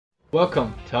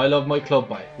Welcome to I Love My Club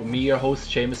By, with me, your host,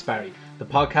 Seamus Barry, the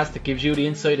podcast that gives you the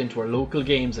insight into our local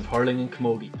games of hurling and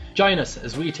camogie. Join us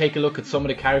as we take a look at some of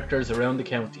the characters around the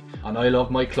county on I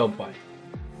Love My Club By.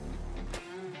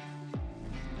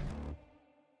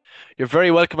 You're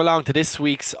very welcome along to this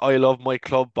week's I Love My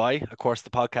Club By, of course, the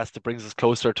podcast that brings us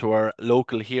closer to our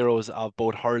local heroes of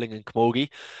both hurling and camogie.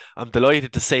 I'm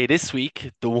delighted to say this week,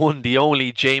 the one, the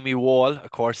only Jamie Wall, of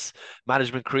course,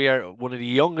 management career, one of the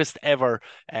youngest ever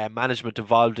management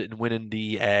involved in winning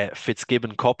the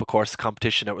Fitzgibbon Cup, of course,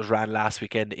 competition that was ran last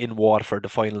weekend in Waterford, the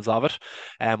finals of it.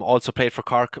 Also played for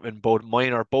Cork in both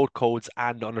minor, both codes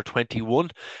and under 21.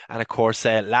 And of course,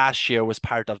 last year was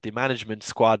part of the management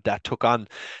squad that took on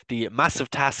the massive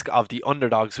task of the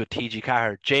underdogs with TG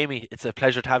Carr. Jamie, it's a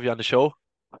pleasure to have you on the show.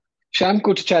 Sham,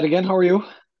 good to chat again. How are you?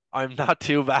 I'm not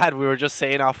too bad. We were just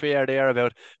saying off air there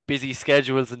about busy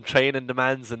schedules and training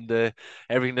demands and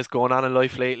everything that's going on in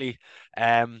life lately.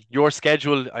 Your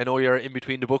schedule, I know you're in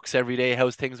between the books every day.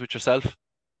 How's things with yourself?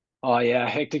 Oh yeah,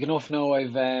 hectic enough now.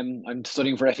 I'm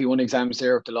studying for FE1 exams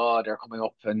there at the law. They're coming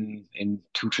up in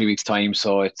 2-3 weeks time.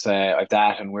 So it's I've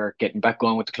that, and we're getting back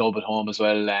going with the club at home as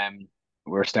well.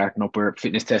 We're starting up. We're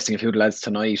fitness testing a few of the lads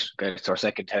tonight. It's our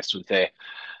second test with the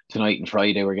tonight and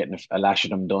Friday. We're getting a lash of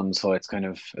them done, so it's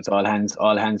all hands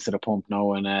to the pump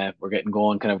now, and we're getting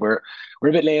going. We're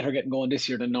a bit later getting going this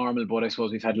year than normal, but I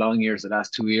suppose we've had long years the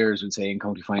last 2 years, we'd say, in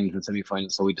county finals and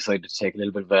semi-finals, so we decided to take a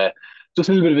little bit of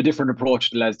a different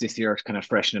approach to the lads this year to kind of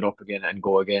freshen it up again and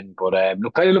go again. But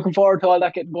kind of looking forward to all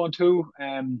that getting going too.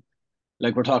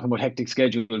 Like we're talking about hectic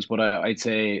schedules, but I'd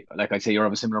say you're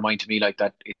of a similar mind to me, like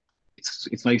that.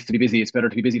 It's nice to be busy. It's better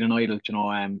to be busy than idle.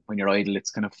 When you're idle, it's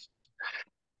kind of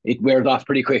it wears off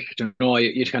pretty quick. You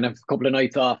kind of a couple of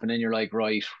nights off, and then you're like,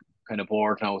 right, kind of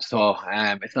bored now. So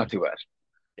it's not too bad.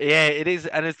 Yeah, it is,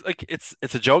 and it's like it's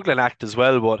a juggling act as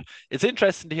well. But it's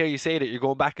interesting to hear you say that you're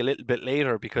going back a little bit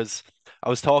later because I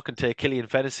was talking to Killian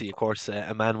Fennessy, of course,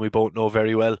 a man we both know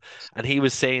very well, and he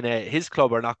was saying his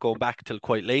club are not going back till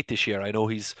quite late this year. I know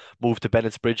he's moved to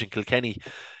Bennett's Bridge in Kilkenny.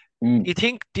 Mm.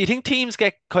 Do you think teams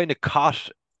get kind of caught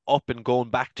up in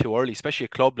going back too early, especially at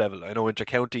club level? I know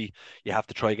inter-county you have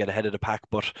to try and get ahead of the pack,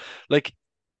 but like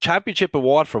Championship of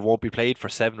Waterford won't be played for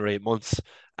 7 or 8 months,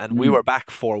 and we were Mm. back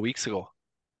 4 weeks ago.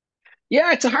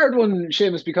 Yeah, it's a hard one,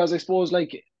 Seamus, because I suppose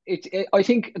like I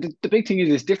think the big thing is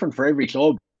it's different for every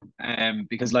club.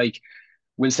 Because like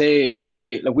we'll say,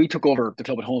 like we took over the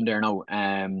club at home there now.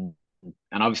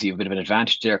 And obviously you have a bit of an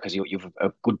advantage there because you've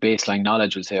a good baseline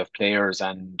knowledge, we'll say, of players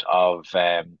and of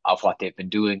what they've been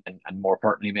doing, and more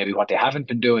importantly maybe what they haven't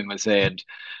been doing, we'll say. And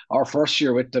our first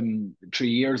year with them 3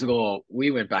 years ago,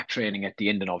 we went back training at the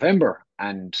end of November,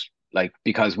 and like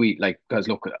because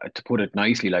look, to put it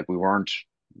nicely, like we weren't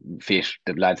fit.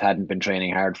 The lads hadn't been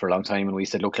training hard for a long time, and we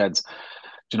said, look, lads,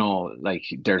 like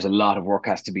there's a lot of work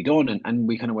has to be done, and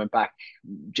we kind of went back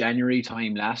January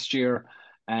time last year.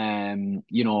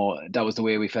 That was the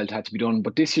way we felt it had to be done.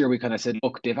 But this year we kind of said,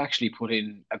 look, they've actually put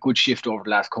in a good shift over the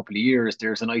last couple of years.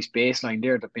 There's a nice baseline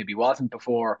there that maybe wasn't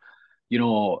before.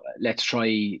 Let's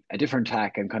try a different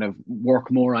tack and kind of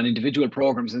work more on individual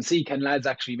programs and see, can lads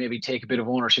actually maybe take a bit of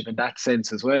ownership in that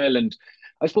sense as well. And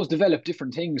I suppose develop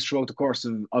different things throughout the course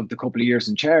of the couple of years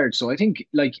in charge. So I think,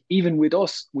 like, even with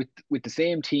us, with the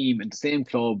same team and the same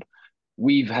club,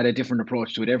 we've had a different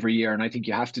approach to it every year, and I think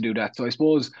you have to do that. So I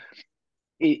suppose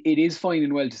it is fine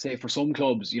and well to say for some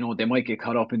clubs, they might get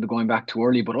caught up in the going back too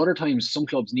early, but other times some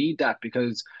clubs need that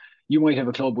because you might have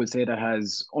a club, we'll say, that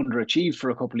has underachieved for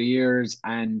a couple of years,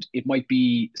 and it might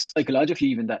be psychologically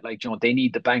even that, like, they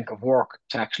need the bank of work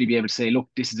to actually be able to say, look,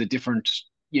 this is a different,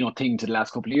 thing to the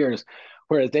last couple of years.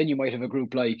 Whereas then you might have a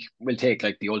group like, we'll take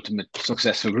like the ultimate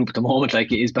successful group at the moment,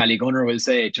 like is Ballygunner, will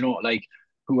say, like,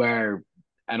 who are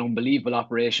an unbelievable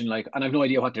operation, like, and I've no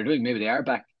idea what they're doing. Maybe they are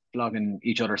back flogging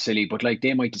each other silly, but like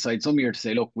they might decide some year to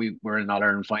say, look, we were in All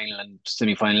Ireland final and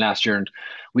semi final last year, and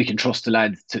we can trust the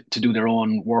lads to do their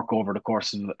own work over the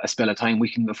course of a spell of time.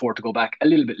 We can afford to go back a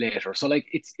little bit later. So like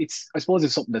it's I suppose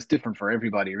it's something that's different for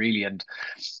everybody, really. And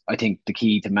I think the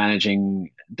key to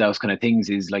managing those kind of things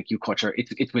is, like, you cut your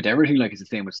it's with everything, like it's the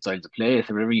same with styles of play.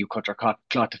 So wherever you cut your cloth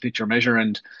to fit your measure,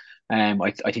 and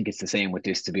I think it's the same with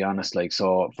this, to be honest. Like,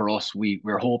 so for us,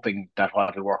 we're hoping that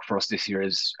what will work for us this year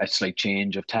is a slight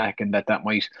change of tack, and that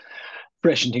might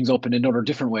freshen things up in another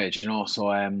different way. So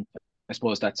I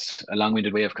suppose that's a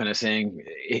long-winded way of kind of saying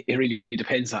it really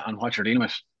depends on what you're dealing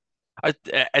with. I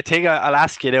I think I'll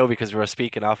ask you now because we were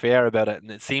speaking off air about it, and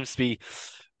it seems to be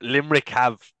Limerick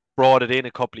have brought it in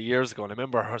a couple of years ago, and I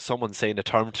remember someone saying the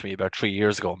term to me about 3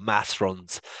 years ago, mass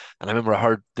runs. And I remember I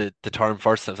heard the term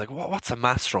first, and I was like, what's a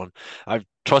mass run? I've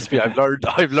trust me, I've learned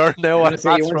I've learned now I'm what gonna a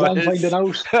say you mass weren't run long finding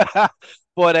is. out.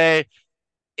 But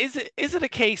is it a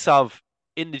case of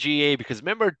in the GA, because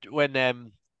remember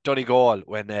when Donegal,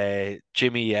 when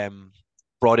Jimmy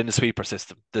brought in the sweeper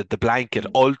system, the blanket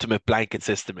Mm. ultimate blanket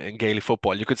system in Gaelic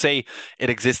football. You could say it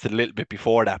existed a little bit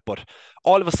before that, but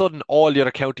all of a sudden all the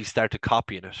other counties started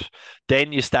copying it.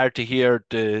 Then you start to hear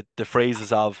the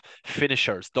phrases of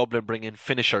finishers. Dublin bring in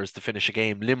finishers to finish a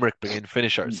game. Limerick bring in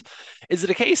finishers. Mm. Is it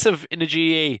a case of in the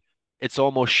GA it's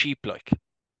almost sheep like?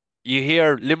 You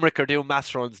hear Limerick are doing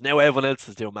mass runs, now everyone else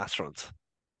is doing mass runs.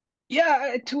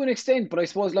 Yeah, to an extent, but I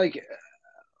suppose like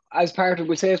as part of,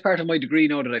 we'll say as part of my degree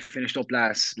now that I finished up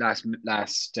last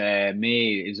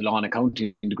May, is a law and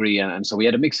accounting degree, and so we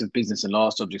had a mix of business and law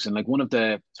subjects, and like one of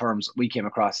the terms we came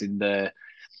across in the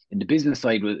business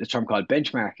side was a term called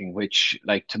benchmarking, which,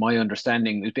 like, to my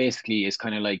understanding, is basically is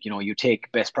kind of like, you take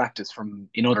best practice from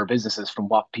in other businesses from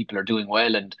what people are doing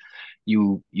well, and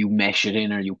you mesh it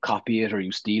in, or you copy it, or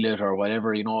you steal it, or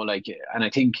whatever, like. And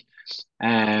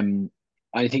um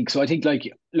I think so. I think, like,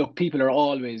 look, people are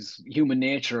always, human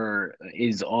nature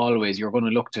is always, you're going to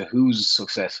look to who's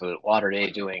successful, what are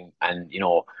they doing, and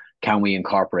can we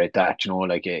incorporate that?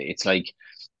 Like, it's like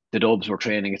the Dubs were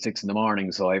training at 6 in the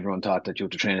morning, so everyone thought that you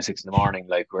had to train at 6 in the morning.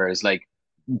 Like, whereas, like,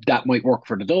 that might work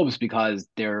for the Dubs because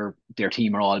their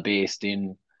team are all based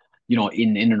in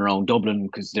and around Dublin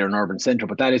because they're an urban centre.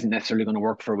 But that isn't necessarily going to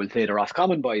work for, we'll say, the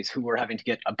Roscommon boys, who were having to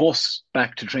get a bus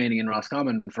back to training in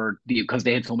Roscommon because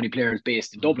they had so many players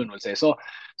based in Dublin. Mm. We'll say so.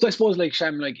 I suppose, like,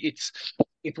 Sham, like, it's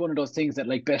one of those things that,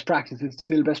 like, best practice is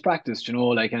still best practice.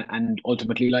 Like, and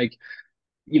ultimately, like,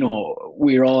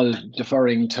 we're all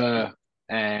deferring to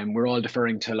we're all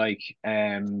deferring to like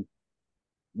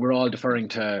we're all deferring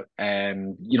to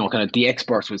kind of the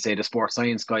experts, would say, the sports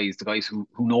science guys, the guys who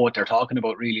know what they're talking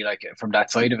about, really, like, from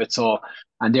that side of it. So,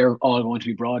 and they're all going to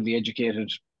be broadly educated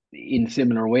in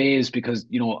similar ways because,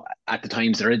 at the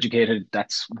times they're educated,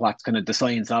 that's what kind of the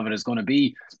science of it is going to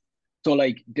be. So,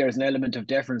 like, there's an element of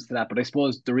deference to that. But I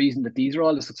suppose the reason that these are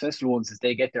all the successful ones is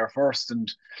they get there first. And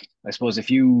I suppose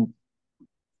if you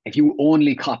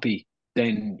only copy,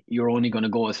 then you're only going to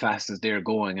go as fast as they're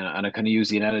going. And I kind of use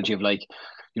the analogy of, like,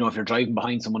 if you're driving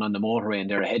behind someone on the motorway and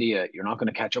they're ahead of you, you're not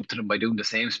going to catch up to them by doing the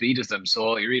same speed as them.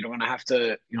 So you're either going to have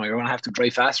to,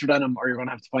 drive faster than them, or you're going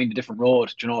to have to find a different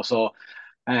road. So,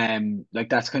 like,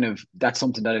 that's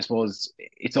something that I suppose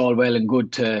it's all well and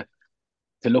good to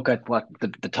look at what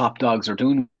the top dogs are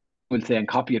doing, will say, and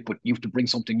copy it, but you have to bring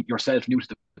something yourself new to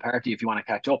the party if you want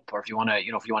to catch up, or if you want to, if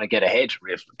you want to get ahead.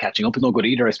 If catching up is no good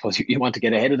either, I suppose you want to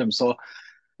get ahead of them. So,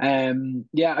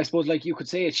 yeah, I suppose, like, you could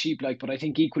say it's cheap, like, but I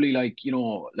think equally, like,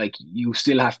 like, you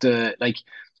still have to, like,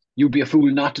 you'd be a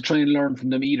fool not to try and learn from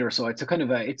them either. So it's a kind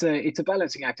of it's a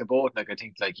balancing act of both. Like, I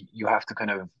think, like, you have to kind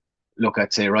of look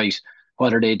at, say, right,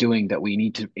 what are they doing that we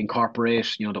need to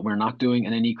incorporate, that we're not doing,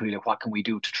 and then equally, like, what can we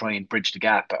do to try and bridge the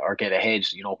gap or get ahead?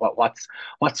 What's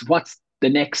the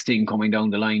next thing coming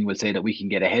down the line, will say, that we can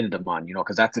get ahead of them on,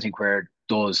 because that's the thing where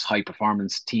those high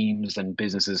performance teams and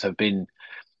businesses have been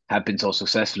so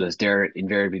successful, as they're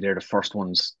the first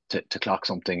ones to clock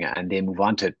something, and they move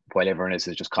on to it, while everyone else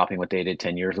is just copying what they did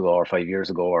 10 years ago, or 5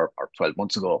 years ago, or 12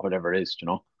 months ago, whatever it is.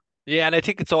 Yeah, and I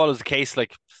think it's always the case.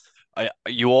 Like,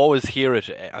 you always hear it.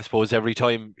 I suppose every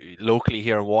time locally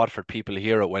here in Waterford, people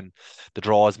hear it when the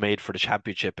draw is made for the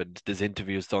championship and there's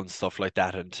interviews done, stuff like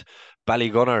that. And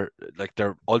Ballygunner, like,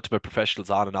 they're ultimate professionals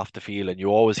on and off the field, and you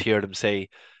always hear them say,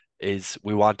 "Is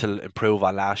we want to improve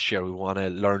on last year. We want to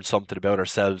learn something about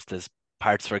ourselves. There's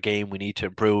parts of our game we need to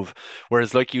improve."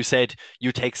 Whereas, like you said,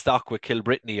 you take stock with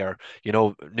Kilbrittany, or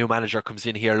new manager comes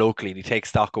in here locally and you take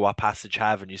stock of what Passage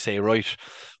have, and you say, right,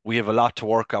 we have a lot to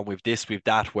work on. We've this, we've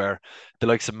that. Where the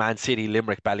likes of Man City,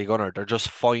 Limerick, Ballygunner, they're just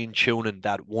fine tuning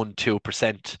that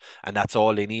 1-2%, and that's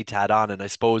all they need to add on. And I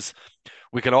suppose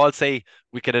we can all say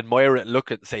we can admire it,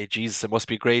 look at, and say, Jesus, it must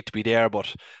be great to be there,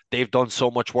 but they've done so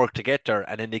much work to get there,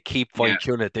 and then they keep fine Yeah.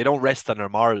 tuning it. They don't rest on their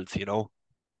morals.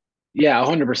 Yeah,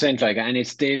 100%. Like, and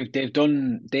it's they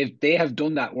have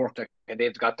done that work, like, and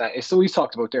they've got that. So we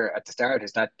talked about there at the start,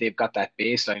 is that they've got that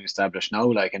baseline established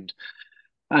now, like, and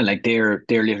like, they're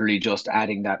literally just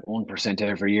adding that 1%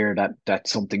 every year,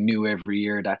 that's something new every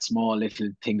year, that small little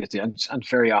thing that and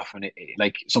very often,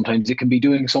 like, sometimes it can be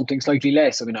doing something slightly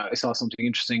less. I mean, I saw something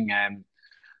interesting.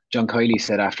 John Kiley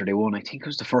said after they won, I think it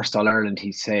was the first All Ireland,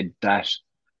 he said that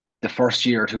the first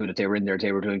year or two that they were in there,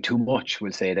 they were doing too much.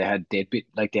 We'll say they had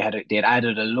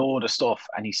added a load of stuff,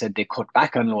 and he said they cut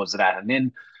back on loads of that, and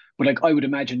then, but, like, I would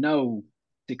imagine now,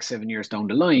 6, 7 years down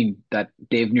the line that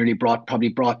they've probably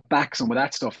brought back some of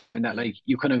that stuff, and that Mm. like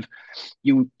you kind of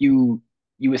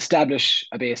you establish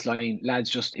a baseline. Lads,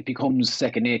 just it becomes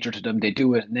second nature to them. They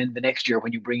do it, and then the next year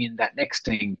when you bring in that next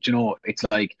thing, it's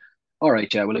like, all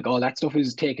right, yeah, well, like all that stuff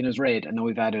is taken as read, and now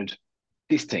we've added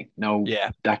this thing. Now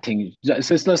Yeah. that thing, so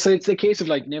it's a case of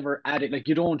like never add it. Like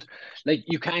you don't, like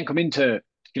you can't come into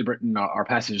Kilbritton or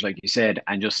Passage like you said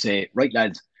and just say, right,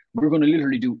 lads, we're going to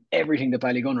literally do everything the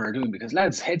Ballygunner are doing, because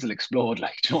lads' heads will explode.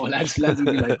 Like, lads will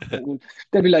be like,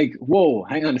 they'll be like, whoa,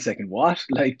 hang on a second, what?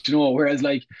 Like, whereas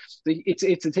like it's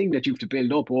a thing that you have to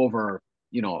build up over,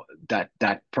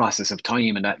 that process of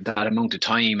time, and that amount of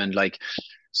time, and like,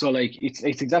 so like it's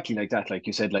exactly like that. Like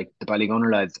you said, like the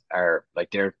Ballygunner lads are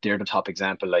like they're the top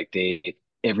example. Like they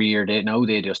every year they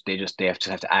have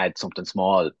to add something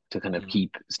small to kind of Mm.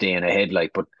 keep staying ahead.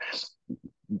 Like, but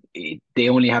they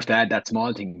only have to add that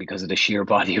small thing because of the sheer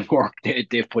body of work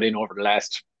they've put in over the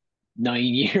last 9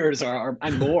 years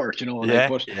and more, like, Yeah,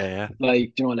 but yeah, yeah.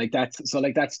 like, like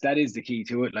that is the key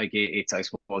to it. Like it's, I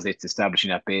suppose it's establishing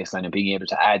that baseline and being able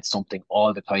to add something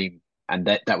all the time. And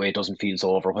that way it doesn't feel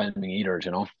so overwhelming either.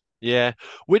 Yeah.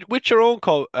 With your own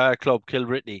club,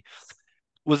 Kilbritney,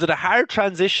 was it a hard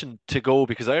transition to go?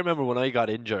 Because I remember when I got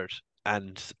injured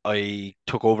and I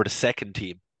took over the second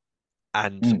team,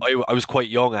 and Mm. I was quite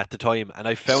young at the time, and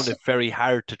I found it very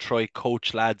hard to try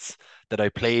coach lads that I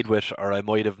played with or I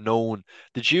might have known.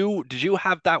 Did you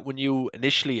have that when you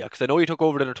initially? Because I know you took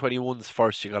over the under 21s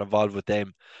first, you got involved with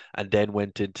them, and then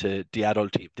went into the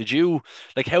adult team. Did you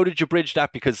like how did you bridge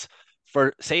that? Because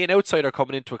for say an outsider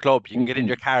coming into a club, you can get in Mm.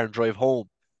 your car and drive home,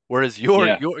 whereas you're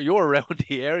Yeah. you're you're around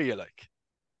the area like.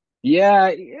 Yeah,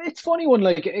 it's funny one.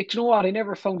 Like, you know what? I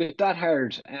never found it that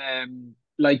hard.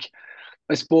 Like,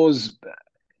 I suppose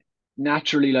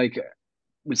naturally, like,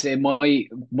 would say my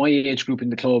age group in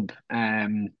the club,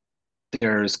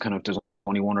 there's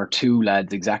only one or two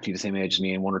lads exactly the same age as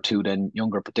me, and one or two then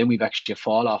younger. But then we've actually a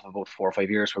fall off about 4 or 5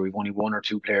 years where we've only one or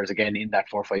two players again in that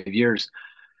 4 or 5 years.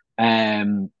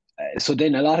 Um, so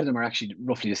then a lot of them are actually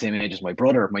roughly the same age as my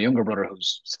younger brother,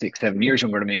 who's 6, 7 years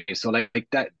younger than me. So like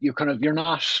that, you're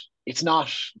not. It's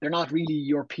not. They're not really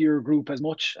your peer group as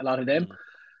much. A lot of them.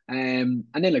 Mm.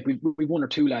 And then like we've one or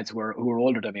two lads who are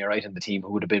older than me, right, in the team,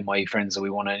 who would have been my friends that we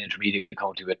won an intermediate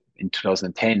county with in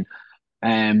 2010.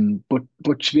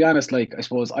 But to be honest, like I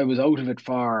suppose I was out of it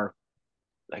for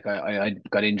like I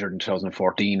got injured in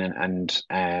 2014,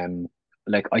 and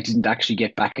like I didn't actually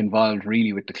get back involved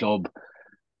really with the club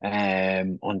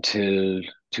until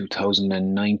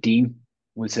 2019.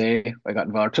 We'll say I got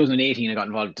involved 2018. I got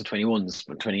involved with the 21s,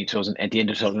 but 2000 at the end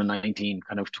of 2019,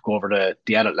 kind of took over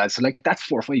the adult lads. So like that's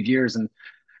 4 or 5 years, and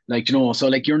like, so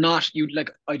like you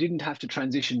like I didn't have to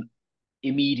transition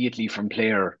immediately from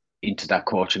player into that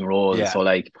coaching role. Yeah. So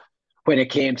like when it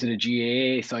came to the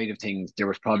GAA side of things, there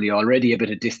was probably already a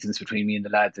bit of distance between me and the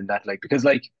lads in that, like, because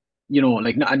like,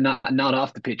 like not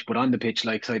off the pitch, but on the pitch,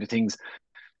 like, side of things.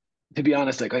 To be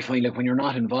honest, like I find like when you're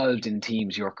not involved in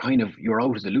teams, you're out of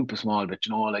the loop a small bit.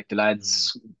 Like the Mm.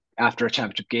 lads after a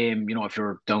championship game, if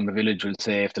you're down the village, we'll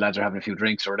say, if the lads are having a few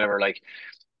drinks or whatever, like,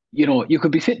 you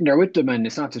could be sitting there with them, and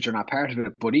it's not that you're not part of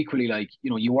it, but equally, like,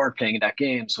 you weren't playing in that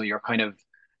game, so you're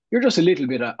just a little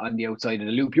bit on the outside of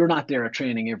the loop. You're not there at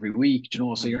training every week,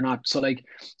 so you're Mm. not, so like,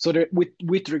 so there,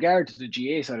 with regard to the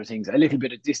GA side of things, a little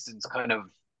bit of distance kind of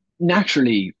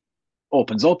naturally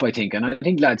opens up, I think. And I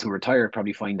think lads who retire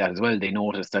probably find that as well. They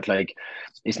notice that, like,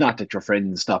 it's not that your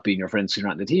friends stop being your friends because you're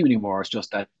not in the team anymore. It's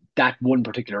just that that one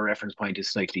particular reference point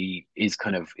is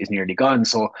nearly gone.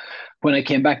 So when I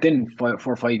came back then 4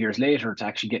 or 5 years later to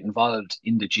actually get involved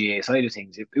in the GA side of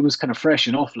things, it was kind of fresh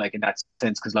enough, like, in that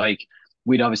sense, because like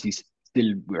we'd obviously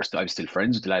I was still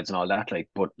friends with the lads and all that, like,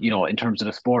 but Mm. in terms of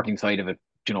the sporting side of it,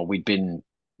 we'd been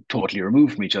totally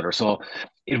removed from each other. So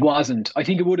it wasn't, I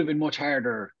think it would have been much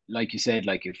harder, like you said,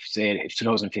 like if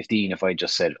 2015, if I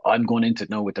just said, I'm going into it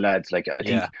now with the lads, like I think,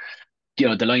 Yeah.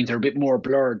 the lines are a bit more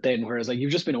blurred then, whereas like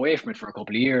you've just been away from it for a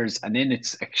couple of years, and then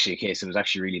it's actually a case, it was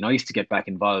actually really nice to get back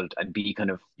involved and be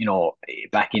kind of,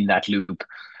 back in that loop.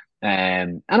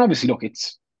 And obviously, look, it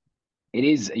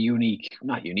is a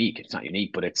not unique, it's not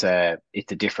unique, but it's a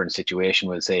different situation,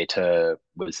 we'll say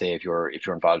if you're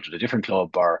involved with a different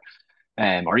club, or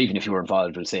even if you were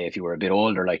involved, we'll say if you were a bit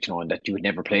older, like, and that you had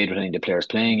never played with any of the players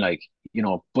playing, like,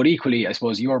 but equally, I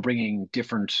suppose you're bringing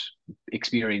different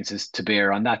experiences to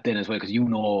bear on that then as well,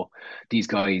 because these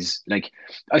guys, like,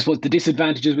 I suppose the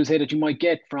disadvantages we'll say that you might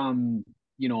get from,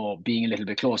 being a little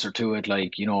bit closer to it,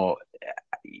 like,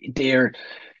 they're,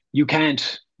 you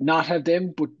can't not have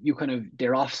them, but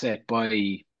they're offset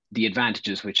by the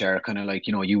advantages, which are kind of like,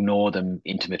 them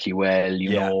intimately well,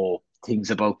 Yeah.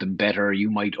 things about them better. You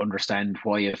might understand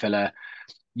why a fella,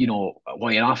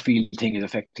 why an off-field thing is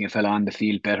affecting a fella on the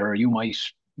field better. You might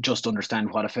just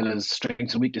understand what a fella's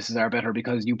strengths and weaknesses are better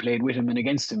because you played with him and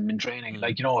against him in training. Mm.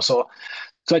 Like, so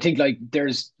I think like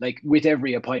there's like with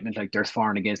every appointment, like there's for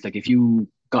and against. Like if you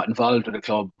got involved with a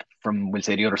club from, we'll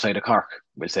say, the other side of Cork,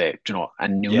 we'll say,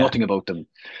 and knew Yeah, nothing about them,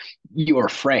 you're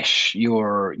fresh,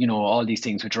 you're, all these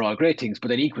things, which are all great things, but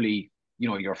then equally,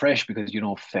 you're fresh because you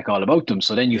know feck all about them.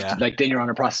 So then yeah, then you're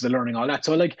on a process of learning all that.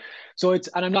 So like, so it's,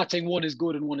 and I'm not saying one is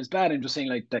good and one is bad. I'm just saying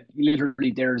like that literally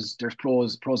there's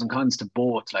pros and cons to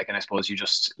both. Like, and I suppose you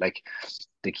just like,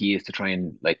 the key is to try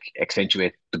and like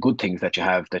accentuate the good things that you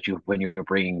have, that you, when you're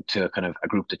bringing to kind of a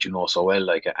group that you know so well,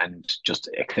 like, and just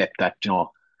accept that,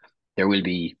 there will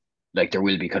be there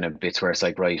will be kind of bits where it's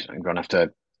like, right, I'm gonna have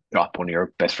to drop one of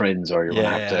your best friends, or you're gonna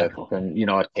have yeah. to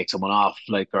fucking, take someone off,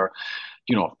 like, or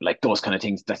like those kind of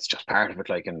things. That's just part of it,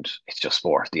 like, and it's just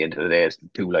sport at the end of the day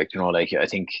too. Like, like I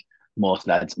think most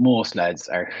lads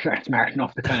are smart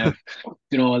enough to kind of,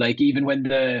 like, even when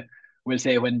the, we'll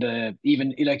say, when the,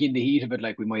 even like in the heat of it,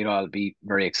 like we might all be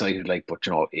very excited, like, but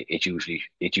it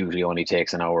usually only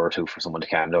takes an hour or two for someone to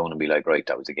calm down and be like, right,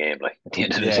 that was a game. Like at the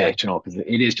end of the Yeah. day, because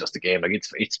it is just a game. Like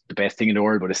it's the best thing in the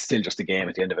world, but it's still just a game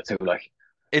at the end of it too. Like,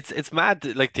 It's mad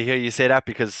like to hear you say that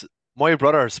because my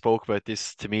brother spoke about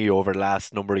this to me over the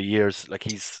last number of years. Like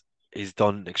he's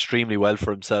done extremely well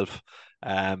for himself.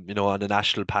 On the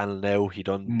national panel now, he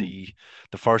done mm,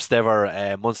 the first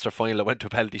ever Munster final that went to a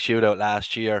penalty shootout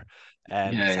last year.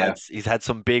 yeah, He's yeah, had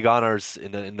some big honors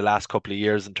in the last couple of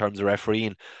years in terms of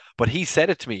refereeing. But he said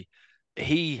it to me.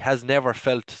 He has never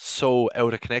felt so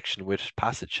out of connection with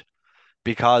Passage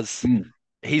because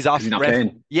he's because off he's not ref.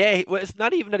 playing. Yeah, well, it's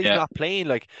not even that he's Yeah, not playing,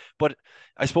 like, but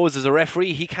I suppose as a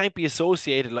referee, he can't be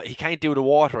associated. Like, he can't do the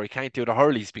water, he can't do the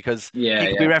hurleys because he yeah,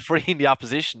 could be yeah, refereeing the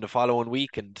opposition the following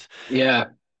week, yeah.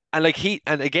 and like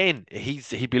and again,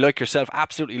 he'd be like yourself,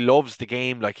 absolutely loves the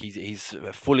game, like he's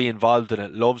fully involved in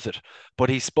it, loves it. But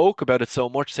he spoke about it so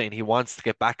much, saying he wants to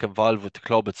get back involved with the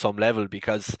club at some level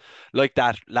because, like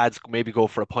that, lads maybe go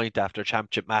for a pint after a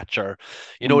championship match, or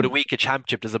the Mm, week of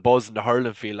championship, there's a buzz in the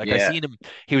hurling field. Like I yeah, seen him,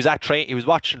 he was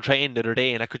watching train the other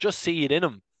day, and I could just see it in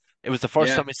him. It was the first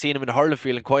yeah. time I seen him in a hurling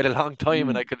field in quite a long time,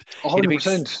 and I could, A he'd a hundred big,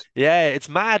 percent. yeah, it's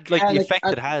mad, like Yeah, the effect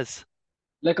it has.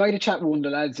 like I had a chat with one of the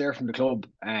lads there from the club.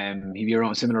 He'd be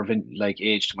around similar like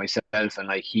age to myself, and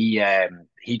like he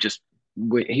just,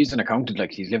 he's an accountant.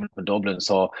 Like he's living in Dublin,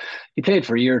 so he played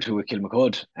for a year or two with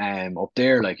Kilmacud, up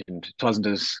there. Like, and it wasn't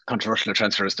as controversial a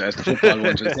transfer as the football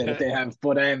ones would say that they have.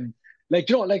 But like,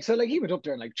 like, so like he went up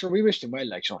there, and like, sure, we wished him well.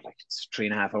 Like, like it's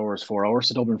 3.5 hours, 4 hours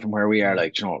to Dublin from where we are. Mm.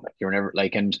 Like, like you're never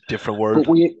like, and Different but world.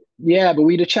 we had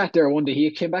a chat there one day.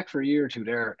 He came back for a year or two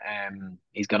there.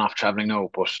 He's gone off traveling now,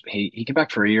 but he came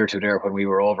back for a year or two there when we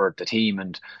were over at the team,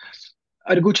 and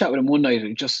I had a good chat with him one night.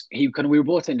 And just he kind of, we were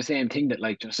both saying the same thing, that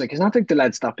like, just like, it's not like the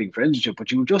lads stop being friends with you,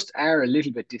 but you just are a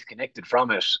little bit disconnected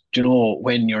from it,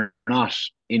 when you're not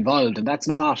involved, and that's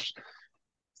not,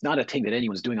 it's not a thing that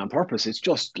anyone's doing on purpose. It's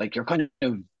just like you're kind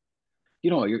of,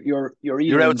 you're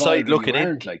You're either outside involved or you looking in.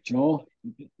 aren't, like,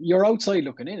 you're outside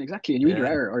looking in, exactly, and you either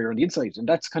Yeah. are or you're on the inside, and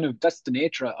that's the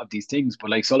nature of these things. But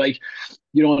like, so like,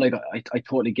 like I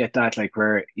totally get that, like,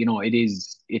 where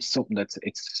it's something that's,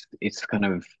 it's kind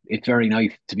of, it's very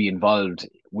nice to be involved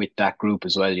with that group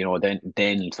as well,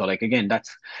 then so like, again,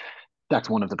 that's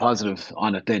one of the positive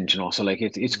on it then, so like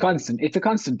Mm. it's a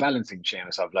constant balancing,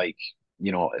 Seamus, of like,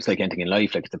 it's like anything in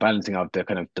life, like it's the balancing of the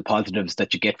kind of the positives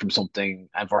that you get from something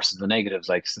and versus the negatives.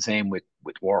 Like it's the same with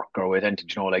work or with anything,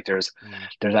 like Mm.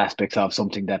 there's aspects of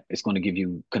something that is going to give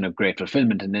you kind of great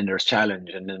fulfillment, and then there's challenge,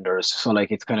 and then there's, so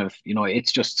like, it's kind of,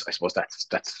 it's just, I suppose that's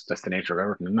the nature of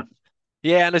everything, isn't it?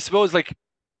 Yeah, and I suppose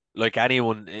like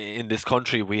anyone in this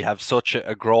country, we have such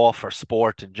a grow for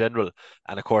sport in general,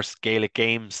 and of course, Gaelic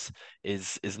games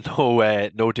is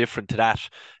no different to that.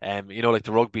 Like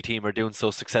the rugby team are doing so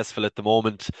successful at the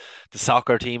moment. The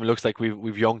soccer team looks like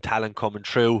we've young talent coming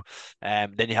through.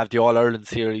 Then you have the All Ireland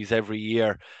series every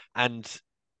year, and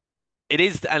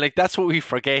like that's what we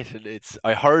forget. And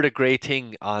I heard a great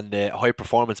thing on the High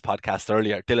Performance podcast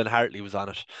earlier. Dylan Hartley was on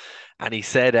it, and he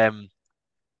said,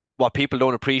 what people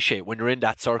don't appreciate when you're in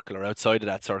that circle or outside of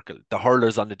that circle, the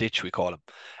hurlers on the ditch, we call them,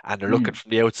 and they're looking Mm.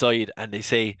 from the outside and they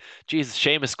say, Jesus,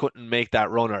 Seamus couldn't make that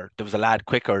runner. There was a lad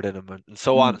quicker than him, and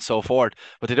so on and Mm. so forth.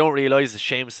 But they don't realize that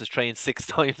Seamus has trained 6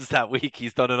 times that week.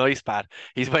 He's done an ice pad.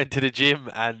 He's went to the gym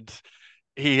and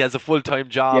he has a full-time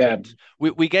job, Yeah. and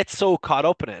we get so caught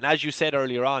up in it. And as you said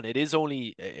earlier on, it is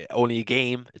only a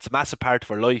game. It's a massive part of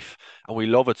our life, and we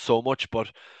love it so much.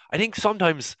 But I think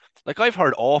sometimes, like I've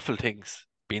heard awful things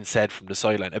being said from the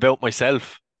sideline about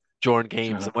myself. during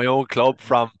games Uh, in my own club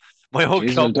from my own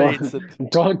Jeez, well, club mates. And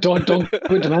don't go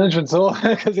into management, so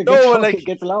because it gets no, fuck, it like,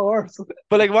 gets a lot worse.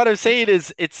 but like what I'm saying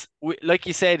is, like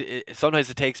you said, sometimes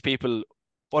it takes people,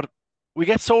 but we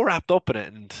get so wrapped up in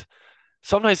it, and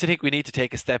sometimes I think we need to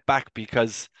take a step back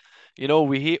because,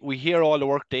 we hear all the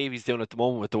work Davey's doing at the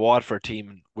moment with the Watford team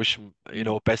and wish him,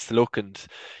 Mm, best of luck. And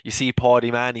you see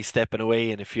Paddy Manny stepping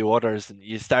away and a few others, and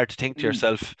you start to think to mm,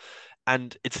 yourself,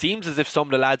 and it seems as if some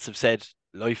of the lads have said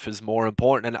life is more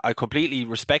important, and I completely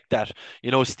respect that.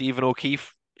 Stephen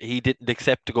O'Keefe, he didn't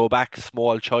accept to go back, a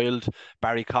small child.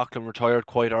 Barry Coughlin retired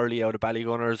quite early out of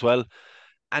Ballygunner as well.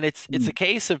 And it's a mm.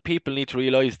 case of people need to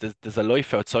realize there's a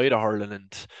life outside of hurling,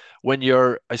 and when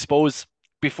you're, I suppose,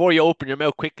 before you open your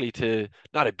mouth quickly to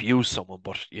not abuse someone,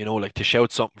 but like to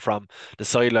shout something from the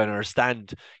sideline or a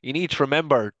stand, you need to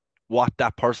remember what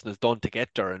that person has done to get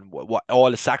there and what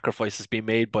all the sacrifices being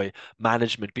made by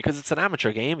management, because it's an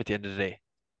amateur game at the end of the day.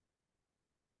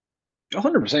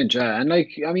 100%, yeah. And like,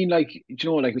 I mean, like,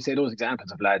 like we say, those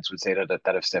examples of lads would say that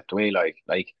have stepped away, like,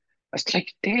 it's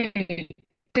like they've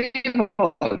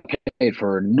all played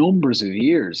for numbers of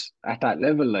years at that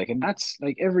level, like, and that's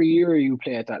like every year you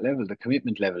play at that level, the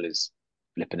commitment level is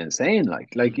flipping insane, like,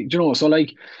 Mm. so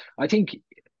like, I think,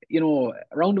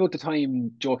 around about the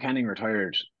time Joe Canning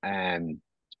retired,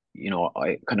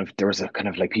 I kind of there was a kind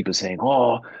of like people saying,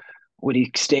 "Oh, would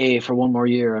he stay for one more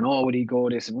year?" and "Oh, would he go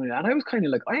this?" and I was kind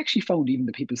of like, I actually found even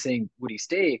the people saying, "Would he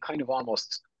stay?" kind of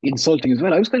almost insulting as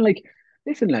well. I was kind of like,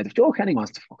 listen, lads, if Joe Canning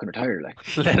wants to fucking retire, like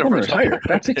Let he's him gonna retire. retire.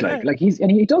 That's it. Yeah. Like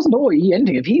he doesn't owe you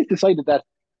anything. If he's decided that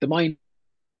the mind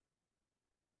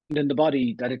and the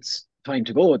body that it's time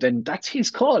to go, then that's his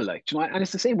call. Like, and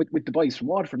it's the same with the boys from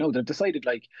Waterford now. They've decided,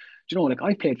 like, like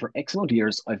I've played for X amount of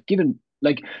years. I've given,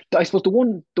 like, I suppose the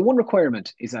one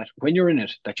requirement is that when you're in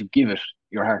it, that you give it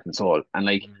your heart and soul. And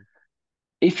like, Mm.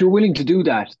 if you're willing to do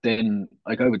that, then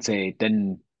like I would say,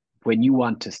 then when you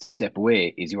want to step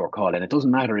away is your call. And it doesn't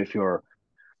matter if you're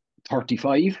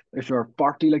 35, if you're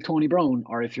 40 like Tony Brown,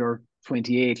 or if you're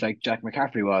 28 like Jack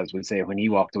McCaffrey was, would say when he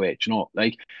walked away.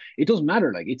 Like it doesn't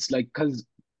matter. Like it's like because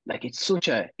like it's such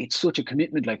a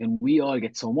commitment. Like, and we all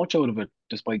get so much out of it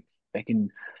just by like in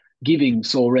giving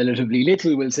so relatively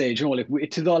little. We'll say, like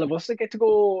it is all of us that get to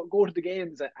go to the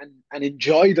games and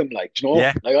enjoy them. Like,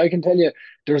 Yeah. like I can tell you,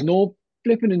 there's no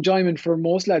flipping enjoyment for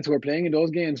most lads who are playing in those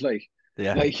games.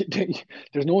 Yeah. Like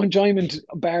there's no enjoyment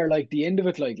bar like the end of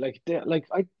it.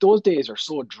 Those days are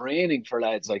so draining for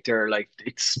lads. Like they're like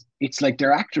it's like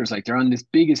they're actors. Like they're on this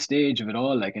biggest stage of it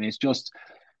all. Like, and it's just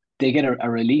they get a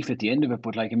relief at the end of it.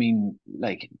 But like I mean,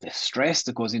 like the stress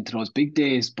that goes into those big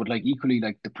days, but like equally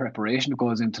like the preparation that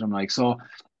goes into them. Like so,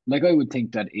 like I would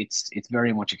think that it's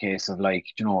very much a case of like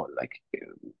like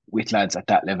with lads at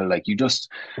that level. Like you just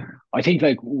I think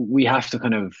like we have to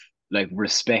kind of like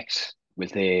respect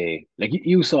with a like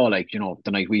you saw like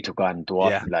the night we took on the Yeah.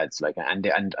 Waterford lads like and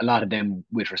a lot of them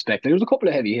with respect. There was a couple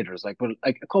of heavy hitters like but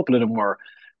like a couple of them were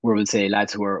we'll say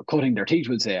lads who are cutting their teeth,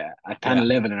 we'll say at Yeah. panel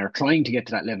level and are trying to get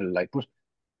to that level. Like but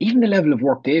even the level of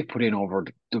work they've put in over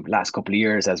the last couple of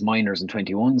years as minors and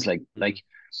 21s, like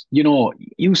Mm.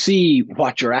 you see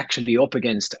what you're actually up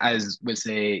against. As we'll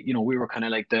say, we were kind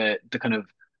of like the kind of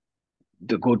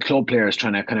the good club players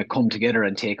trying to kind of come together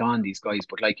and take on these guys.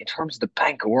 But like in terms of the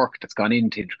bank of work that's gone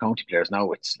into inter-county players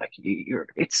now, it's like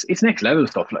it's next level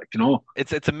stuff.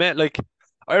 It's a like,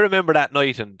 I remember that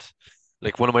night, and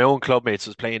like one of my own clubmates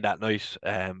was playing that night,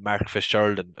 Mark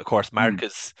Fitzgerald, and of course Mark Mm,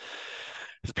 is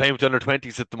playing with the under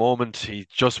 20s at the moment. He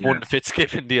just won yeah, the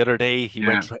Fitzgibbon the other day. He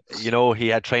yeah, went, he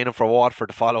had training for Watford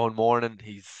the following morning.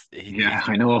 yeah.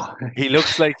 I know. He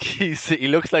looks like he's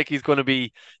going to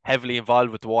be heavily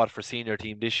involved with the Watford senior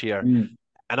team this year, Mm,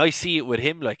 and I see it with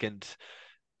him. Like, and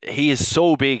he is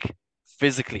so big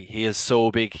physically. He is so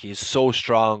big. He is so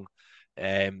strong.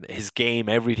 His game,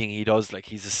 everything he does, like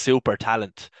he's a super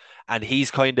talent, and he's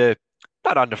kind of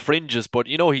not on the fringes, but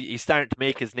he's starting to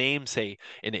make his name, say,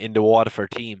 in the Waterford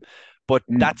team. But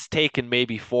mm, that's taken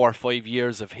maybe 4 or 5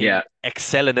 years of him yeah.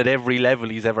 excelling at every level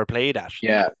he's ever played at.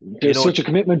 Yeah, You there's know, such a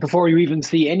commitment before you even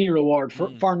see any reward for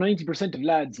mm, 90% of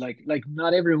lads. Like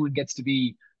not everyone gets to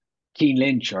be Keane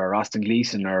Lynch or Austin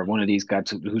Gleeson or one of these guys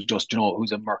who's just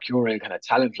who's a mercurial kind of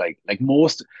talent. Like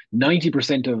most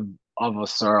 90% of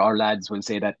us or our lads will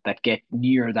say that get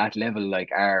near that level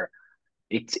like are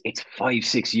it's 5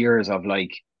 6 years of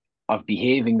like of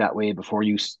behaving that way before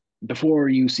you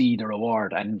see the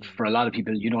reward. And mm, for a lot of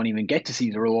people, you don't even get to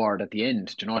see the reward at the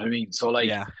end. Do you know what I mean? So like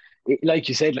yeah, like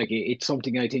you said, like it's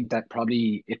something I think that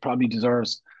probably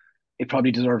deserves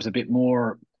a bit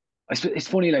more. It's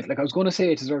funny, like I was going to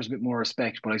say it deserves a bit more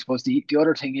respect, but I suppose the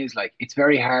other thing is like it's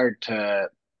very hard to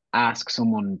ask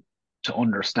someone to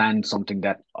understand something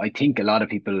that I think a lot of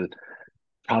people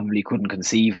probably couldn't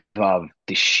conceive of,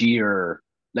 the sheer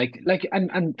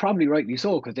and probably rightly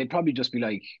so, because they'd probably just be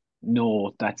like,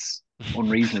 no, that's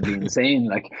unreasonably insane.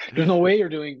 Like there's no way you're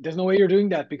doing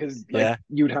that, because like Yeah.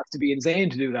 you'd have to be insane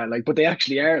to do that. Like, but they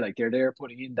actually are, like they're there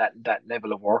putting in that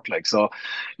level of work. Like, so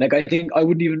like I think I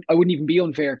wouldn't even be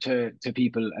unfair to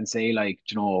people and say, like,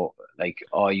 like,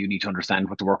 oh, you need to understand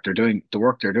what the work they're doing. The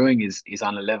work they're doing is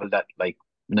on a level that like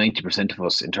 90% of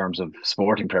us in terms of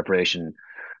sporting preparation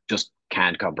just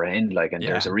can't comprehend. Like, and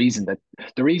there's Yeah. a reason that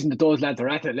the reason that those lads are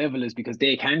at that level is because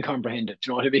they can comprehend it. Do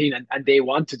you know what I mean? And they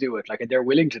want to do it. Like, and they're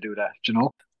willing to do that. You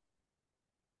know?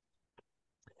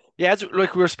 Yeah, it's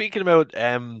like we were speaking about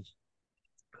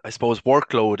I suppose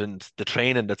workload and the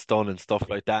training that's done and stuff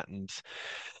like that. And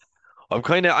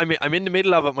I'm in the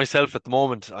middle of it myself at the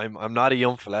moment. I'm not a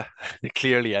young fella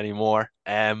clearly anymore.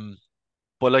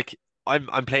 But like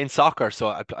I'm playing soccer,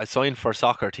 so I signed for a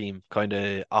soccer team kind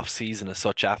of off season as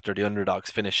such after the underdogs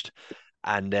finished.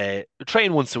 And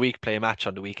train once a week, play a match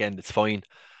on the weekend, it's fine.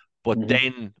 But Hmm.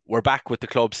 then we're back with the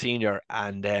club senior,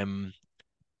 and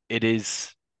it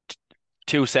is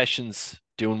two sessions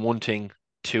doing one thing,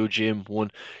 two gym,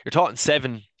 one. You're talking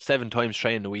seven times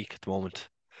training a week at the moment.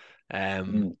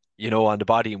 Mm. On the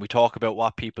body, and we talk about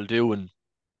what people do, and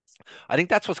I think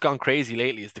that's what's gone crazy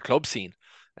lately is the club scene.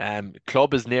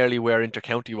 Club is nearly where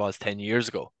intercounty was 10 years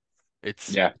ago. It's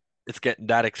Yeah. it's getting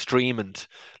that extreme, and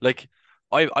like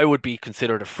I would be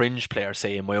considered a fringe player,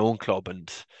 say, in my own club, and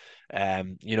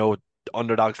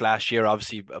underdogs last year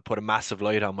obviously put a massive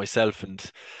light on myself,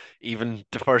 and even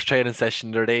the first training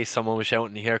session the other day, someone was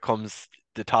shouting, "Here comes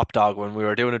the top dog," when we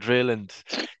were doing a drill, and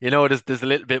there's a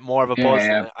little bit more of a buzz,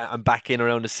 and Yeah. I'm back in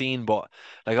around the scene, but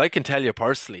like I can tell you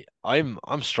personally, I'm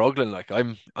struggling. Like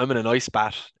I'm in an ice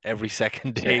bath every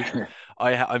second day. Yeah.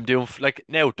 I'm doing like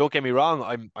now. Don't get me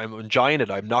wrong. I'm enjoying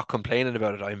it. I'm not complaining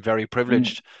about it. I'm very Mm.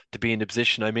 privileged to be in the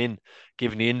position I'm in,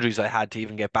 given the injuries I had to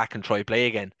even get back and try play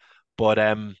again. But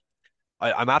I'm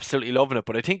absolutely loving it.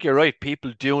 But I think you're right.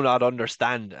 People do not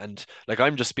understand, and like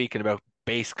I'm just speaking about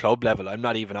base club level. I'm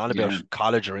not even on about Yeah.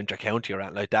 college or intercounty or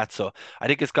anything like that. So I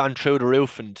think it's gone through the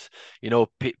roof, and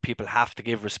people have to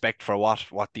give respect for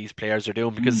what these players are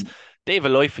doing because Mm. they have a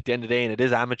life at the end of the day, and it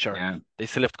is amateur. Yeah. They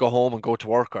still have to go home and go to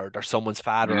work, or they're someone's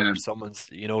father, or Yeah. they're someone's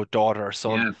daughter or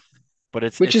son. Yeah. But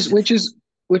it's Which it's is it's which is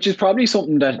which is probably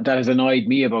something that has annoyed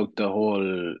me about the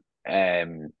whole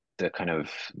the kind of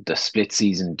the split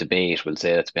season debate, we'll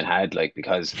say, that's been had, like,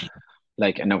 because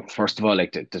like, and now, first of all,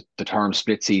 like the term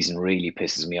split season really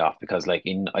pisses me off, because like,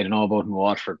 in I don't know about in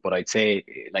Waterford, but I'd say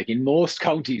like in most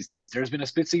counties there's been a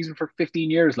split season for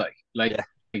 15 years. yeah, Like,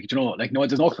 no,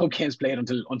 there's no club games played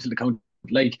until the count,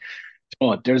 like,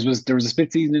 there was a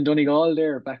split season in Donegal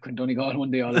there back when Donegal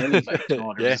won the All Ireland. Like, there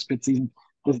was yeah. a split season.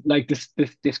 There's like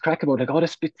this crack about, like, oh, the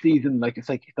split season, like, it's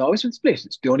like it's always been split.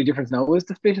 It's the only difference now is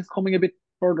the split is coming a bit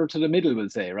further to the middle, we'll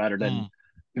say, rather than,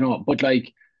 Mm, but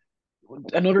like,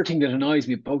 another thing that annoys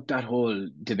me about that whole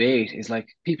debate is, like,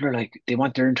 people are like, they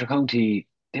want their intercounty,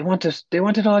 they want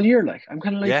it all year. Like, I'm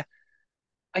kind of yeah.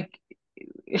 like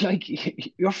like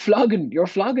you're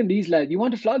flogging these lads. You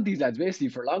want to flog these lads basically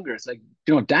for longer. It's like,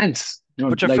 dance.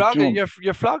 But you're Like, flogging.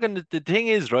 You're flogging. The thing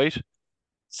is, right?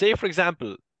 Say, for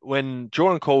example, when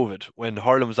during COVID, when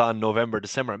hurling was on November,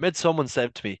 December, I made someone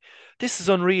said to me, "This is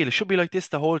unreal. It should be like this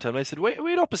the whole time." I said, "Wait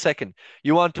up a second.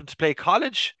 You want them to play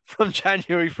college from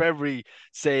January, February,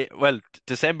 say, well,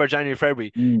 December, January,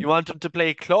 February. mm, You want them to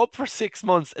play club for 6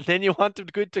 months, and then you want them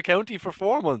to go to county for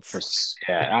 4 months."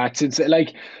 yeah, it's insane.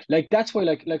 Like that's why,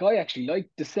 like I actually like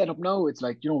the setup now. It's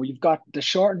like, you've got the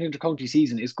shortened intercounty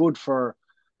season is good for,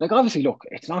 like, obviously, look,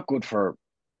 it's not good for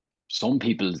some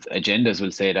people's agendas,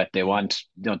 will say that they Mm, want,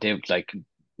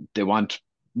 they want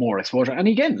more exposure. And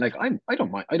again, like, I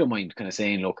don't mind kind of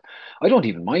saying, look, I don't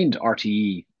even mind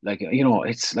RTE. Like,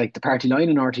 it's like the party line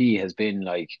in RTE has been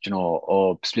like,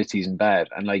 oh, split season bad.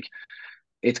 And like,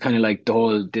 it's kind of like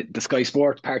the Sky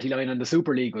Sports party line on the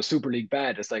Super League was Super League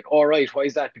bad. It's like, all right, why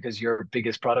is that? Because your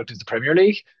biggest product is the Premier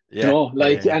League, yeah, yeah,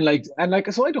 like, yeah, and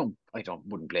like, so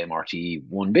wouldn't blame RTE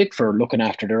one bit for looking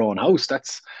after their own house.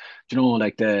 That's,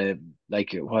 like,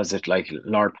 was it like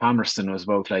Lord Palmerston was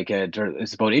about, like,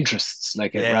 it's about interests,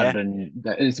 like, yeah, rather yeah. than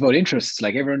it's about interests.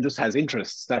 Like, everyone just has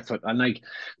interests. That's what, and like,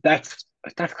 that's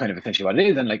kind of essentially what it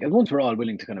is. And like, and once we're all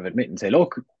willing to kind of admit and say,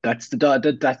 look, that's the dog,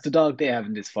 that's the dog they have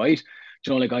in this fight.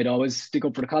 Like, I'd always stick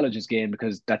up for the colleges game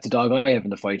because that's a dog I have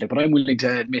in the fight. Like, but I'm willing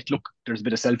to admit, look, there's a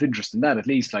bit of self-interest in that, at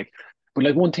least. Like, but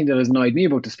like, one thing that has annoyed me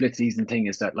about the split season thing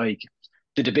is that, like,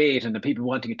 the debate and the people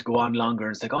wanting it to go on longer.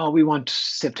 It's like, oh, we want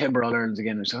September All Irelands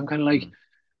again. So I'm kind of like, Mm.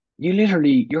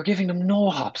 you're giving them no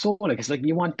hop. So like it's like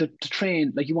you want to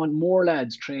train, like you want more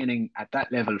lads training at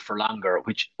that level for longer,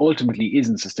 which ultimately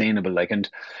isn't sustainable. Like, and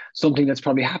something that's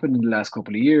probably happened in the last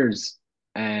couple of years,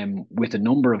 with a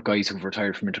number of guys who've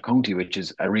retired from intercounty, which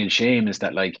is a real shame, is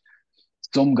that like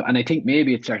and I think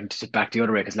maybe it's starting to sit back the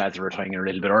other way because lads are retiring a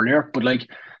little bit earlier, but like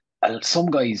some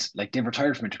guys, like they've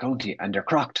retired from intercounty and they're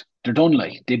crocked. They're done.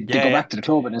 Like they Yeah, go yeah, back to the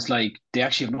club and it's like they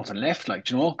actually have nothing left. Like,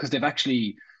 you know, because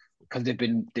they've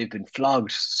been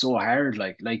flogged so hard.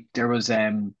 Like there was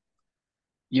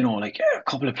like a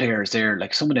couple of players there.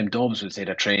 Like some of them dubs would say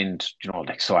that trained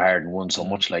like so hard and won so mm,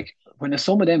 much. Like when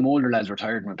some of them older lads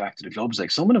retired and went back to the clubs,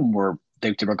 like some of them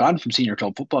they were gone from senior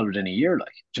club football within a year.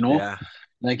 Like, yeah,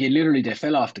 like it literally they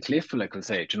fell off the cliff. Like we'll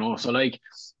say, so like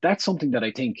that's something that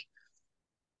I think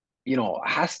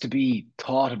has to be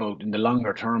thought about in the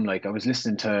longer term. Like I was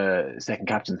listening to Second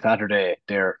Captain Saturday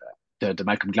there, the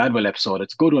Malcolm Gladwell episode.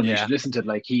 It's a good one. You yeah, should listen to it.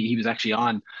 Like he was actually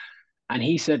on, and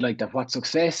he said like that what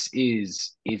success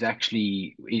is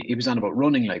actually it was on about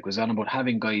running. Like was on about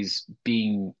having guys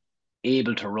being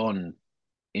able to run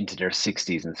into their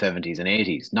 60s and 70s and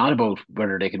 80s, not about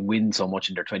whether they can win so much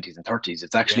in their 20s and 30s.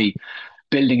 It's yeah. actually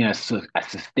building a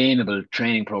sustainable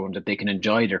training program that they can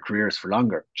enjoy their careers for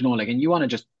longer. Like, and you want to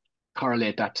just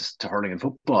correlate that to hurling and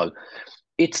football.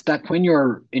 It's that when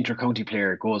your intercounty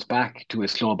player goes back to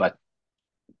his club at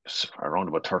around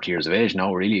about 30 years of age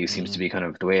now, really, it seems to Mm, be kind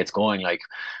of the way it's going. Like,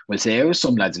 we'll say it was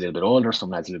some lads a little bit older, some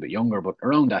lads a little bit younger, but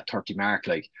around that 30 mark,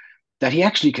 like, that he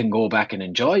actually can go back and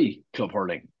enjoy club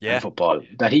hurling and yeah, football.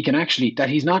 That he can actually, that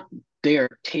he's not there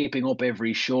taping up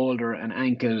every shoulder and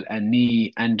ankle and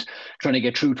knee and trying to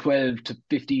get through 12 to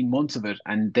 15 months of it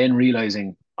and then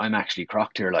realizing I'm actually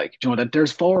crocked here. Like, that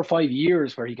there's 4 or 5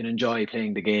 years where he can enjoy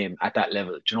playing the game at that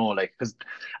level, like, because,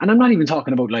 and I'm not even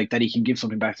talking about like that he can give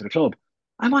something back to the club.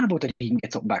 I'm on about that he can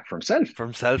get something back for himself. for Do you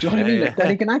himself. know what I mean? Yeah, Like that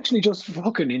yeah. he can actually just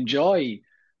fucking enjoy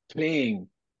playing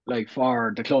like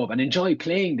for the club and enjoy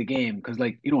playing the game because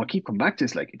like I keep coming back to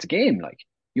this, like it's a game. Like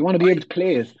you want to be I able to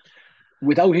play it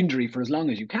without injury for as long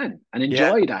as you can and yeah.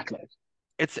 enjoy that. Like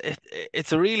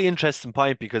It's a really interesting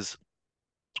point because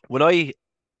when I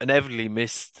inevitably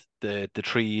missed the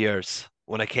 3 years,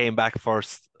 when I came back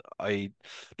first, I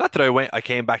not that I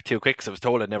came back too quick because I was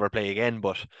told I'd never play again,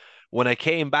 but when I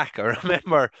came back, I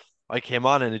remember I came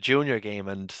on in a junior game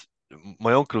and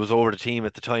my uncle was over the team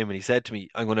at the time and he said to me,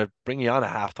 I'm gonna bring you on at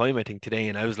half time, I think, today.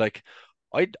 And I was like,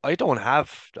 I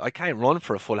can't run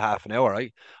for a full half an hour.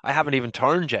 I haven't even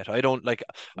turned yet. I don't like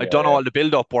I'd yeah, done yeah. all the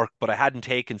build up work, but I hadn't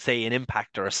taken, say, an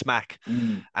impact or a smack.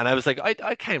 Mm, And I was like,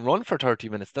 I can't run for 30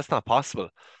 minutes. That's not possible.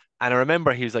 And I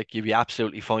remember he was like, you'll be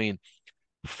absolutely fine.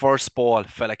 First ball,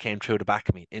 fella came through the back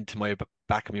of me, into my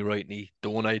back of me right knee, the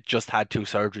one I just had 2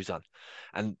 surgeries on.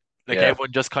 And like yeah,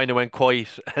 everyone just kind of went quiet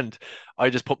and I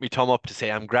just put my thumb up to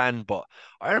say I'm grand. But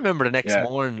I remember the next yeah.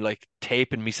 morning, like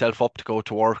taping myself up to go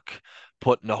to work,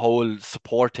 putting a whole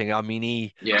supporting on my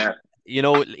knee, Yeah.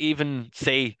 even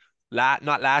say not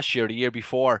last year, the year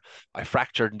before, I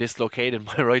fractured and dislocated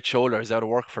my right shoulder. I was out of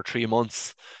work for 3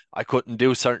 months. I couldn't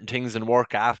do certain things in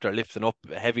work after lifting up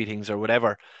heavy things or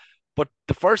whatever. But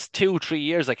the first 2, 3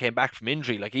 years I came back from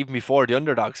injury, like even before the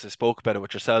underdogs, I spoke about it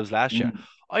with yourselves last year, Mm.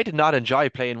 I did not enjoy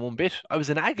playing one bit. I was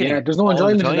in Yeah, agony there's no all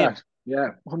the enjoyment in time. that.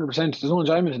 Yeah, 100%. There's no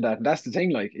enjoyment in that. And that's the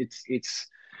thing. Like,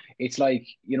 it's like,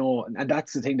 and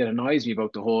that's the thing that annoys me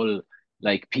about the whole,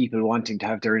 like, people wanting to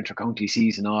have their intercounty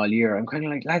season all year. I'm kind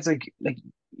of like, lads, like,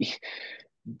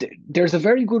 there's a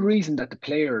very good reason that the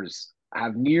players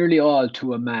have nearly all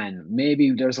to a man.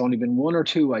 Maybe there's only been one or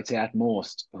two, I'd say at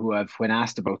most, who have, when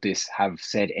asked about this, have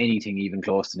said anything even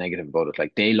close to negative about it.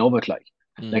 Like they love it. Like,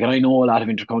 Mm, and I know a lot of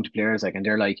intercounty players, like, and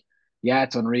they're like, yeah,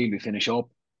 it's unreal. We finish up,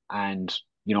 and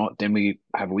then we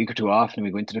have a week or two off, and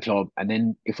we go into the club, and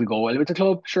then if we go well with the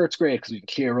club, sure, it's great because we have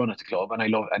a clear run at the club, and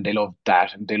they love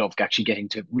that, and they love actually getting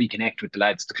to reconnect with the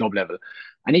lads at the club level.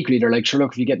 And equally, they're like, sure,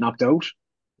 look, if you get knocked out,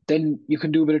 then you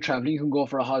can do a bit of traveling. You can go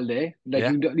for a holiday. Like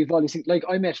yeah. you've all these things. Like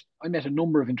I met a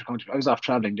number of intercounty. I was off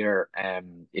traveling there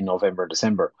in November,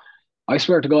 December. I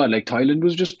swear to God, like Thailand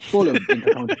was just full of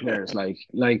intercounty players.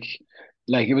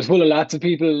 Like it was full of lots of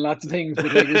people and lots of things,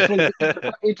 but like it was full of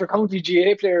intercounty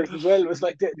GA players as well. It was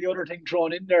like the other thing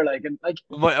thrown in there, like and like,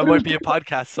 It but it might was be a great.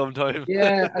 podcast sometime.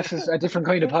 Yeah, that's just a different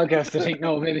kind of podcast. I think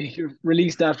no, maybe you're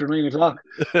released after 9 o'clock.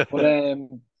 But I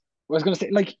was gonna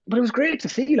say like, but it was great to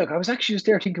see. Like I was actually just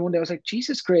there thinking one day, I was like,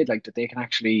 Jesus, great, like that they can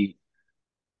actually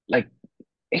like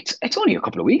it's only a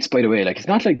couple of weeks, by the way. Like it's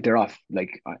not like they're off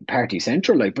like party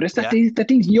central, like, but it's that Yeah.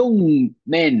 these young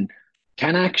men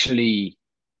can actually,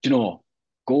 you know,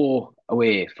 go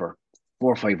away for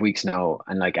 4 or 5 weeks now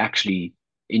and like actually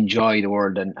enjoy the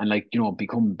world and like,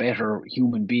 become better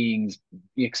human beings,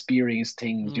 experience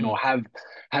things, Mm.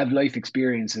 have life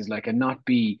experiences, like, and not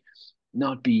be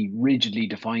rigidly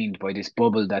defined by this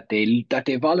bubble that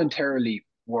they voluntarily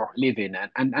live in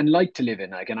and like to live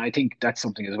in. Like, and I think that's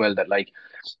something as well that, like,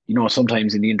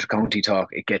 sometimes in the inter-county talk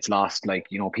it gets lost. Like,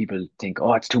 people think,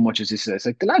 oh, it's too much. It's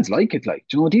like the lads like it. Like,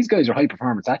 these guys are high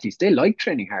performance athletes. They like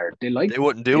training hard. They like They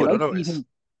wouldn't they do it like otherwise. eating.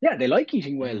 Yeah, they like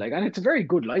eating well. Mm. Like, and it's a very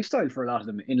good lifestyle for a lot of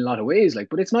them in a lot of ways. Like,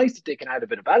 but it's nice that they can add a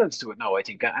bit of balance to it now, I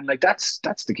think. And like that's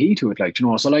the key to it. Like,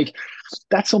 so like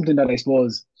that's something that I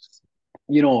suppose,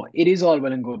 it is all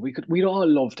well and good. We'd all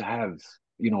love to have,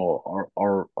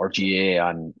 our GA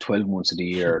on 12 months of the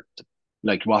year,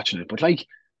 like watching it. But like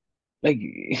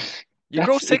You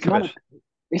grow it's sick of not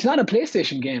it. a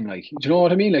PlayStation game. Like, do you know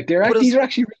what I mean? Like, But these as are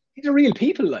actually, these are real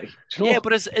people. Like, do you Yeah, know?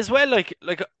 but as well, like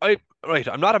I right,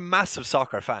 I'm not a massive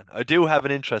soccer fan. I do have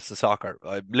an interest in soccer.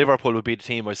 Liverpool would be the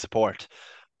team I support.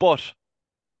 But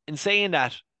in saying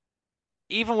that,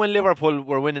 even when Liverpool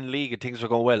were winning the league and things were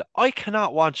going well, I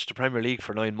cannot watch the Premier League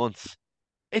for 9 months.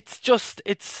 It's just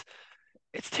it's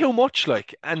too much,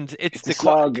 like, and it's It's a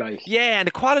slog. Like, yeah, and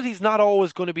the quality's not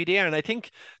always going to be there. And I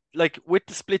think, like, with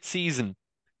the split season,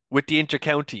 with the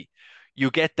intercounty,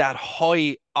 you get that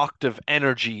high octave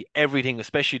energy, everything,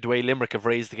 especially the way Limerick have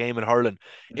raised the game in hurling.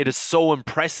 It is so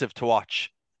impressive to watch.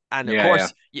 And of yeah, yeah,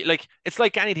 course, like, it's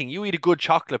like anything. You eat a good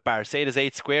chocolate bar, say there's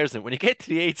 8 squares in it. When you get to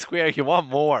the 8 square, you want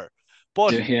more.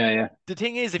 But yeah, yeah. the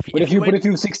thing is, But if you but went, if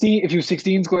you 16, if you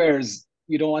 16 squares,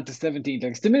 you don't want the 17.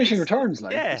 Like, it's diminishing it's returns.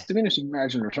 Like, yeah, it's diminishing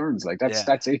marginal returns. Like, yeah.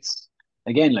 it's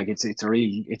again, like, it's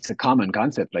a common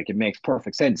concept. Like, it makes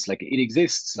perfect sense. Like, it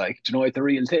exists. Like, do you know, it's a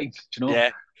real thing. Do you know? Yeah,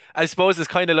 I suppose it's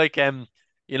kind of like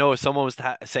if someone was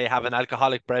to say have an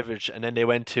alcoholic beverage and then they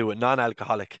went to a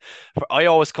non-alcoholic. I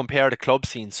always compare the club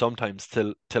scene sometimes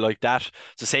to like that.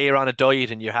 So say you're on a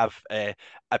diet and you have a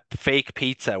fake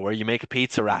pizza where you make a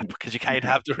pizza wrap because you can't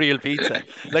have the real pizza.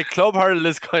 Like club hurl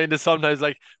is kind of sometimes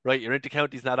like, right, your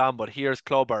intercounty's not on, but here's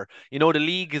club, or the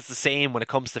league is the same when it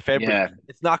comes to February. Yeah.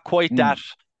 It's not quite that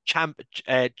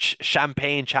Mm.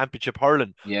 champagne championship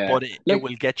hurling, Yeah. but it Like,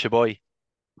 will get you by.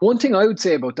 one thing I would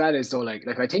say about that is, though,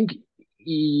 like I think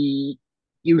you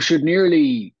should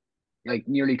nearly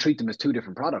treat them as two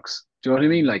different products. Do you know what I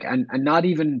mean? Mm. Like, and not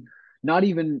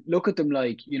even look at them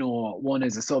like, one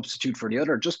is a substitute for the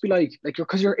other. Just be like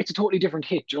because it's a totally different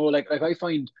hit. You know, like I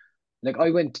find, like, I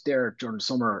went there during the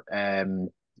summer,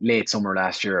 late summer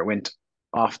last year. I went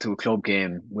off to a club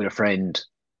game with a friend.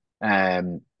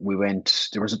 We went.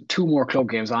 There was two more club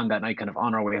games on that night, kind of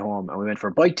on our way home, and we went for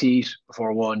a bite to eat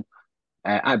before one.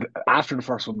 After the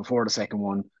first one, before the second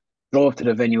one, drove to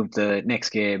the venue of the next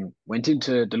game, went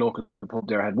into the local pub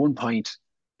there, had one pint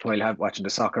while watching the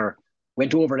soccer,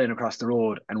 went over then across the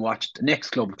road and watched the next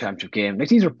club championship game. Like,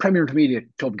 these are Premier Intermediate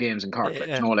club games in Cork, like,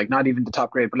 Yeah. like, not even the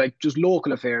top grade, but like just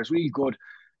local affairs, really good.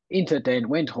 Into it then,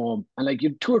 went home, and like, you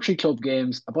had two or three club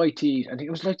games, a bite to eat. I think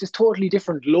it was like this totally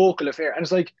different local affair. And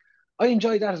it's like, I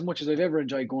enjoyed that as much as I've ever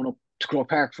enjoyed going up to Croke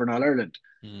Park for an All Ireland,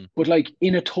 Mm. but like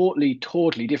in a totally,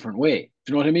 totally different way.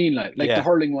 Do you know what I mean? Like Yeah. the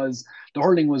hurling was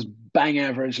bang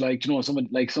average. Like, some of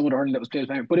the hurling that was played,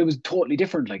 but it was totally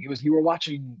different. Like, it was, you were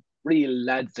watching real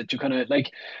lads that you kind of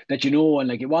like, that, and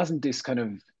like, it wasn't this kind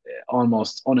of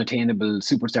almost unattainable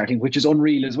superstar thing, which is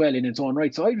unreal as well in its own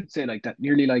right. So I would say, like, that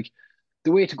nearly, like,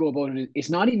 the way to go about it is, it's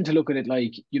not even to look at it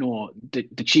like,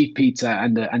 the cheap pizza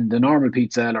and the normal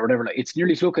pizza or whatever. Like, it's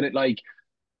nearly to look at it like,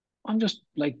 I'm just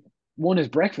like, one is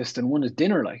breakfast and one is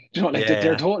dinner. Like, like, that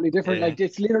they're Yeah. totally different. Yeah. Like,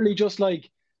 it's literally just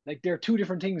like they're two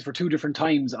different things for two different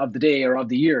times of the day or of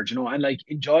the year. And like,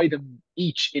 enjoy them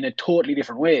each in a totally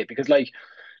different way, because like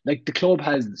the club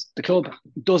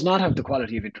does not have the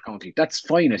quality of intercounty. That's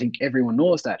fine. I think everyone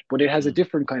knows that, but it has a Mm.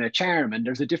 different kind of charm, and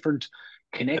there's a different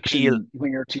Appeal. connection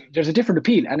when there's a different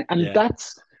appeal, and Yeah.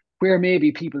 that's where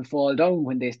maybe people fall down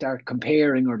when they start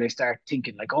comparing, or they start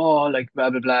thinking like, oh, like, blah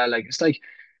blah blah. Like, it's like,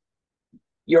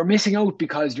 you're missing out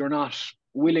because you're not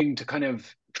willing to kind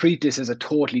of treat this as a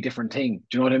totally different thing.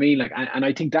 Do you know what I mean? Like, and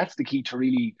I think that's the key to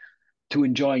really to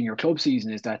enjoying your club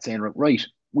season, is that saying, right,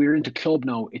 we're into club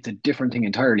now. It's a different thing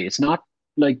entirely. It's not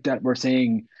like that we're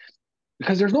saying,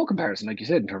 because there's no comparison, like you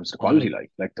said, in terms of the Mm. quality.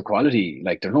 Like the quality,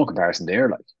 like, there's no comparison there.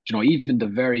 Like, even the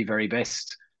very, very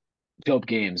best club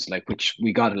games, like, which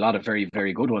we got a lot of very,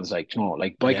 very good ones, like,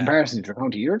 like, by Yeah. comparison to your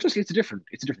county, it's a different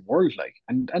world. Like,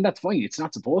 and that's fine. It's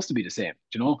not supposed to be the same,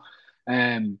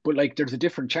 but like, there's a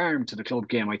different charm to the club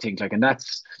game, I think. Like, and I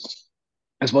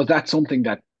suppose that's something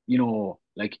that,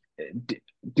 like,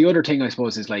 the other thing, I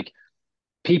suppose, is like,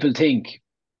 people think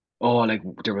oh, like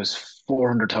there was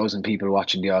 400,000 people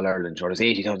watching the All Ireland, or there's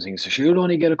 80,000 things. So sure, you'll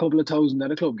only get a couple of thousand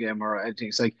at a club game or anything.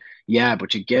 It's like, yeah,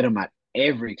 but you get them at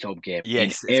every club game in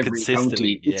Yes, it's every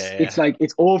consistently. county. It's Yeah, like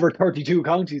it's over 32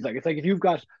 counties. Like it's like if you've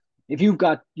got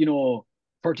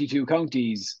 32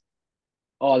 counties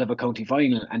all have a county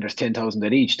final and there's 10,000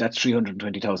 at each, that's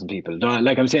 320,000 people.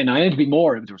 Like I'm saying, I need to be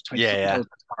more if there was yeah, 20,000 yeah, at the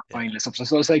Cork yeah, final and stuff.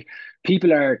 So it's like people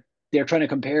they're trying to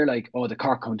compare like, oh, the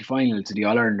Cork county final to the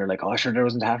All Ireland. They're like, oh, sure, there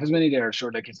wasn't half as many there.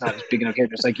 Sure, like it's not as big enough here.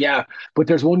 It's like, yeah, but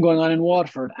there's one going on in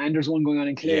Waterford and there's one going on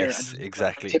in Clare and yes, there's one going on in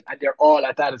exactly. Tip and they're all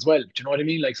at that as well. Do you know what I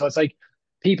mean? Like, so it's like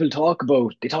they talk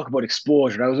about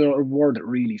exposure. That was a word that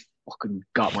really fucking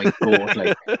got my goat.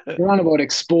 Like, they're on about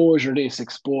exposure this,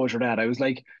 exposure that. I was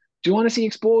like, do you want to see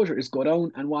exposure? Is go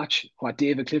down and watch what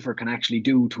David Clifford can actually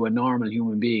do to a normal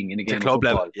human being in a To game of club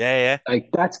level. football. Yeah, yeah. Like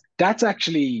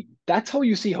that's how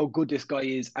you see how good this guy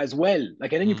is as well.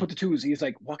 Like, and then you Mm, put the two. So he's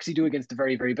like, what does he do against the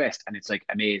very, very best? And it's like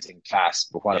amazing class,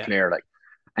 but what a yeah. player! Like,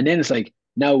 and then it's like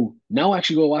now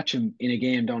actually go watch him in a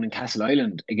game down in Castle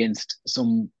Island against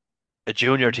A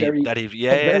junior team very that he,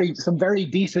 yeah, yeah, some very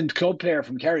decent club player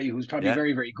from Kerry who's probably yeah.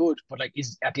 very, very good, but like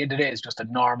is at the end of the day is just a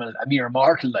mere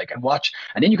mortal, like, and watch,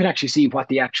 and then you can actually see what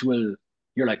the actual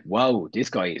you're like, wow, this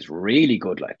guy is really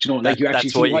good. Like, like you actually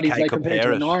That's see why you what he's can't like compared to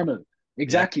compare a it. normal. Yeah.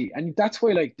 Exactly. And that's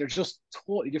why like there's just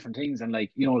totally different things. And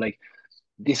like, like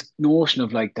this notion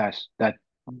of like that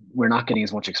we're not getting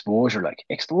as much exposure. Like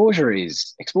exposure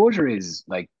is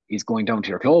like is going down to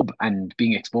your club and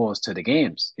being exposed to the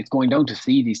games. It's going down to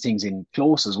see these things in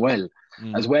close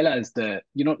Mm, as well as the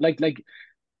like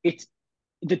it's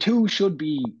the two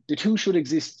should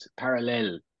exist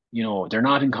parallel. They're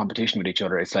not in competition with each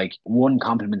other. It's like one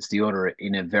complements the other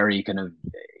in a very kind of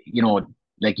you know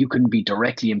like you can be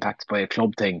directly impacted by a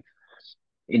club thing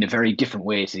in a very different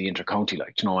way to the intercounty,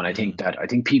 like, and mm, I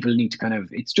think people need to kind of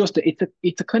it's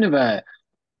a kind of a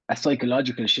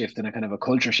psychological shift and a kind of a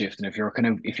culture shift. And if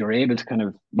you're able to kind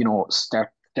of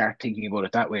start thinking about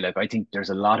it that way, like I think there's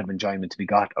a lot of enjoyment to be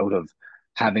got out of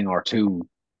having or two,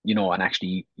 and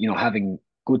actually having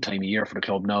good time of year for the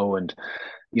club now, and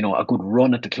a good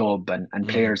run at the club, and mm.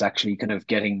 players actually kind of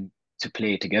getting to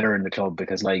play together in the club,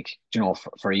 because like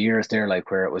for years there,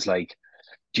 like where it was like,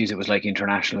 geez, it was like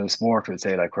international sport, would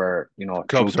say, like where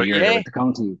Clubs throughout the are, year they're yeah, with the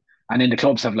county, and then the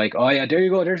clubs have like, oh yeah, there you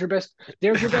go, there's your best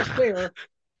player.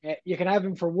 You can have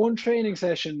him for one training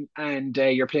session, and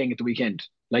you're playing at the weekend.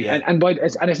 Like, yeah, and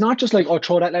it's not just like, oh,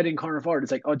 throw that lad in corner forward.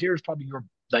 It's like, oh, there's probably your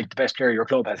like the best player your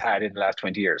club has had in the last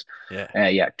 20 years. yeah.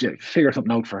 Yeah, figure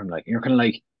something out for him. Like, and you're kind of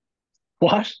like,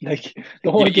 what? Like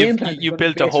the You, whole you've game plan is you going to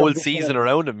be built a based whole around this season fella.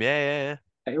 around him. Yeah,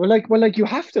 yeah, Well, like you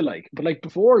have to, like, but like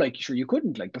before, like sure you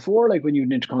couldn't, like before, like when you an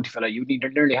intercounty fella, you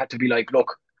nearly had to be like,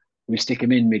 look, we'll stick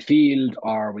him in midfield,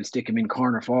 or we'll stick him in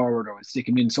corner forward, or we'll stick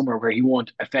him in somewhere where he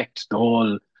won't affect the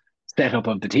whole setup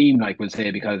of the team, like we'll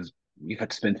say, because you've had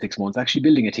to spend 6 months actually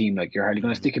building a team. Like you're hardly yeah.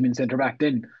 going to stick him in centre back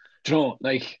then,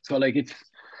 like so, like it's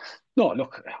no,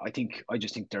 look, I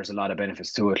just think there's a lot of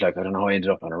benefits to it. Like I don't know how I ended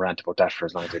up on a rant about that for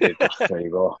as long as I did, but there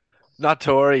you go. Not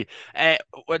to worry.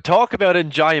 We talk about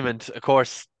enjoyment. Of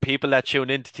course, people that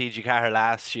tuned into TG Carr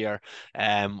last year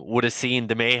would have seen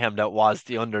the mayhem that was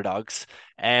the underdogs.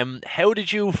 How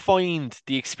did you find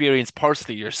the experience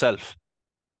personally yourself?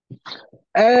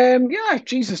 Yeah,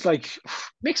 Jesus, like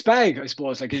mixed bag, I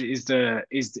suppose. Like is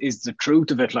the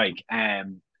truth of it. Like,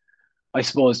 I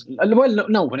suppose. Well,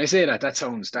 no. When I say that, that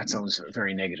sounds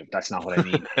very negative. That's not what I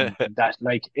mean. In that,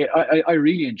 like, I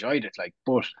really enjoyed it. Like,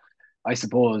 but I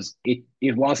suppose it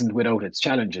wasn't without its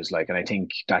challenges. Like, and I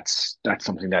think that's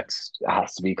something that's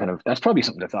has to be kind of, that's probably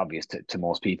something that's obvious to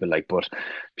most people. Like, but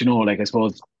like I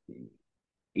suppose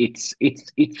it's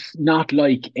not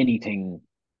like anything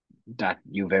that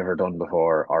you've ever done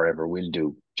before or ever will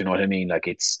do. Do you know what I mean? Like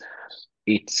it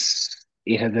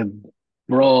has a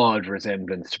broad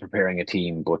resemblance to preparing a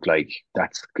team, but like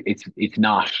it's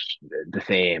not the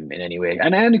same in any way,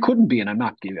 and it couldn't be. And I'm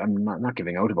not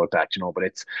giving out about that,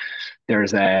 but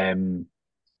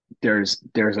there's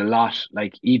there's a lot,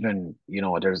 like, even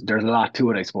there's a lot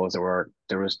to it. I suppose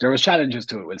there was challenges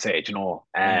to it, we'll say,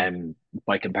 Mm,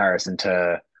 by comparison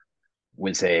to,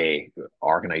 we'll say,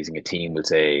 organizing a team, we'll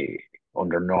say,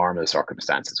 under normal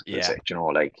circumstances, we'll yeah, say,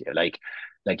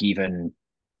 like even,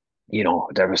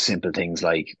 there were simple things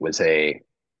like, we'll say,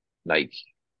 like,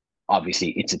 obviously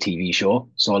it's a TV show.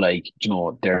 So like,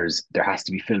 there has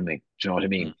to be filming, do you know what I mm,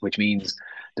 mean? Which means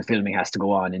the filming has to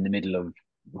go on in the middle of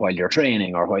while you're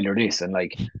training or while you're this. And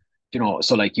like,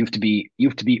 so like you have to be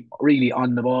really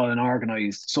on the ball and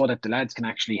organized so that the lads can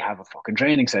actually have a fucking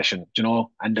training session,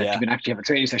 and that you yeah, can actually have a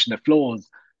training session that flows,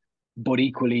 but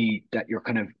equally that you're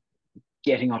kind of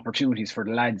getting opportunities for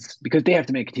the lads because they have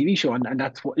to make a TV show, and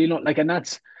that's what like, and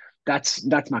that's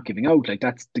not giving out. Like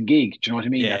that's the gig. Do you know what I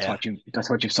mean? Yeah, That's yeah.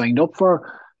 what you've signed up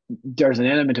for. There's an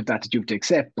element of that you have to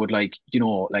accept, but like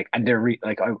like, and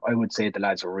like I would say the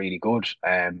lads were really good.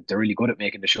 They're really good at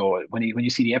making the show. When you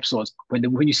see the episodes,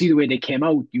 when you see the way they came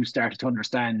out, you started to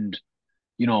understand.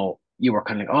 You were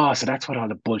kind of like, oh, so that's what all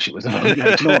the bullshit was about.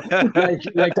 Like,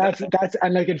 like that's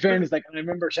and like in fairness, like, and I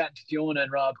remember chatting to Fiona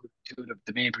and Rob, who two of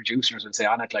the main producers, would say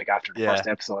on it, like after the Yeah. first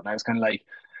episode, and I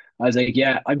was like,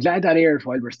 yeah, I'm glad that aired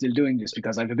while we're still doing this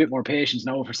because I have a bit more patience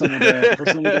now for some of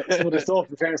the stuff.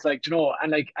 In fairness, like,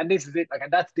 and this is it, like,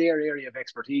 and that's their area of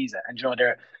expertise, and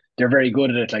they're very good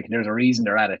at it. Like, there's a reason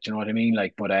they're at it. You know what I mean?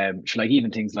 Like, but like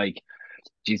even things like,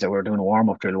 geez, we were doing a warm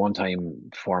up drill one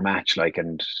time for a match, like,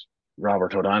 and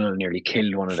Robert O'Donnell nearly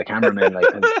killed one of the cameramen, like,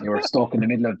 because they were stuck in the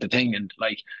middle of the thing, and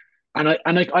like,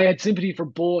 I had sympathy for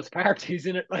both parties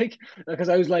in it, like, because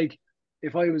I was like,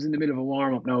 if I was in the middle of a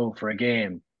warm up now for a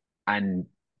game, and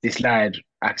this lad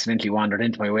accidentally wandered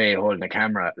into my way holding a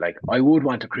camera, like, I would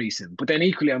want to crease him, but then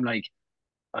equally, I'm like,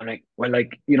 well,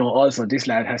 like, also this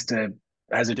lad has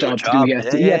a Do a job to do. job. Yeah,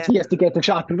 yeah, He has to get the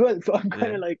shot as well. So I'm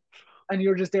kind yeah. of like, and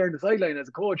you're just there on the sideline as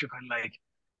a coach. You're kind of like,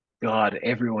 God,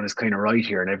 everyone is kind of right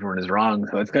here and everyone is wrong.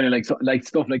 So it's kind of like, like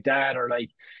stuff like that, or like,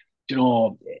 you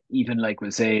know, even like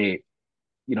we'll say,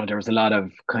 there was a lot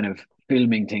of kind of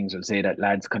filming things. We'll say that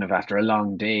lads kind of after a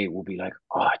long day will be like,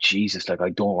 oh Jesus, like I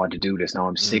don't want to do this now.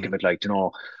 I'm sick Mm, of it. Like,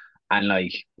 and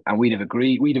like, and we'd have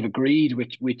agreed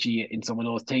with you in some of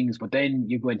those things, but then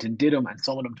you went and did them, and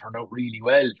some of them turned out really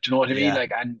well. Do you know what I mean? yeah.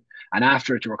 Like, and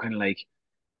after it, you were kind of like,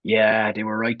 yeah, they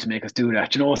were right to make us do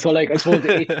that. So like, I suppose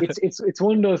it's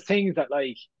one of those things that,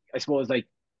 like, I suppose, like,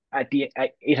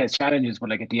 it has challenges, but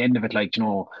like at the end of it, like,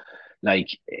 like,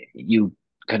 you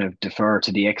kind of defer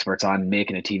to the experts on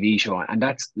making a TV show, and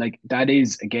that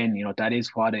is, again, that is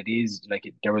what it is.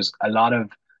 Like, there was a lot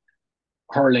of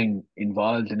hurling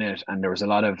involved in it, and there was a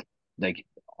lot of, like,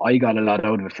 I got a lot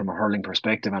out of it from a hurling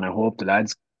perspective, and I hope the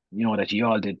lads, that you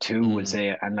all did too, will Mm,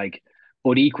 say, and like,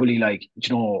 but equally, like,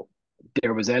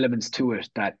 there was elements to it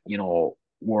that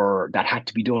that had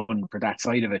to be done for that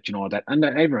side of it, that, and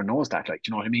that everyone knows that, like,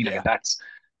 you know what I mean, like, yeah. and that's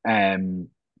um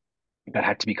that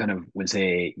had to be kind of, would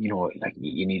say, like,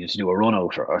 you needed to do a run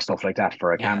out, or stuff like that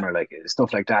for a Yeah. camera, like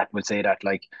stuff like that, would say that,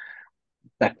 like,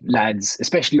 that lads,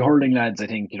 especially hurling lads, I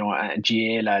think, and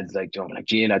GA lads, like, like,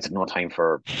 GA lads have no time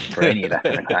for any of that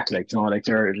kind of crack, like, like,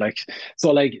 they're like,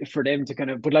 so like, for them to kind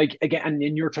of, but like, again, and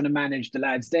then you're trying to manage the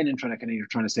lads then, and you're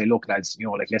trying to say, look, lads,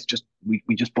 like, let's just, we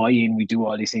just buy in, we do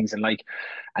all these things, and like,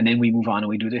 and then we move on and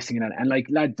we do this thing and that, and like,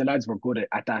 the lads were good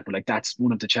at that, but like, that's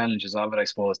one of the challenges of it, I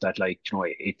suppose, that, like,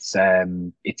 it's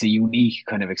a unique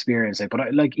kind of experience, like,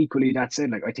 but like, equally, that's it,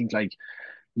 like, I think, like,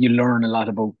 you learn a lot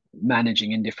about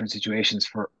managing in different situations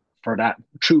for that,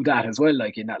 through that as well.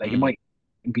 Like, in that, like, it Mm, might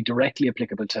be directly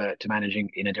applicable to managing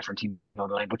in a different team down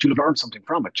the line, but you'll learn something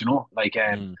from it, like,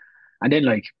 mm, and then,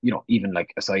 like, even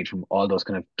like, aside from all those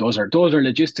kind of, those are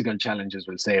logistical challenges,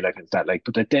 we'll say, like, it's that, like,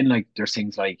 but then, like, there's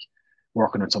things like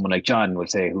working with someone like John, we'll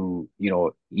say, who,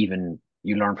 even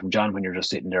you learn from John when you're just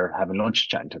sitting there having lunch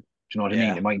chatting to him. Do you know what I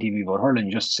mean? yeah. It might even be about hurling.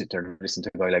 You just sit there and listen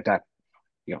to a guy like that,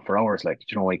 for hours, like,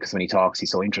 because when he talks,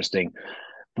 he's so interesting.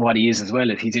 But what he is as well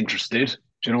is he's interested,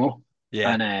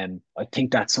 Yeah. and I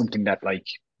think that's something that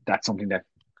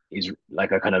is,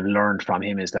 like, I kind of learned from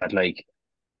him, is that, like,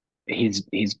 his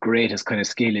greatest kind of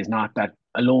skill is not that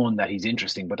alone that he's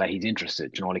interesting, but that he's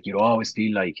interested. Like, you'd always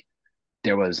feel like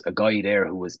there was a guy there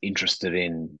who was interested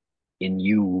in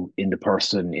you, in the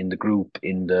person, in the group,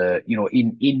 in the,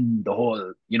 in the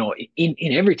whole, in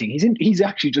everything. He's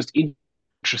actually just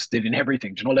interested in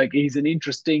everything. Like, he's an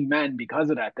interesting man because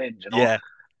of that. Then, Yeah.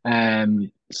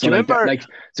 so Do you like that, remember? like,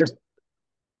 there's,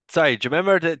 Sorry, do you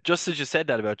remember that just as you said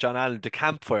that about John Allen, the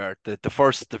campfire, the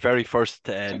very first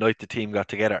night the team got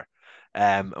together,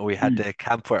 and we had mm, the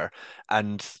campfire,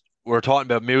 and we were talking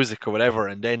about music or whatever,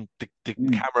 and then the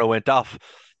mm, camera went off,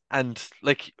 and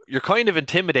like you're kind of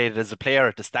intimidated as a player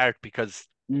at the start because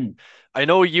mm, I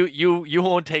know you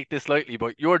won't take this lightly,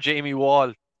 but you're Jamie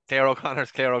Wall, Claire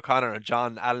O'Connor's Claire O'Connor, and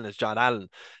John Allen is John Allen.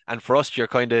 And for us, you're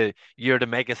the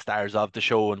mega stars of the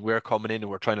show, and we're coming in and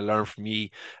we're trying to learn from you,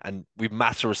 and we've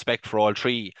massive respect for all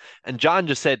three. And John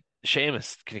just said,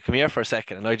 Seamus, can you come here for a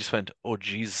second? And I just went, oh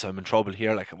Jesus, I'm in trouble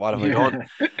here. Like, what have I done?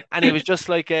 yeah, And he was just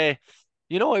like, I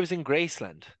was in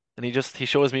Graceland, and he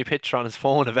shows me a picture on his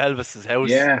phone of Elvis's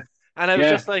house, yeah, and I was yeah,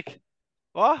 just like,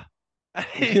 what?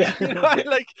 yeah, And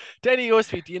like then he goes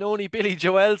to me, do you know any Billy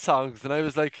Joel songs? And I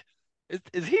was like,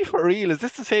 is he for real? Is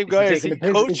this the same Is he guy I taking see the piss?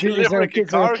 Is, coaching it, is there a Limerick and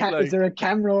Cork? is Like, there a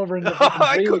camera over in the fucking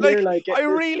I screen could here? like, Like, I get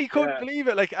this? really couldn't Yeah, believe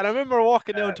it. Like, and I remember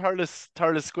walking down yeah,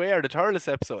 Thurles Square, the Thurles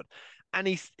episode, and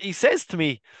he says to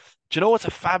me, "Do you know what's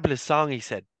a fabulous song?" He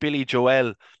said, "Billy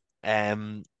Joel,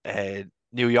 um, uh,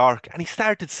 New York," and he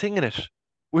started singing it.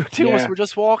 We two of us yeah, were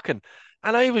just walking,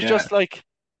 and I was yeah, just like,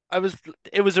 I was.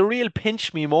 It was a real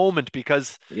pinch me moment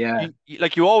because yeah.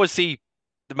 like you always see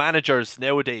the managers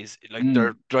nowadays, like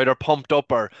Mm, they're either pumped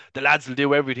up or the lads will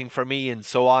do everything for me and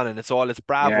so on, and it's yeah,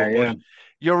 bravo. But yeah,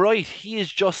 you're right,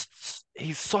 he's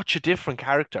such a different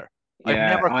character. I've yeah.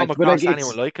 never come But like, across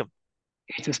anyone like him.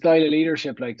 it's a style of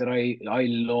leadership like that I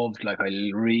loved. Like, I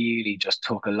really just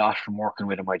took a lot from working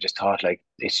with him. I just thought like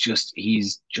it's just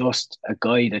he's just a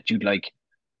guy that you'd like.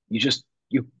 You just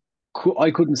you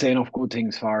I couldn't say enough good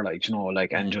things for, like,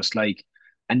 like, and Mm. just like,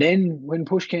 and then when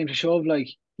push came to shove, like,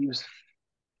 he was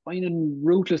finding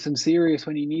ruthless and serious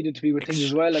when he needed to be with things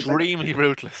as well. Extremely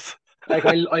ruthless.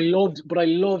 I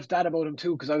loved that about him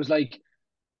too, because I was like,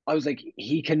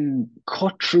 he can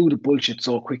cut through the bullshit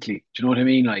so quickly. Do you know what I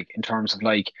mean? Like, in terms of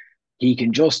like, he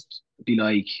can just be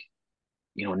like,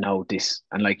 no, this,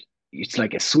 and like, it's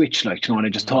like a switch, like, and I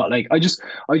just Mm. thought, like, I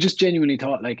just genuinely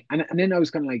thought, like, and then I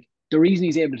was kind of like, the reason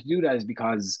he's able to do that is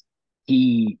because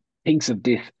he thinks of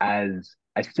this as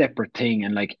a separate thing,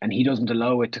 and like, and he doesn't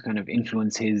allow it to kind of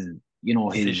influence his,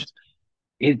 Decision.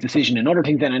 his decision and other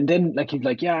things. Then like he's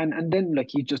like, yeah, and then like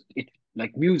he just it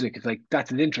like music is like that's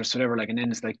his interest, whatever. Like, and then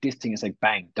it's like this thing is like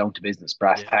bang, down to business,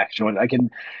 brass Yeah. tacks. I can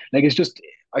like it's just,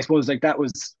 I suppose, like, that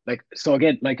was like, so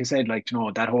again, like I said, like,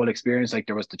 that whole experience, like,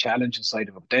 there was the challenge inside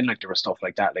of it, but then like there was stuff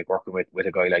like that, like working with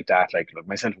a guy like that, like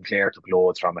myself and Claire took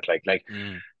loads from it, like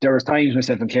Mm. there was times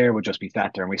myself and Claire would just be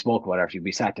sat there and we spoke about it after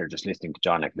we sat there just listening to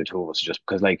John, like the two of us, just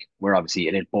because like we're obviously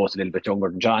both a little bit younger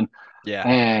than John. Yeah.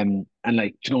 And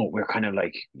like, we're kind of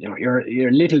like, you're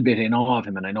a little bit in awe of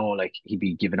him, and I know like he'd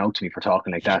be giving out to me for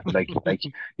talking like that, but like,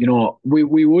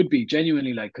 we would be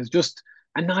genuinely like, because just,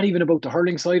 and not even about the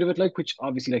hurling side of it, like, which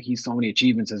obviously, like, he's so many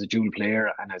achievements as a dual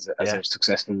player and as Yeah. a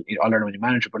successful, all-around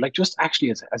manager, but like, just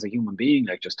actually as a human being,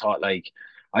 like, just thought like,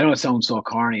 I know it sounds so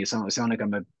corny, it sound like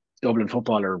I'm a Dublin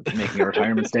footballer making a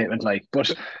retirement statement, like,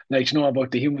 but like,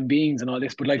 about the human beings and all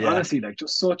this, but like, Yeah. honestly, like,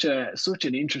 just such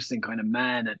an interesting kind of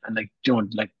man, and like,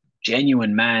 like,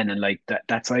 genuine man, and like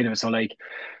that side of it. So like,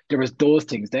 there was those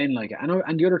things then, like,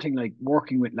 and the other thing, like,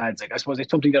 working with lads, like, I suppose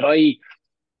it's something that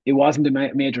it wasn't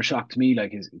a major shock to me,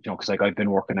 like, is, because like I've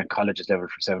been working at colleges level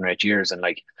for 7 or 8 years, and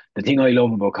like, the thing I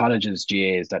love about colleges,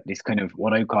 GA, is that this kind of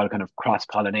what I call kind of cross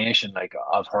pollination, like,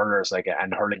 of hurlers, like,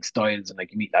 and hurling styles, and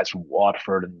like, you meet lads from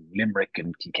Waterford and Limerick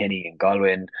and Kilkenny and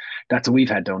Galway, and that's what we've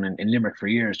had down in Limerick for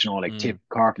years, like, Mm. Tip,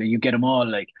 Cork, you get them all,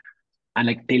 like, and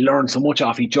like, they learn so much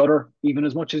off each other, even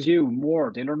as much as you,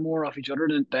 more. They learn more off each other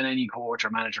than any coach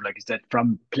or manager, like I said,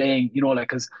 from playing, like,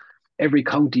 because every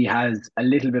county has a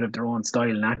little bit of their own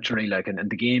style naturally, like, and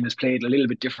the game is played a little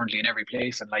bit differently in every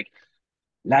place. And like,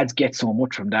 lads get so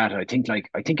much from that. I think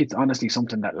it's honestly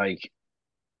something that, like,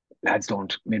 lads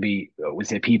don't, maybe, we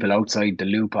say, people outside the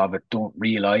loop of it don't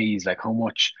realize, like, how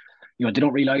much, they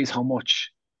don't realize how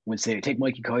much, we'll say, take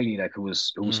Mikey Kiley, like, who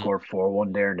Mm. scored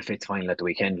 4-1 there in the fifth final at the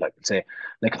weekend, like, we'll say,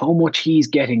 like, how much he's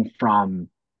getting from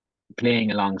playing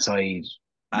alongside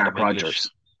Adam Mark English. Rogers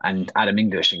Mm. and Adam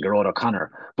English and Gerard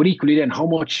O'Connor, but equally then how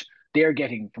much they're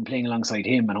getting from playing alongside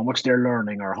him, and how much they're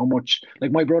learning, or how much,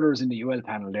 like, my brother was in the UL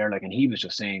panel there, like, and he was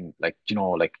just saying, like,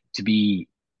 like, to be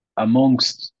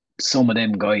amongst some of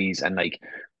them guys, and like,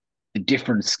 the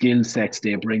different skill sets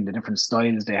they bring, the different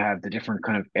styles they have, the different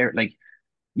kind of air, like,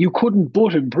 you couldn't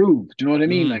but improve. Do you know what I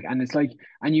mean? Mm. Like, and it's like,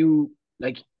 and you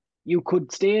like, you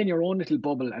could stay in your own little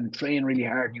bubble and train really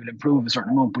hard, and you'll improve a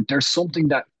certain amount. But there's something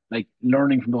that, like,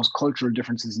 learning from those cultural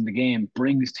differences in the game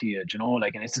brings to you. Do you know,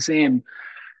 like, and it's the same.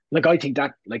 Like, I think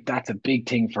that, like, that's a big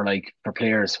thing for, like, for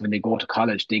players when they go to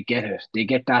college. They get it. They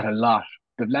get that a lot.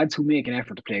 The lads who make an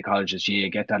effort to play colleges, yeah,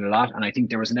 get that a lot. And I think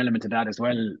there was an element of that as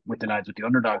well with the lads with the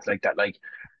underdogs, like that. Like,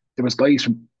 there was guys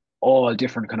from all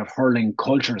different kind of hurling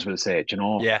cultures, we'll say,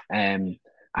 Yeah. and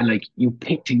like, you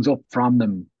pick things up from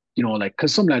them, like,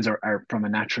 because some lads are from a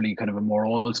naturally kind of a more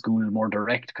old school, more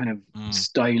direct kind of Mm.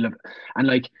 style of, and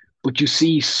like, but you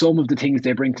see some of the things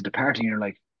they bring to the party, and you're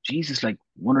like, Jesus, like,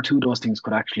 one or two of those things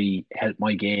could actually help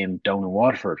my game down in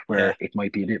Waterford, Yeah. where it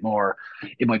might be a bit more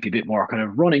kind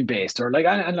of running based, or like,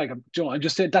 and like, I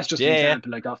just said that's just an Yeah. Yeah.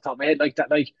 example, like, off the top of my head, like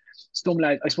that, like, some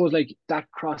lads, I suppose, like,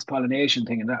 that cross pollination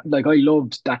thing, and that, like, I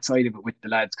loved that side of it with the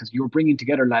lads, because you were bringing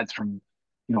together lads from,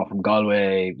 from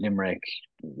Galway, Limerick.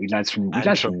 We lads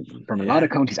Antrim. from a lot Yeah. of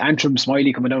counties. Antrim,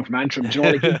 Smiley coming down from Antrim. Do you know,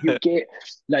 like you get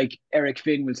like Eric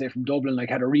Finn will say from Dublin, like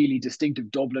had a really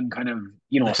distinctive Dublin kind of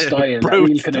style, that Brute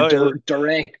real kind of style.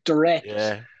 direct.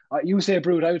 Yeah. You say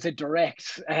brute, I would say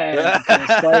direct kind of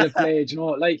style of play. Do you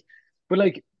know, but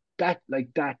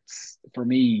that's for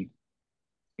me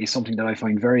is something that I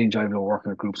find very enjoyable working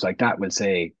with groups like that. Will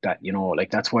say that like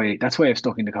that's why I've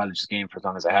stuck in the college's game for as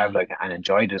long as I have, Mm, like, and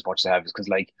enjoyed it as much as I have, is because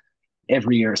like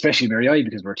every year, especially Mary I,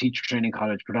 because we're a teacher training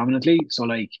college predominantly, so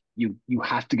like you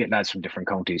have to get lads from different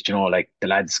counties. Like the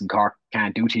lads in Cork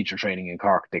can't do teacher training in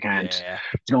Cork. They can't. yeah.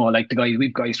 Like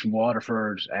we've guys from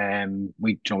Waterford,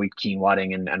 we've Keen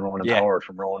Wadding and Ronan Yeah. Power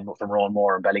from Rowan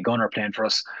Moore and Ballygunner playing for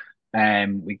us.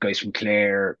 We've guys from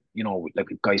Clare, like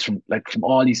we've guys from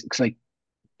all these, cause like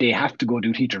they have to go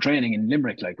do teacher training in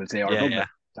Limerick, like we'll say, or Yeah. Yeah. Dublin.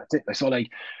 That's it. So like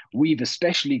we've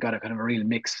especially got a kind of a real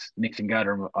mix and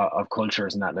gather of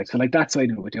cultures and that. Like so like that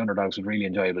side of it with the underdogs was really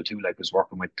enjoyable too. Like was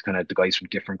working with kind of the guys from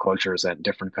different cultures and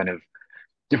different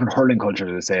hurling cultures,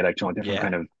 I would say, like different Yeah.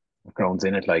 kind of grounds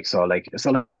in it. Like I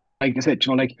said,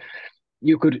 like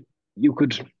you could you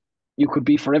could you could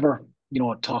be forever,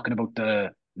 talking about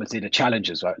the, let's say, the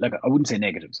challenges, right? Like I wouldn't say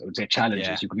negatives, I would say Yeah.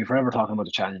 challenges. You could be forever talking about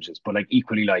the challenges, but like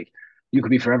equally, like you could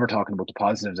be forever talking about the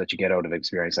positives that you get out of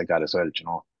experience like that as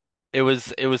well. It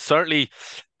was certainly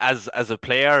as a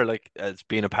player, like as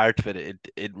being a part of it,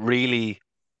 it really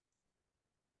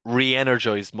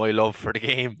re-energized my love for the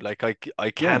game. Like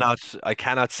I Yeah.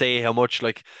 cannot say how much,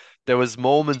 like there was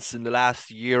moments in the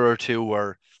last year or two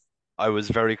where I was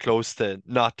very close to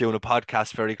not doing a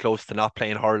podcast, very close to not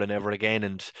playing hurling ever again,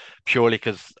 and purely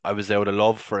because I was out of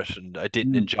love for it and I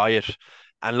didn't Mm, enjoy it.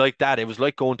 And like that, it was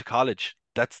like going to college.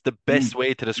 That's the best mm.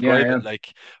 way to Yeah, describe yeah. it.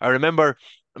 Like I remember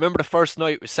the first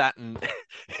night we sat in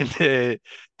in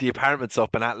the apartments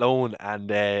up in Athlone,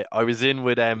 and I was in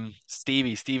with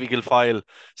Stevie Guilfoyle,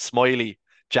 Smiley,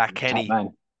 Jack Top Kenny,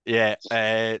 man. yeah,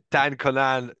 Dan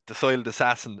Conan, the Soiled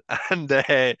Assassin, and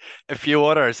a few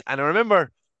others. And I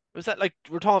remember, was that like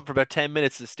we're talking for about 10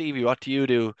 minutes to Stevie, what do you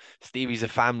do? Stevie's a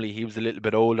family, he was a little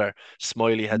bit older.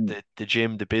 Smiley had Mm, the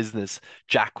gym, the business.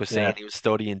 Jack was saying yeah. he was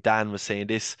studying, Dan was saying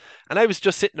this. And I was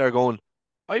just sitting there going,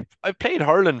 I played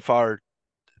hurling for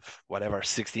whatever,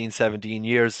 16, 17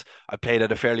 years. I played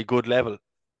at a fairly good level.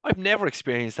 I've never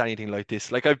experienced anything like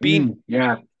this. Like I've been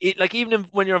Yeah. like even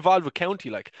when you're involved with county,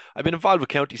 like I've been involved with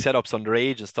county setups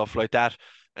underage and stuff like that.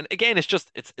 And again, it's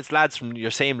just it's lads from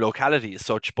your same locality as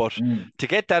such, but Mm, to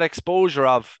get that exposure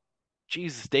of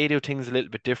Jesus, they do things a little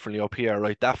bit differently up here,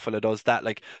 right? That fella does that.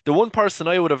 Like the one person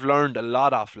I would have learned a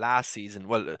lot of last season,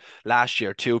 well, last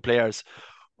year, two players.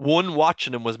 One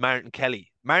watching him was Martin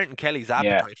Kelly. Martin Kelly's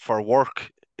yeah. appetite for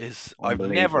work is I've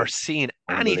never Unbelievable. seen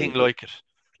anything Unbelievable. like it.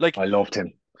 Like I loved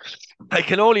him. I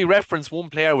can only reference one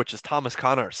player, which is Thomas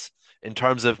Connors, in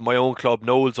terms of my own club,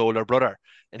 Noel's older brother.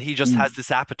 And he just has Mm,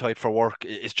 this appetite for work.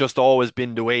 It's just always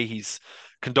been the way he's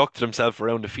conducted himself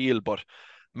around the field. But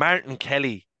Martin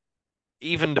Kelly,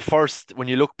 even when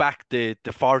you look back the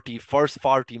first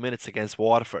 40 minutes against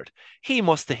Waterford, he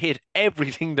must have hit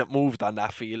everything that moved on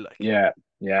that field. Like, yeah.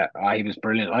 Yeah. He was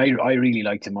brilliant. I really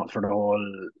liked him for the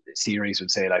whole series,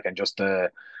 would say, like, and just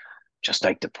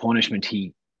like the punishment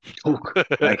he took,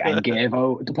 like, and gave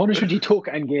out, the punishment he took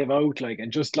and gave out, like,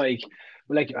 and just like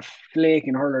a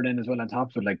flaking hurler then as well on top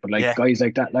of it, like, but like yeah, guys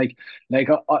like that, like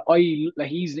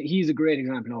he's a great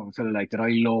example of a fella like that I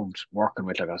loved working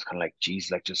with. Like I was kind of like, geez,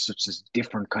 like just such this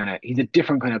different kind of, he's a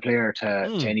different kind of player to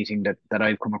mm, anything that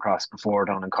I've come across before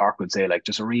down in Cork, would say, like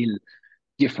just a real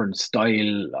different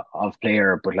style of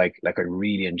player, but like I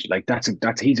really enjoy, like that's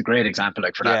he's a great example,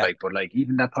 like, for that, yeah. like, but like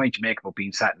even that point you make about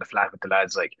being sat in the flat with the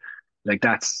lads, like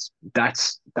that's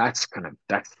kind of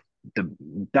the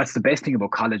that's the best thing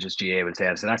about colleges, GA would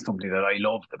say. So that's something that I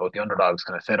loved about the underdogs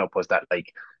kind of setup, was that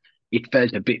like it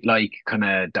felt a bit like kind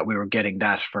of that we were getting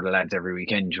that for the lads every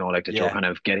weekend, like that you were Yeah. kind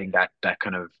of getting that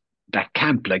kind of that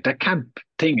camp, like that camp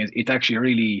thing is, it's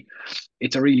actually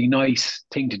it's a really nice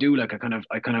thing to do. Like I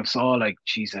kind of saw, like,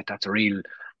 geez, that's a real,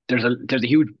 there's a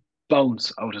huge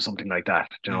bounce out of something like that.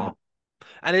 Mm.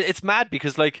 And it's mad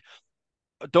because, like,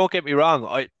 don't get me wrong,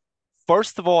 I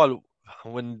first of all,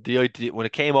 when the idea when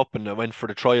it came up and I went for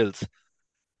the trials,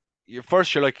 you're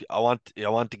like, I want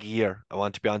the gear, I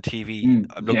want to be on TV,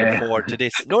 I'm looking Yeah. forward to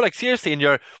this. No, like seriously,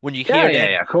 and when you Yeah, hear yeah, then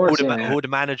yeah, of course, yeah, yeah. who the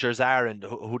managers are and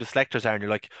who the selectors are, and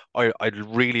you're like, I'd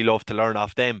really love to learn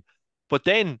off them. But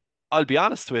then I'll be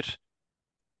honest with,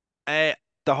 uh,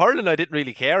 the hurling I didn't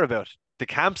really care about. The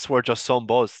camps were just some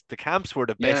buzz. The camps were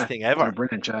the best Yeah, thing they're ever.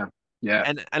 brilliant, yeah. Yeah.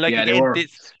 And like Yeah, they again, were.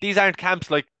 these aren't camps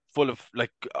like full of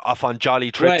like off on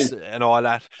jolly Well, trips and all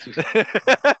that.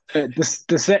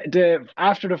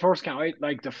 after the first camp,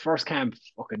 like the first camp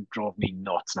fucking drove me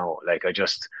nuts now. Like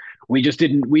we just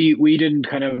didn't, we didn't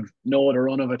kind of know the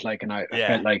run of it. Like, and I Yeah.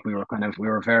 felt like we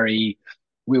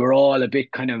were all a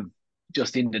bit kind of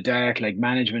just in the dark, like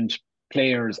management,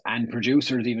 players and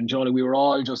producers, even Jolie, we were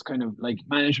all just kind of like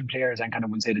management players and kind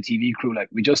of would say the TV crew. Like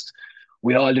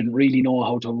we all didn't really know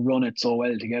how to run it so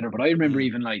well together. But I remember Mm.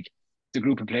 even like the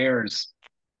group of players,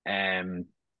 um,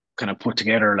 kind of put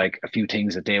together like a few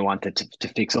things that they wanted to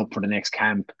fix up for the next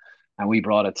camp. And we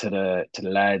brought it to the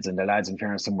lads, and the lads in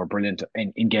fairness were brilliant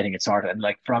in getting it started. And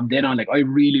like from then on, like I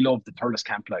really loved the Thurles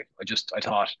camp. Like I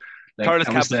thought like Thurles that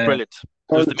was camp was the brilliant.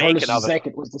 It was the Thurles making of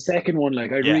it. was the second one.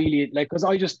 Like I Yeah. really like because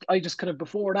I just kind of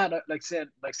before that like said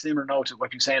like similar now to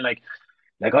what you're saying like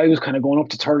I was kind of going up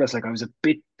to Thurles, like I was a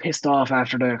bit pissed off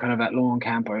after the kind of that lone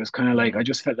camp. I was kind of like I Mm.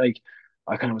 just felt like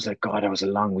I kind of was like, God, that was a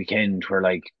long weekend where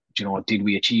like, did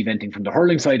we achieve anything from the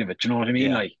hurling side of it? Do you know what I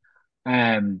mean? Yeah. Like,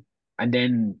 and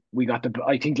then we got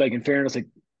I think like in fairness,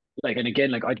 like, and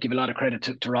again, like I'd give a lot of credit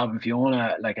to Rob and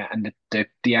Fiona, like, and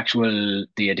the actual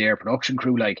the Adair production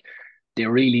crew, like they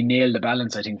really nailed the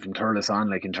balance, I think, from Thurles on,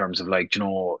 like in terms of like,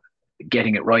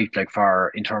 getting it right, like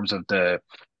for in terms of their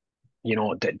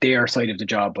side of the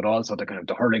job, but also the kind of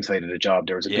the hurling side of the job.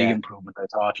 There was a big Yeah. improvement, I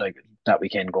thought, like that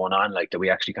weekend going on, like that we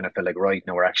actually kind of felt like right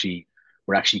now we're actually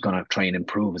going to try and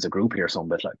improve as a group here some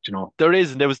bit, like There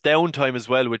is, and there was downtime as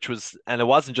well, which was, and it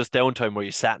wasn't just downtime where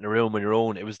you sat in a room on your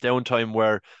own. It was downtime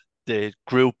where the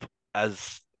group,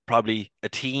 as probably a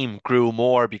team, grew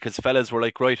more because fellas were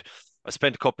like, right, I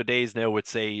spent a couple of days now with,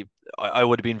 say, I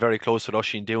would have been very close with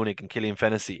Oisin Dunick and Killian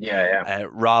Fennessy, Yeah, yeah,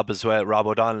 Rob as well, Rob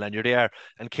O'Donnell, and you're there,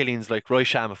 and Killian's like, right,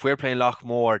 Sham, if we're playing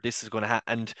Lockmore, this is going to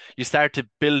happen. And you start to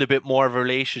build a bit more of a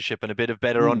relationship and a bit of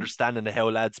better mm, understanding of how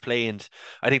lads play. And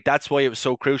I think that's why it was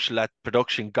so crucial that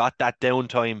production got that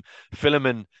downtime,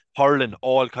 filming, hurling,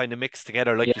 all kind of mixed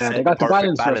together, like you yeah. They said, the got the perfect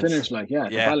balance for a balance. finish, like yeah,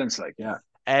 the Yeah. balance, like yeah.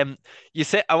 Um, you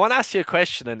said I want to ask you a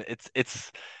question, and it's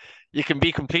you can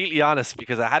be completely honest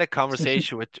because I had a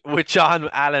conversation with John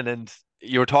Allen, and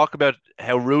you were talking about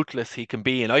how ruthless he can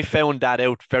be, and I found that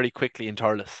out very quickly in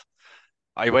Thurles.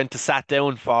 I went to sat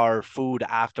down for food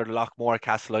after the Lockmore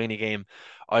Castellini game.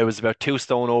 I was about 2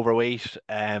 stone overweight.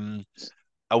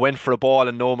 I went for a ball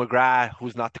and Noah McGrath,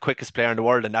 who's not the quickest player in the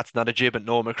world, and that's not a jib at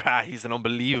Noah McGrath. He's an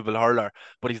unbelievable hurler,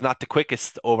 but he's not the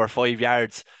quickest over 5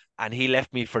 yards. And he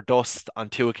left me for dust on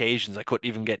 2 occasions. I couldn't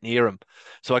even get near him.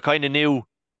 So I kind of knew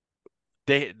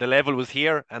the level was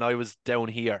here and I was down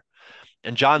here.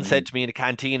 And John said Mm. to me in the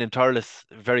canteen in Thurles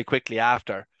very quickly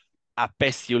after, at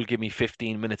best you'll give me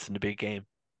 15 minutes in the big game.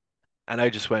 And I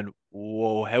just went,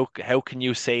 whoa, how can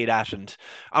you say that? And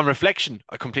on reflection,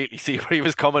 I completely see where he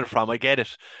was coming from. I get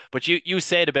it. But you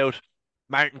said about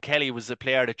Martin Kelly was a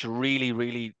player that you really,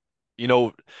 really,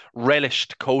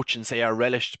 relished coaching, say, or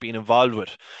relished being involved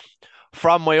with.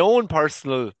 From my own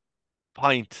personal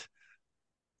point,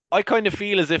 I kind of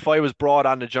feel as if I was brought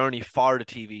on the journey for the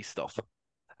TV stuff.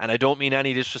 And I don't mean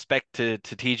any disrespect to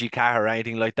TG Carr or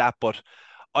anything like that, but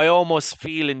I almost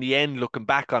feel in the end, looking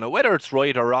back on it, whether it's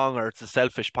right or wrong or it's a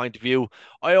selfish point of view,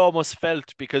 I almost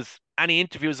felt because any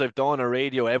interviews I've done or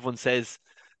radio, everyone says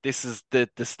this is the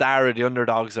star of the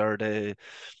underdogs or the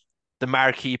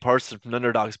marquee person from the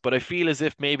underdogs. But I feel as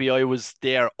if maybe I was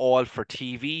there all for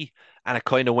TV and it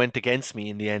kind of went against me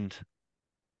in the end.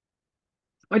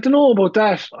 I don't know about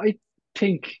that. I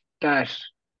think that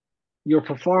your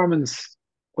performance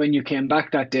when you came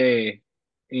back that day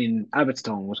in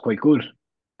Abbottstown was quite good,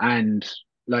 and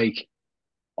like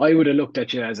I would have looked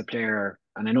at you as a player,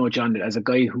 and I know John did, as a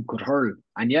guy who could hurl.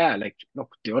 And yeah, like look,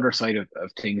 the other side of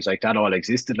things like that all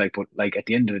existed. Like, but like at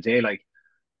the end of the day, like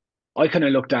I kind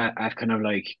of looked at kind of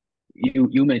like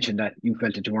you mentioned that you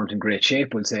felt that you weren't in great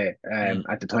shape, we'll say, Mm.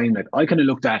 at the time. Like I kind of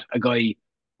looked at a guy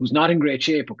who's not in great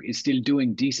shape but is still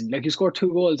doing decent. Like you scored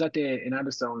 2 goals that day in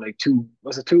Abbottstown, like two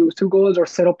goals or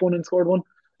set up one and scored one.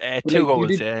 But Two like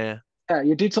goals, yeah.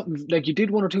 you did something like you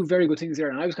did one or two very good things there,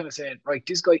 and I was kind of saying, right,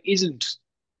 this guy isn't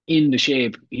in the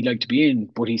shape he'd like to be in,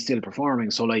 but he's still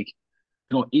performing. So like,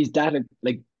 is that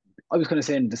like I was kind of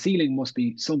saying the ceiling must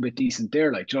be some bit decent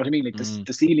there, like, do you know what I mean? Like Mm.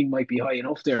 the ceiling might be high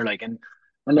enough there, like, and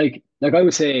like I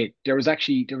would say there was a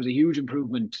huge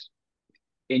improvement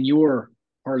in your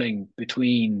hurling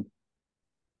between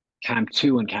camp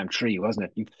two and camp three,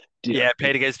 wasn't it? Yeah,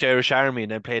 played against the Irish Army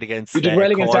and then played You against did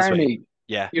well against Causeway. Army.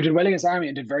 Yeah, You did well against Army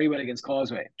and did very well against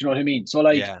Causeway. Do you know what I mean?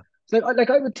 yeah. So like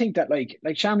I would think that like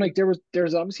Sham, like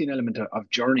there's obviously an element of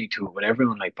journey to it with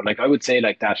everyone, like, but like I would say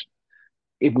like that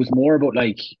it was more about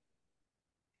like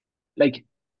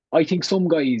I think some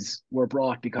guys were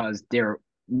brought because they're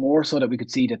more so that we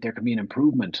could see that there could be an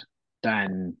improvement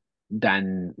than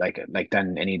than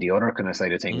any of the other kind of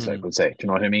side of things, like Mm. would say. Do you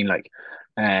know what I mean? Like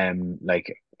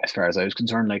as far as I was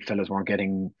concerned, like fellas weren't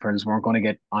going to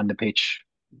get on the pitch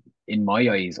in my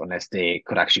eyes unless they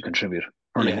could actually contribute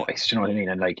hurling Yeah. wise. Do you know what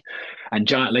I mean? And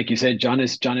John, like you said, John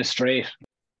is straight.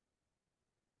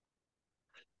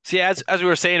 See, as we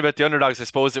were saying about the underdogs, I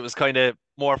suppose it was kind of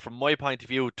more from my point of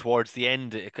view towards the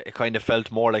end. It kind of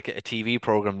felt more like a TV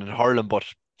program than hurling. But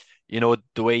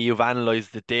the way you've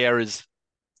analysed it there is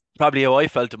probably how I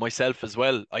felt it myself as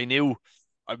well. I knew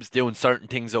I was doing certain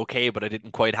things okay, but I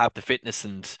didn't quite have the fitness.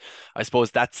 And I suppose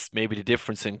that's maybe the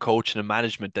difference in coaching and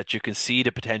management, that you can see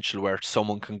the potential where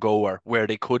someone can go or where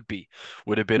they could be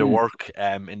with a bit of Mm. work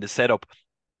in the setup.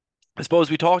 I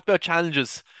suppose we talked about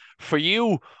challenges. For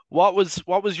you, what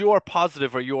was your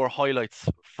positive or your highlights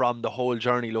from the whole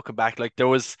journey looking back? Like there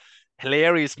was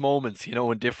hilarious moments,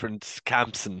 in different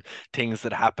camps and things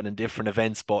that happen in different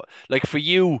events. But like for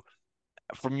you,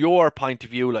 from your point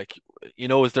of view, like,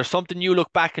 is there something you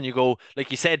look back and you go, like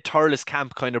you said, Thurles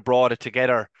Camp kind of brought it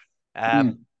together.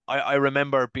 Mm. I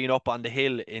remember being up on the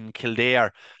hill in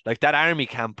Kildare, like that army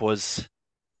camp was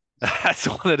that's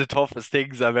one of the toughest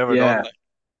things I've ever done. Yeah.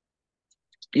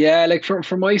 Yeah, like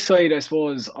from my side, I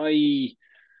suppose I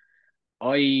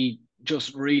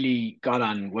just really got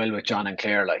on well with John and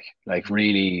Claire, like Mm,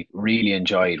 really, really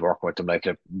enjoyed working with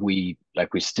them. We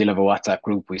still have a WhatsApp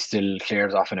group. We still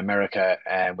Claire's off in America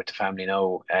with the family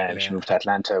now. She yeah, moved to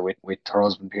Atlanta with her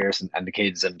husband Pierce and the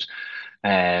kids,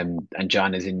 and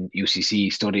John is in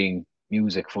UCC studying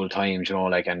music full time,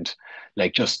 and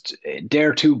like just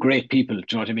they're two great people, do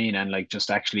you know what I mean? And like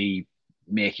just actually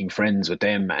making friends with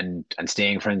them and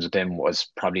staying friends with them was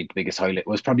probably the biggest highlight,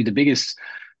 was probably the biggest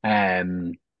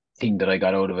um thing that I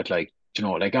got out of it. Like,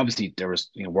 like obviously there was,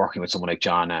 working with someone like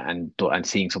John and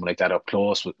seeing someone like that up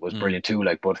close was mm, brilliant too.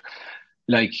 But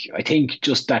like I think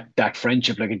just that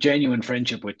friendship, like a genuine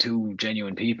friendship with two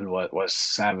genuine people was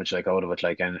savage, like out of it.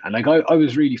 Like and like I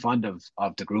was really fond of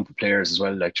the group of players as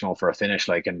well, like, for a finish,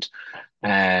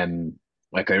 um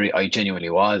like I genuinely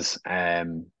was.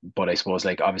 But I suppose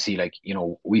like obviously like,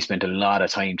 we spent a lot of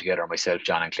time together, myself,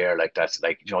 John and Claire, like that's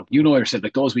like, yourself,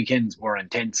 like those weekends were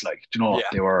intense, like, yeah.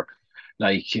 they were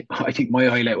like I think my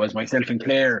highlight was myself and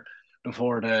Claire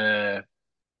before the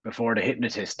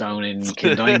hypnotist down in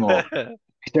Kildimo.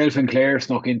 Myself and Claire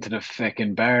snuck into the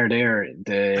fucking bar there,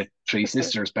 the Three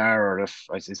Sisters bar, or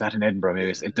is that in Edinburgh?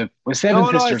 Maybe the Seven No,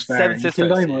 no, it's Sisters bar Seven in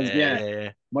Sisters. Kildime was, Yeah, yeah. yeah,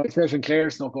 yeah. Myself and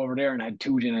Claire snuck over there and had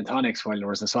two gin and tonics while there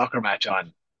was a soccer match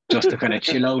on, just to kind of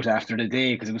chill out after the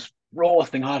day, because it was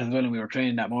roasting hot as well, and we were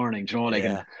training that morning, and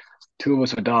Yeah. two of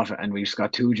us went off and we just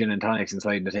got two gin and tonics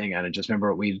inside the thing. And I just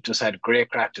remember we just had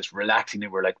great crack, just relaxing.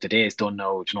 And we're like, the day is done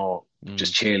now, Mm,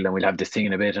 just chill and we'll have this thing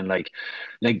in a bit. And like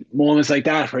moments like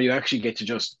that where you actually get to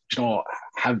just,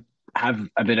 have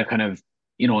a bit of kind of,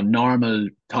 normal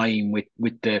time with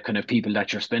the kind of people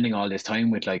that you're spending all this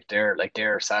time with.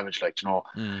 They're savage,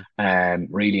 mm,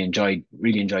 really enjoyed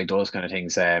those kind of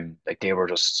things. Like they were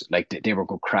just like they were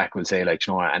good crack, we'll say,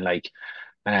 and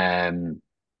um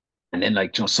and then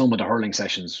like, some of the hurling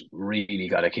sessions really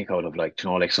got a kick out of, like,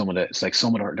 like some of the it's like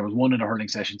some of the there was one of the hurling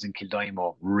sessions in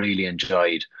Kildimo really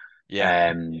enjoyed.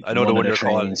 yeah. I know the One of one the you're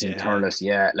calling. trainings in Yeah. Thurles,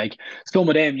 yeah, like some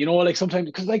of them, like sometimes,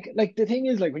 because like the thing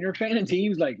is, like when you're training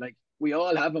teams, like we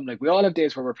all have them, like we all have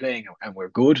days where we're playing and we're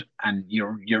good, and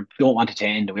you don't want it to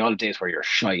end, and we all have days where you're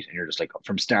shite and you're just like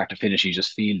from start to finish you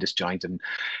just feel disjointed. And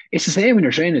it's the same when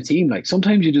you're training a team. Like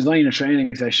sometimes you design a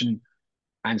training session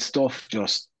and stuff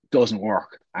just doesn't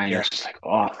work, and you're Yeah. just like,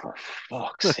 oh, for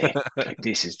fuck's sake, like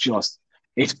this is just,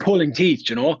 it's pulling teeth,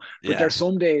 but Yeah. there's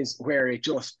some days where it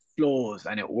just flows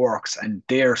and it works, and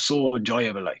they're so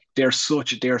enjoyable, like they're so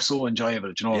enjoyable,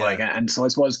 like. Yeah. And so I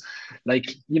suppose,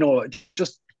 like,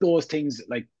 just those things,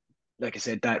 like I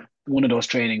said, that one of those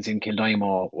trainings in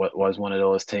Kildimo was one of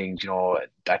those things,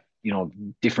 that,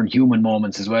 different human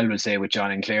moments as well, we'll say, with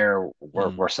John and Claire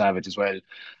Mm, were savage as well.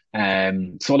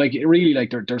 So like it really,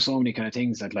 like there's so many kind of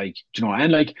things that, like,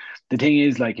 and like the thing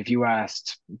is, like if you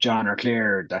asked John or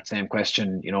Claire that same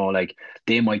question, like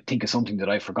they might think of something that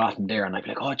I've forgotten there, and I'd be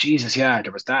like, oh Jesus, yeah,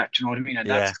 there was that. Do you know what I mean? And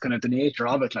yeah. that's kind of the nature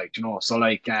of it, like, so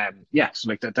like, yeah, so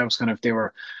like that was kind of, they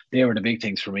were the big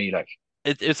things for me, like.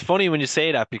 It's funny when you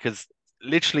say that because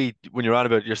literally when you're on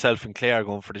about yourself and Claire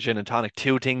going for the gin and tonic,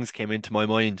 two things came into my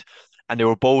mind, and they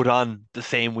were both on the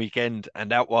same weekend,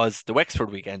 and that was the Wexford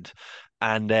weekend.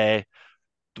 And the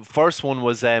first one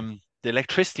was the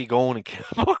electricity going in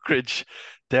Kilmuckridge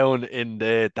down in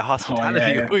the Oh yeah,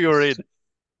 hospitality yeah. we were in,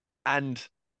 and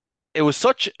it was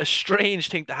such a strange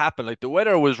thing to happen. Like the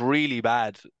weather was really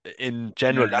bad in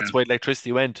general. Yeah, yeah. That's why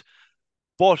electricity went.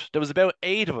 But there was about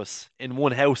 8 of us in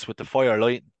one house with the fire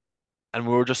lighting, and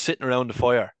we were just sitting around the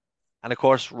fire. And of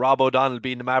course, Rob O'Donnell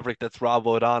being the maverick, that's Rob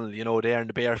O'Donnell, there in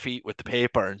the bare feet with the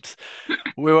paper. And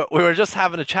we were just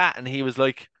having a chat, and he was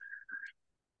like,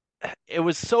 it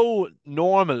was so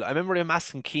normal. I remember him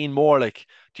asking Keen more, like,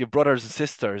 do you have brothers and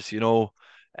sisters? Yeah,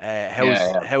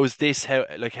 How's this?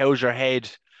 How's your head?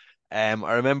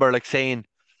 I remember like saying,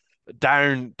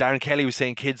 Darren Kelly was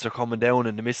saying kids are coming down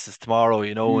and the missus tomorrow,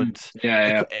 mm, and yeah, it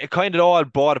yeah, it kind of all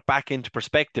brought it back into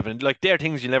perspective, and like there are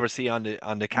things you'll never see on the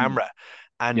mm, camera,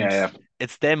 and yeah,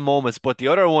 it's them moments. But the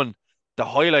other one, the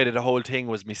highlight of the whole thing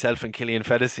was myself and Killian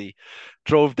Fedesi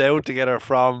drove down together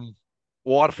from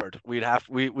Waterford. We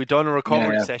done a yeah,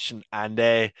 recovery yeah. session,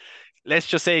 and let's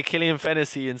just say Killian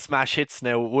Fennessy in Smash Hits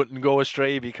now wouldn't go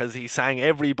astray because he sang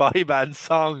every boy band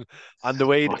song on the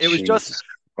way. Oh, It was just, Jesus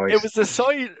it Christ. was a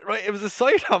sight, right? It was a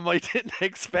sight I didn't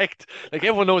expect. Like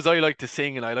everyone knows I like to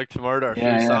sing and I like to murder a few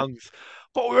Yeah, yeah, songs.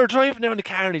 But we were driving down the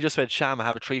car and he just went, Sham, I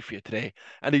have a treat for you today.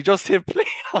 And he just hit play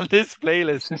on this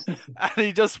playlist and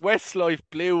he just Westlife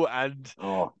Blue and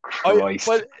oh,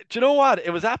 but Christ. do you know what?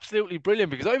 It was absolutely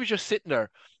brilliant because I was just sitting there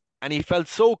and he felt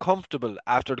so comfortable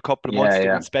after the couple of Yeah, months that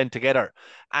yeah, we'd spent together.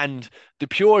 And the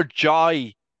pure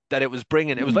joy that it was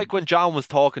bringing, it was mm, like when John was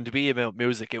talking to me about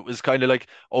music, it was kind of like,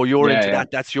 oh, you're yeah, into yeah,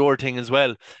 that, that's your thing as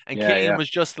well. And yeah, Killian yeah, was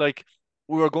just like,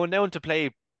 we were going down to play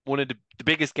one of the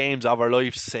biggest games of our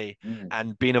lives, say, mm,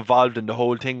 and being involved in the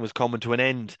whole thing was coming to an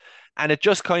end. And it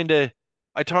just kind of,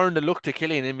 I turned and looked at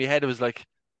Killian in my head, it was like,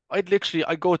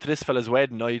 I'd go to this fella's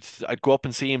wedding. I'd go up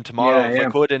and see him tomorrow yeah, if I yeah.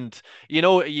 could. And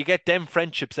you get them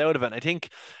friendships out of it. And I think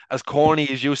as corny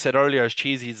as you said earlier, as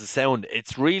cheesy as it sound,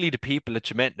 it's really the people that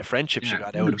you met and the friendships you Yeah,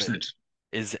 got out of it 100%.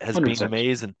 has been 100%.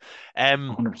 amazing. Um,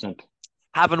 100%.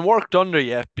 having worked under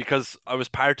you, because I was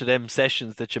part of them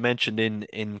sessions that you mentioned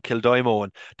in Kildymo,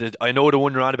 and I know the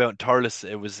one you're on about in Thurles,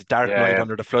 it was a dark Yeah, night yeah.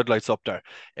 under the floodlights up there.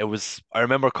 I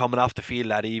remember coming off the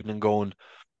field that evening going,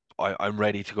 I'm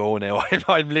ready to go now.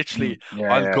 I'm literally, Yeah,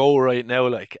 I'll yeah. go right now.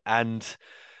 Like,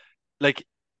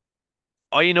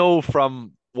 I know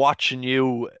from watching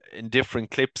you in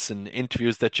different clips and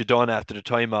interviews that you done after the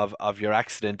time of your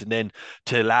accident and then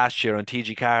to last year on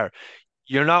TG Car,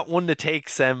 you're not one that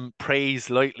takes praise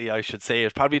lightly, I should say.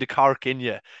 It's probably the cork in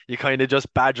you. You kind of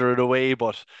just badger it away.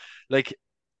 But like,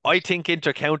 I think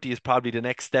intercounty is probably the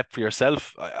next step for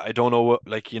yourself. I don't know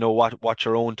what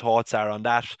your own thoughts are on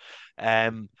that.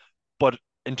 Um, but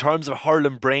in terms of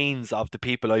hurling brains of the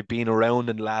people I've been around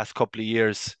in the last couple of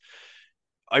years,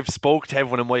 I've spoke to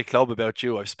everyone in my club about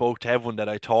you. I've spoke to everyone that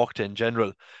I talk to in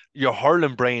general. Your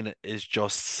hurling brain is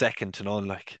just second to none.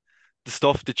 Like the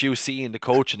stuff that you see in the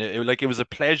coaching, it was a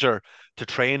pleasure to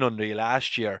train under you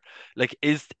last year. Like,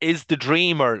 is the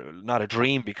dream, or not a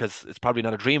dream because it's probably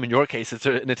not a dream in your case, it's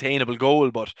an attainable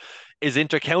goal, but is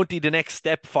intercounty the next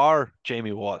step for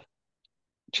Jamie Wall?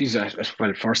 Jesus,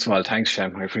 well, first of all, thanks,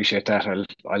 Shem. I appreciate that.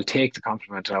 I'll take the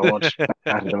compliment. I won't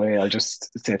pat it away. I'll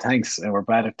just say thanks. We're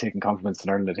bad at taking compliments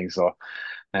and learning the things. So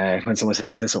when someone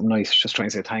says something nice, just try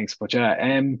and say thanks. But yeah,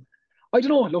 I don't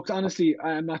know. Look, honestly,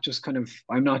 I'm not just kind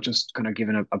of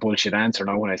giving a bullshit answer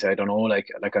now when I say I don't know. Like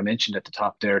I mentioned at the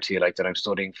top there to you, like that I'm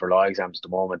studying for law exams at the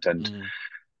moment, and Mm,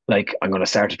 like I'm going to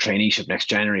start a traineeship next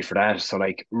January for that. So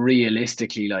like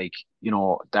realistically, like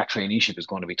that traineeship is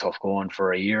going to be tough going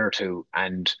for a year or two,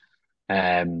 and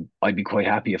I'd be quite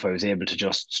happy if I was able to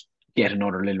just get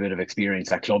another little bit of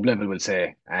experience at club level, we'll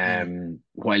say. mm.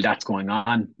 While that's going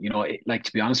on, like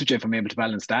to be honest with you, if I'm able to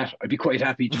balance that, I'd be quite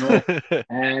happy.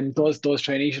 And those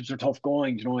traineeships are tough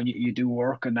going, and you do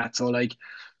work and that. So like,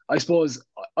 I suppose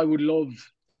I would love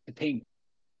to think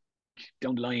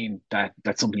down the line that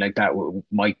something like that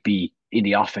might be in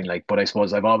the offing. Like, but I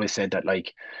suppose I've always said that,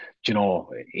 like,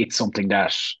 it's something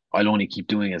that I'll only keep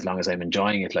doing as long as I'm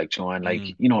enjoying it. Like, and like,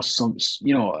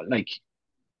 Mm. like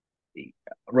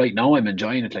right now I'm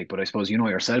enjoying it. Like, but I suppose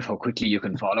yourself how quickly you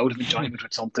can fall out of enjoyment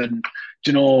with something.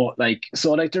 Like,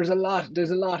 so like there's a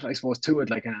lot I suppose to it.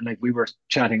 Like, and like we were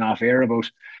chatting off air about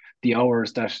the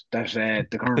hours that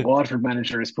the current Waterford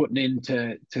manager is putting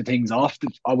into to things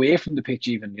away from the pitch,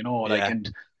 even, like. Yeah,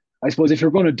 And I suppose if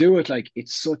you're going to do it, like,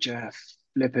 it's so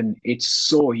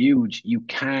huge, you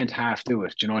can't half do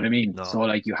it. Do you know what I mean? So no.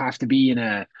 like you have to be in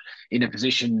a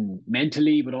position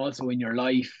mentally, but also in your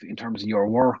life in terms of your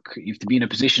work. You have to be in a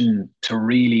position to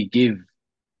really give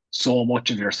so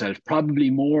much of yourself, probably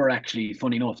more actually,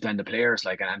 funny enough, than the players.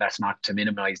 Like, and that's not to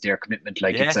minimize their commitment.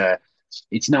 Like, Yeah.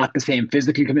 it's not the same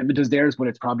physical commitment as theirs, but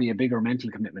it's probably a bigger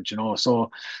mental commitment. So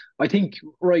I think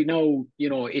right now,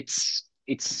 it's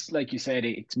like you said,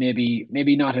 it's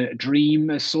maybe not a dream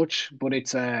as such, but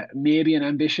it's maybe an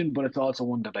ambition, but it's also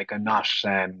one that, like, I'm not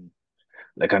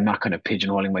like I'm not kind of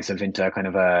pigeonholing myself into a kind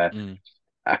of a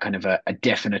Mm. a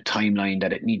definite timeline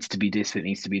that it needs to be this, it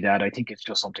needs to be that. I think it's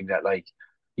just something that like,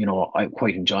 I'm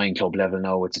quite enjoying club level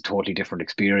now. It's a totally different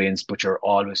experience, but you're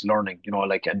always learning,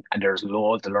 like and there's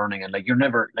loads of learning and like you'll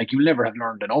never have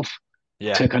learned enough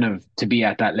Yeah. to kind of to be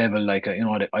at that level. Like I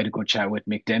had a good chat with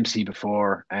Mick Dempsey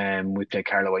before. We played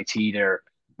Carlo IT there.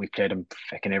 We played him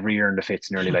fucking every year in the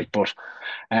fits nearly like, but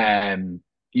um,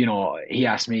 he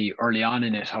asked me early on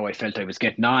in it how I felt I was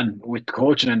getting on with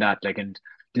coaching and that, like, and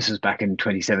this was back in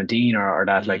 2017 or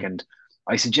that, like, Mm. and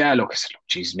I said, yeah, look, I said,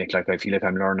 Jesus, Mick, like, I feel like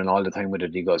I'm learning all the time with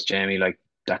it. He goes, Jamie, like,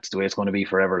 that's the way it's going to be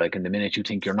forever. Like, in the minute you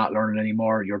think you're not learning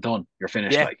anymore, you're done, you're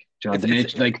finished. Yeah. Like, It's the it's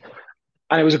minute, like,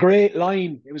 and it was a great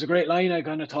line. It was a great line. I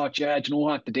kind of thought, yeah, do you know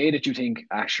what? The day that you think,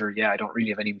 sure, yeah, I don't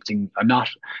really have anything, I'm not,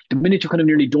 the minute you kind of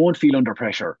nearly don't feel under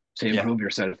pressure to yeah. improve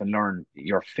yourself and learn,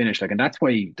 you're finished. Like, and that's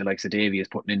why the likes of Davy is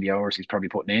putting in the hours he's probably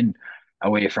putting in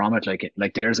away from it. Like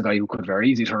there's a guy who could very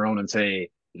easily turn around and say,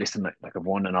 listen, like I've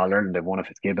won an All Ireland, I've won a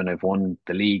Fitzgibbon, I've won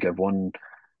the league, I've won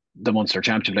the Munster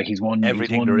Championship. Like he's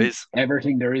Everything there won is.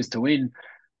 everything there is to win,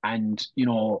 and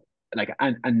like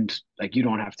and like you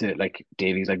don't have to like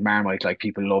Davies like Marmite, like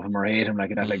people love him or hate him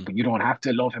like that, like Mm. but you don't have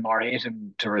to love him or hate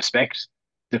him to respect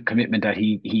the commitment that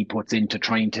he puts into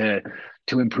trying to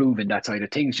improve in that side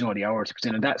of things. The hours to put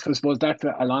in, and that's I suppose that's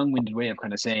a long-winded way of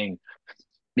kind of saying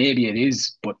maybe it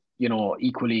is, but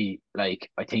equally like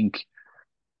I think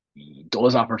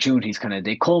those opportunities kind of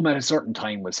they come at a certain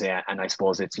time, we'll say, and I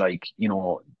suppose it's like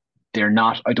they're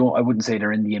not. I wouldn't say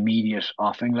they're in the immediate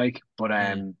offing, like, but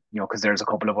Mm. because there's a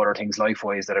couple of other things life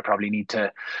wise that I probably need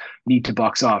to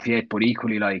box off yet. But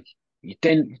equally, like,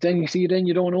 then you see, then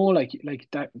you don't know, like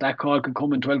that call could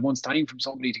come in 12 months' time from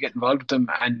somebody to get involved with them,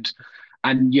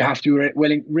 and you have to be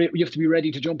willing, you have to be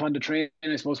ready to jump on the train,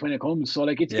 I suppose, when it comes. So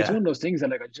like it's Yeah. one of those things that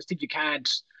like I just think you can't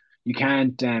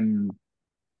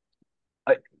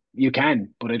I, you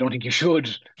can, but I don't think you should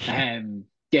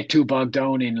get too bogged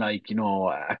down in like a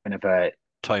kind of a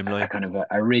Timeline. kind of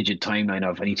a rigid timeline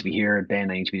of I need to be Mm. here then,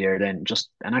 I need to be there then, just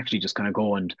and actually just kind of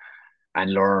go and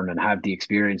learn and have the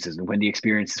experiences, and when the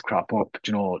experiences crop up,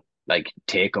 like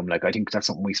take them. Like I think that's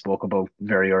something we spoke about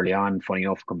very early on. Funny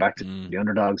enough, come back to Mm. the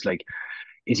underdogs, like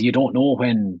is you don't know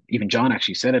when. Even John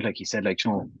actually said it. Like he said, like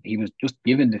he was just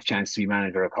given the chance to be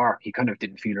manager of Cork. He kind of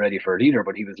didn't feel ready for it either,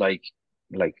 but he was like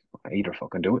I either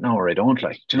fucking do it now or I don't.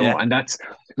 Like Yeah. and that's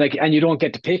like, and you don't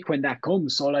get to pick when that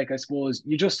comes. So like I suppose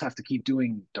you just have to keep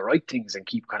doing the right things and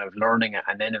keep kind of learning,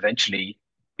 and then eventually,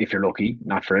 if you're lucky,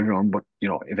 not for everyone, but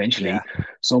eventually, Yeah.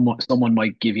 someone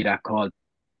might give you that call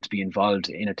to be involved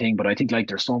in a thing. But I think like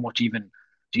there's so much even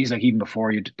geez, like even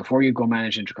before you go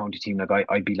manage intercounty team, like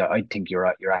I'd be like I think you're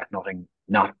at nothing,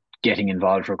 not getting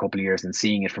involved for a couple of years and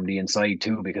seeing it from the inside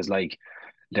too, because like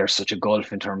there's such a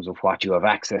gulf in terms of what you have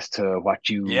access to,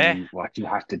 Yeah. what you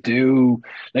have to do.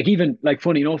 Like even like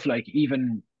funny enough, like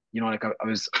even like I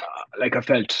was like I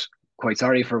felt quite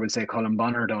sorry for would say Colin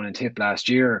Bonner down in Tip last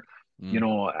year,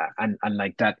 Mm. and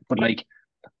like that, but like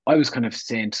I was kind of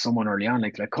saying to someone early on,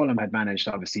 like Cullum had managed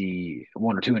obviously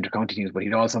one or two intercounty teams, but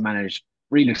he'd also managed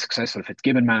really successful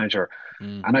Fitzgibbon manager.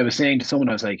 Mm. And I was saying to someone,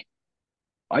 I was like,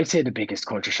 I'd say the biggest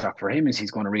culture shock for him is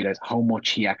he's going to realize how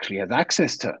much he actually has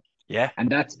access to. Yeah. And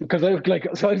that's because I was like,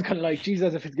 so I was kind of like, geez,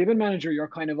 as a Fitzgibbon manager, you're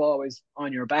kind of always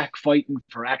on your back fighting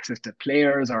for access to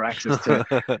players or access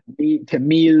to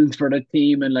meals for the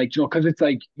team, and like because it's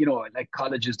like like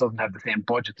colleges doesn't have the same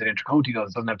budget that intercounty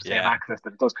doesn't have the same Yeah. access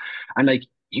that it does, and like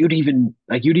you'd even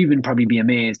probably be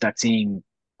amazed at seeing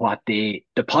what the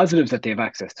positives that they have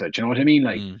access to. Do you know what I mean?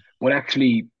 Like, Mm. but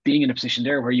actually being in a position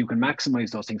there where you can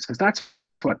maximize those things, because that's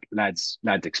what lads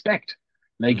expect.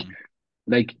 Like Mm.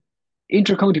 like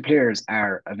intercounty players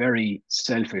are a very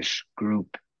selfish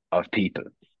group of people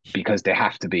because they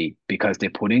have to be, because they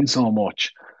put in so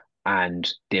much and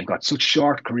they've got such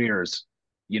short careers,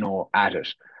 at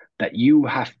it, that you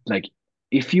have like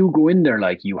if you go in there,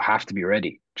 like you have to be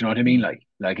ready. Do you know what I mean? Mm.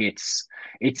 Like it's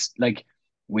like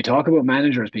we talk about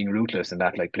managers being ruthless and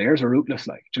that, like players are ruthless,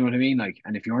 like do you know what I mean? Like,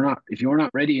 and if you're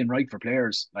not ready and right for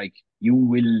players, like you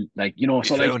will like Be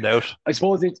so like found out. I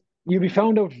suppose it's you'll be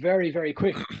found out very, very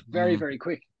quick, very, Mm. very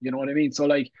quick. You know what I mean?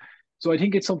 So I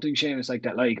think it's something, Seamus, like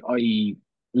that.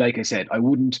 Like I said, I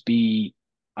wouldn't be.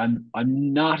 I'm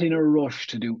not in a rush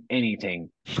to do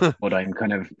anything, but I'm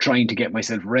kind of trying to get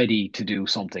myself ready to do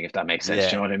something, if that makes sense. Do Yeah.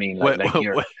 you know what I mean? Like, When, like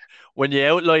you're, when you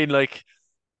outline like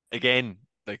again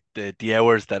like the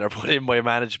hours that are put in by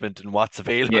management and what's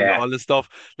available and yeah, all this stuff,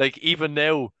 like even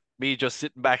now, me just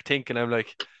sitting back thinking, I'm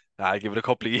like, "Nah, I'll give it a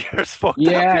couple of years, fuck that,"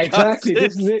 yeah, because exactly.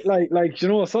 This is it's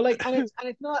it. So like, and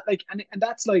it's not like, and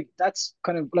that's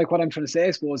kind of like what I'm trying to say,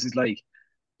 I suppose, is like,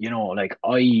 like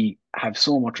I have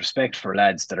so much respect for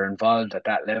lads that are involved at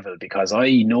that level because I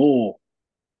know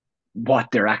what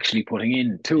they're actually putting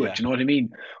into it. Yeah. Do you know what I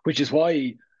mean? Which is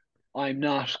why I'm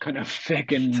not kind of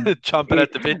fucking Chomping it.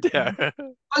 at the bit there.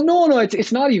 No,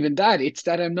 it's not even that. It's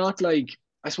that I'm not like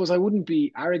I suppose I wouldn't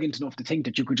be arrogant enough to think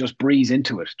that you could just breeze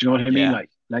into it. Do you know what I mean? Yeah.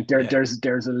 Like Yeah.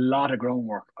 there's a lot of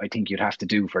groundwork I think you'd have to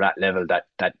do for that level that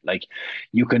like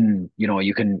you can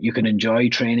enjoy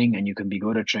training and you can be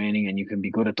good at training and you can be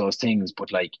good at those things,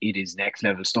 but like it is next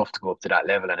level stuff to go up to that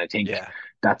level. And I think Yeah.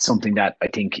 that's something that I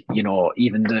think,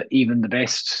 even the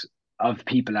best of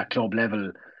people at club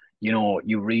level,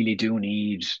 you really do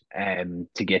need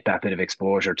to get that bit of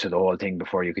exposure to the whole thing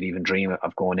before you could even dream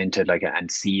of going into it, like, and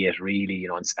see it really,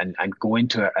 and go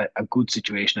into a good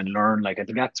situation and learn. Like I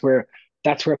think that's where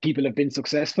people have been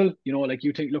successful. Like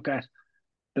you look at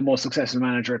the most successful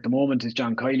manager at the moment is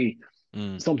John Kiley.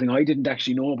 Mm. Something I didn't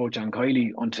actually know about John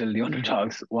Kiley until the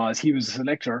underdogs was he was a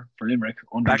selector for Limerick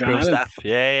under John Backroom Allen. staff.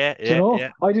 Yeah, yeah, Do you yeah, know?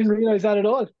 yeah. I didn't realize that at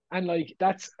all. And like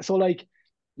that's so like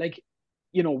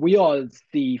we all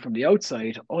see from the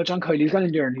outside, oh, John Kiley's gone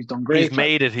in there and he's done He's great. Like,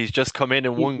 made it. He's just come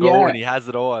in one go yeah, and he has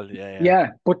it all. Yeah, yeah. yeah.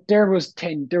 But there was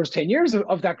 10 years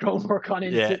of that groundwork on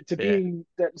Yeah, into yeah. being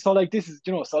there. So like this is,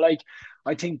 so like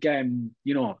I think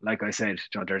like I said,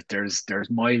 there's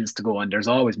miles to go and there's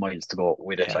always miles to go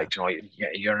with it. Yeah. Like,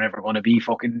 you're never gonna be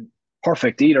fucking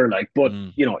perfect either. Like, but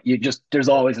Mm. you just there's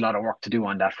always a lot of work to do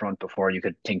on that front before you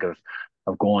could think of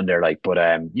going there. Like, but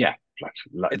yeah,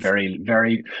 like It's very,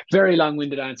 very, very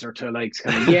long-winded answer to like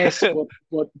kind of yes,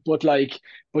 but like,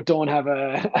 but don't have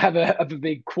a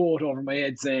big quote over my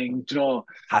head saying,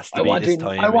 has to I be want this in,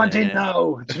 I time. want in Yeah,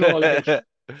 now. yeah.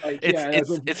 It's Yeah,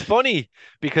 it's it's funny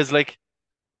because like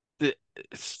the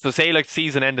so say like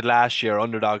season ended last year,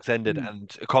 underdogs ended, mm,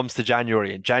 and it comes to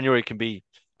January, and January can be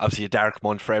obviously a dark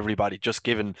month for everybody, just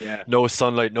given yeah, no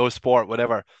sunlight, no sport,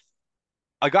 whatever.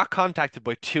 I got contacted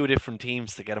by two different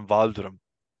teams to get involved with them,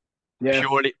 yeah,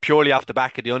 purely off the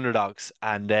back of the underdogs,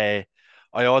 and I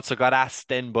also got asked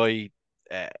then by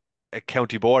uh, a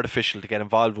county board official to get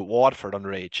involved with Waterford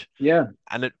underage, yeah,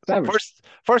 and it savage.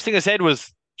 first thing I said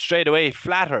was straight away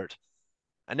flattered,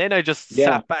 and then I just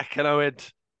Yeah, sat back and I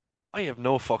went, I have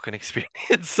no fucking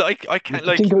experience. I you can't have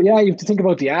to like, think. You have to think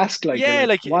about the ask. Like, you're yeah,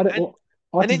 like, like,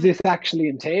 what and does then this actually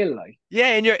entail? Like,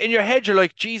 yeah, in your head you're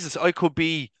like, Jesus, I could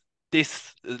be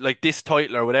this like this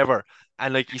title or whatever,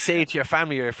 and like you say yeah, it to your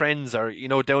family or your friends or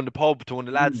down the pub to one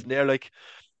of the lads, mm, and they're like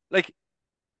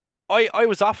I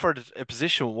was offered a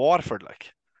position with Waterford,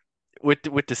 like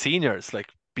with the seniors, like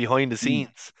behind the mm,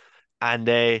 scenes, and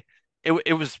it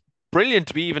was brilliant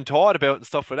to be even taught about and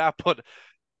stuff like that, but.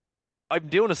 I'm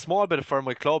doing a small bit for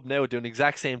my club now, doing the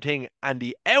exact same thing, and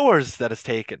the hours that it's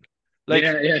taken, like,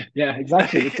 yeah, yeah, yeah,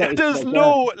 exactly. It's there's like,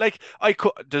 yeah, no like I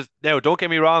could just now. Don't get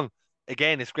me wrong.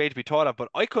 Again, it's great to be taught of, but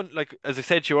I couldn't like as I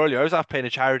said to you earlier. I was off playing a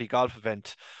charity golf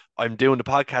event. I'm doing the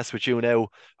podcast with you now.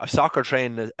 I've soccer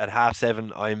training at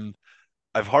 7:30.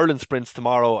 I've hurling sprints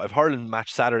tomorrow. I've hurling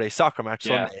match Saturday, soccer match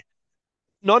yeah. Sunday.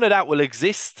 None of that will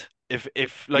exist if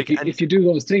If like you and if you do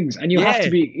those things, and yeah,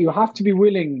 you have to be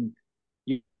willing.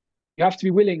 You have to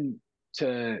be willing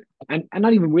to, and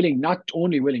not even willing, not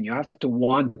only willing, you have to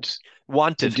want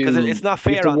want to it because it's do, not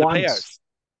you have fair to on the want, players.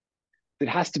 you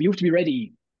have to be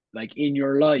ready, like in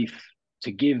your life,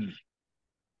 to give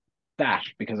that,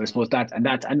 because I suppose and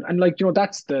like, that's and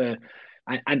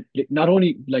not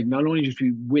only just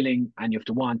be willing, and you have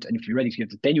to want, and if you're ready to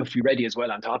give it, then you have to be ready as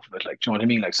well on top of it. Like, do you know what I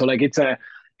mean? Like, so like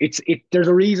there's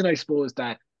a reason, I suppose,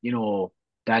 that,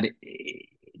 that,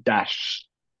 that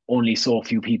only so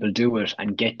few people do it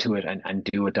and get to it and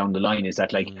do it down the line, is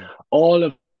that like Mm. all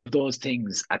of those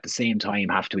things at the same time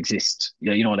have to exist.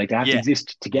 Like they have to Yeah, exist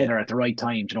yeah. together at the right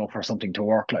time, for something to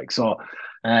work. Like, so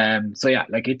yeah,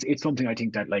 like it's something I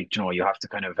think that, like, you have to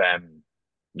kind of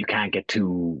you can't get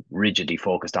too rigidly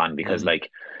focused on, because Mm. like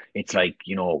it's like,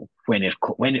 when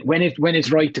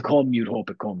it's right to come, you'd hope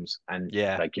it comes. And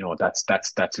Yeah. like, that's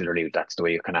literally, that's the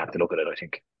way you kind of have to look at it, I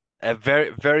think. Very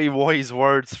very wise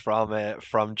words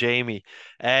from Jamie.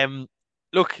 Um,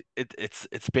 look,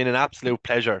 it's been an absolute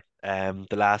pleasure. The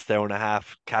last hour and a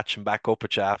half catching back up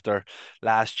with you after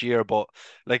last year, but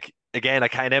like again, I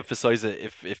can't emphasize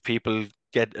it. If people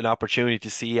get an opportunity to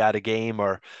see you at a game,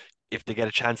 or if they get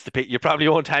a chance to pick, you probably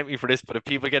won't thank me for this, but if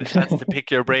people get a chance to pick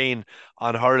your brain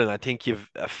on hurling, I think you've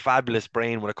a fabulous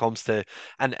brain when it comes to,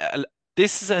 and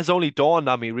this has only dawned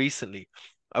on me recently.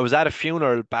 I was at a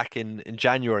funeral back in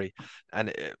January,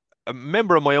 and a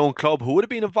member of my own club who would have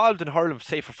been involved in hurling,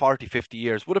 say, for 40, 50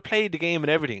 years, would have played the game and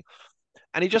everything.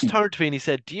 And he just turned to me and he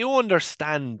said, "Do you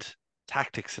understand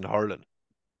tactics in hurling?"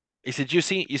 He said, You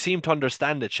seem to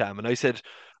understand it, Sham." And I said,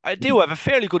 I do have a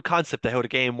fairly good concept of how the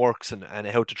game works and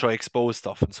how to try expose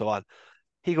stuff and so on.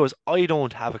 He goes, I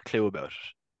don't have a clue about it.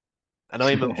 And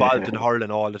I'm involved in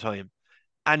hurling all the time.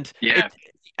 And Yeah.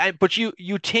 but you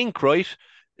think, right,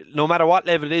 no matter what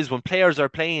level it is, when players are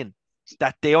playing,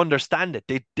 that they understand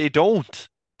it. They don't.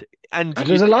 And And you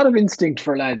there's a lot of instinct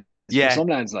for lads, for yeah, some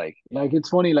lads, like it's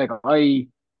funny, like I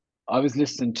was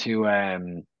listening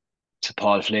to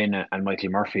Paul Flynn and Michael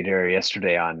Murphy there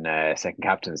yesterday on Second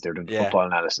Captains. They were doing the yeah. football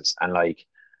analysis, and like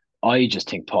I just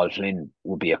think Paul Flynn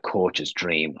would be a coach's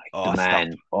dream. Like the Oh, stop.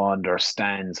 man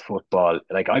understands football.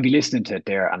 Like I'd be listening to it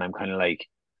there, and I'm kind of like,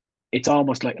 it's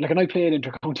almost like and I played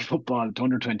inter-county football to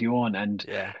under 21, and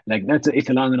Yeah. like it's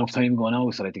a long enough time ago now,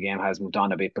 so like the game has moved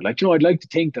on a bit. But like I'd like to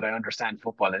think that I understand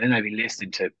football, and then I'd be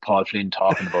listening to Paul Flynn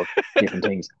talking about different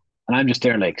things, and I'm just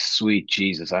there like, sweet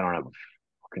Jesus, I don't have a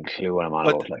fucking clue what I'm on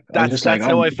But about. Like I'm that's just like that's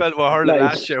how I felt with hurling like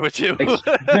last year with you. like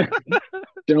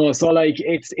so like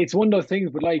it's one of those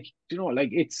things, but like like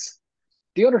it's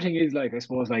the other thing is like I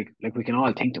suppose like we can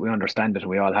all think that we understand it and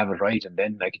we all have it right, and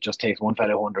then like it just takes one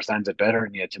fellow who understands it better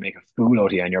than you to make a fool out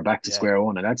of you, and you're back to Yeah. square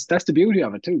one, and that's the beauty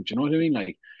of it too. Do you know what I mean?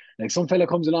 Like some fella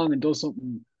comes along and does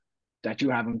something that you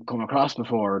haven't come across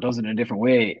before, or does it in a different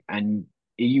way, and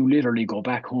you literally go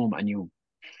back home and you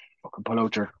fucking pull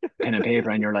out your pen and paper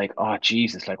and you're like, oh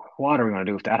Jesus, like what are we gonna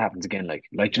do if that happens again? Like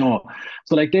Yeah.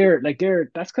 so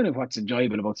they're that's kind of what's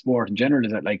enjoyable about sport in general,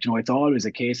 is that like it's always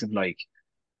a case of like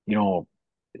you know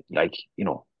like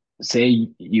say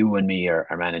you and me are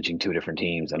managing two different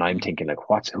teams, and I'm Mm. thinking like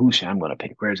who's I'm going to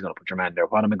pick, where's going to put your man there,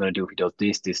 what am I going to do if he does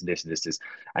this and this and this,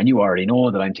 and you already know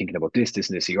that I'm thinking about this and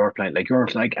this, so you're playing like you're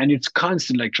like, and it's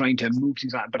constant like trying to move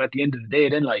things on, but at the end of the day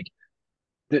then like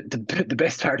the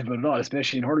best part of it all,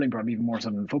 especially in hurling, probably even more so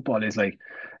than football, is like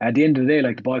at the end of the day,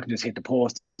 like the ball can just hit the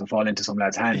post and fall into some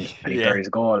lad's hand, and he Yeah. buries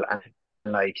a goal, and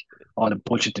like all the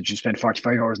bullshit that you spent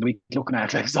 45 hours a week looking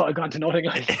at, like it's all gone to nothing.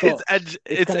 Like It's so, and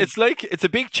it's kind of it's like it's a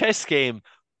big chess game,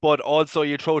 but also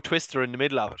you throw a twister in the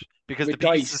middle of it because the with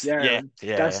dice, pieces. yeah. Yeah,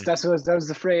 yeah, yeah. That was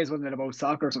the phrase, wasn't it, about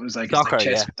soccer? So it was like it's like Soccer,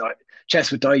 yeah,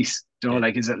 chess with dice. yeah,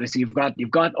 Like is it? So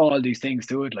you've got all these things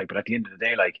to it. Like, but at the end of the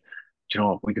day, like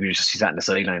we could just sat in the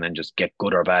sideline and just get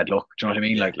good or bad luck. Do you know what I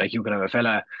mean? yeah, Like you could have a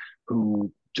fella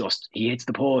who just he hits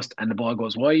the post and the ball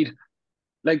goes wide.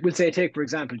 Like we'll say, take for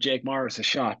example, Jake Morris a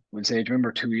shot. We'll say, do you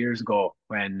remember 2 years ago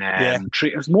when yeah.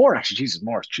 it was more actually, Jesus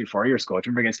Morris, 3 4 years ago. Do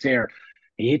you remember against Clare?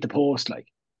 He hit the post like,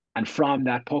 and from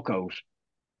that puck out,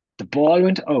 the ball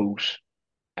went out.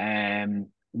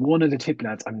 One of the tip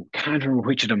lads, I can't remember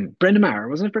which of them. Brendan Maher,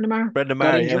 wasn't it? Brendan Maher Brendan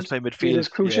got Murray, yeah, was injured. playing Did midfield. his Yeah,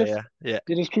 cruciate. yeah, yeah,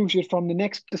 Did his cruciate from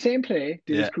the same play.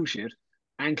 Did his yeah. cruciate,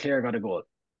 and Clare got a goal.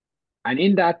 And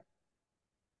in that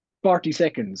 40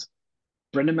 seconds,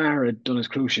 Brendan Maher had done his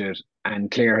cruciate, and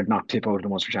Clare had knocked tip out of the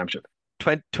Munster Championship.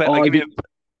 20, All be,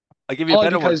 I give you a all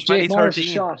better one. because Jake Morris'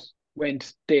 2013. shot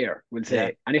went there. We'll Yeah,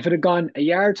 say, and if it had gone a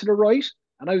yard to the right,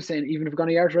 and I was saying even if it had gone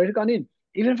a yard to the right, it had gone in.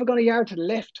 Even if it had gone a yard to the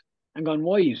left and gone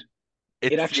wide,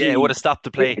 it it would actually have stopped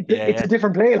the play. Yeah, it's yeah, a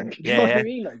different play. Like, you know yeah, what I yeah.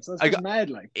 mean? Like, so it's I just got mad.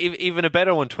 Like, even a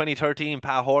better one. 2013,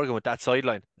 Pat Horgan with that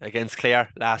sideline against Clare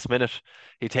last minute.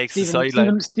 He takes the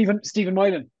sideline. Stephen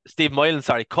Moylan. Steve Moylan,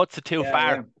 sorry, cuts it too Yeah,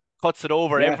 far, yeah, cuts it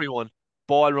over yeah. everyone.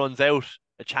 Ball runs out,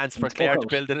 a chance And for it's puck Clare to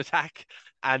out. build an attack,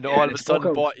 and Yeah, all and of a it's puck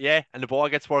sudden, out. and the ball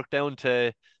gets worked down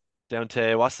to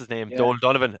what's his name, Yeah, Dolan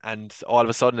Donovan, and all of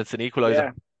a sudden it's an equaliser.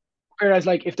 yeah. Whereas,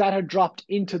 like, if that had dropped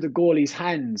into the goalie's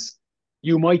hands,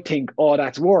 you might think, oh,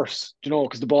 that's worse,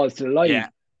 because the ball's still alive. Yeah,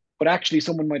 But actually,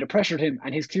 someone might have pressured him,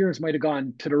 and his clearance might have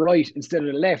gone to the right instead of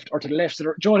the left, or to the left. Do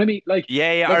you know what I mean?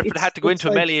 yeah, yeah. Or Like if it had to go it's into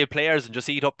a like melee of players and just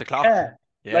eat up the clock. yeah,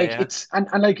 Yeah, like yeah, it's and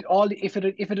like if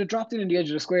it had dropped in the edge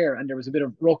of the square and there was a bit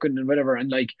of rocking and whatever,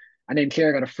 and then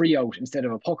Clare got a free out instead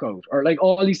of a puck out, or like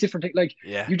all these different things. Like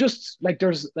yeah. you just like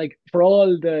there's like for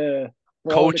all the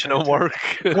Coaching kind of and work.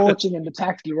 coaching and the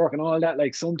tactical work and all that.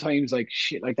 Like sometimes like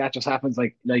shit like that just happens.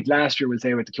 Like last year we'll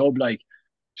say with the club, like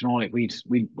like we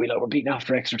were beaten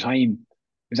after extra time.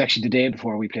 It was actually the day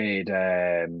before we played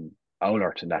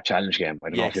Oulart in that challenge game. I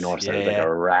don't know if you Yes, noticed that. It was like yeah,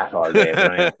 a rat all day. But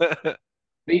anyway, yeah.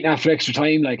 beaten after extra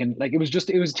time, like, and like it was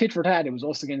tit for tat. It was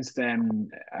us against a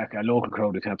local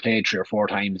crowd who kind of played 3 or 4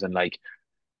 times, and like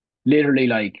literally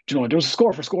like there was a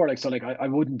score for score. Like so, like I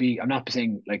wouldn't be. I'm not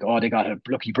saying like they got a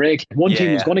lucky break. One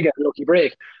team was Yeah, going to get a lucky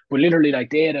break, but literally like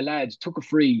they had a lad took a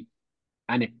free,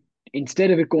 and it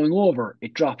instead of it going over,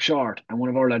 it dropped short, and one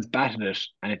of our lads batted it,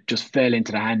 and it just fell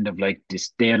into the hand of like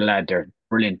this. They had a lad there,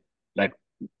 brilliant, like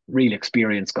real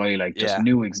experienced guy, like just yeah,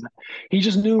 knew he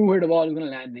just knew where the ball was going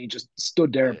to land, and he just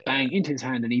stood there, yeah. bang into his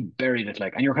hand, and he buried it.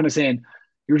 Like, and you're kind of saying,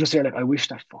 you're just there like, I wish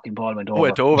that fucking ball went over.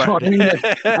 Went over. You know what I mean?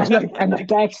 And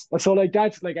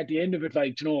that's like at the end of it,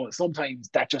 like, sometimes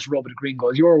that just rub of the green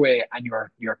goes your way, and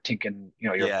you're thinking,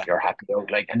 Yeah. you're happy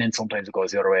out, like, and then sometimes it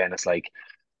goes the other way, and it's like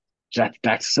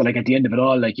that's so, like, at the end of it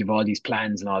all, like, you've all these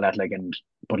plans and all that, like,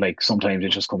 but like sometimes it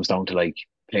just comes down to like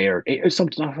it's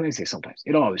something. Not when I say sometimes,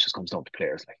 it always just comes down to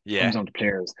players. Like, it Yeah. comes down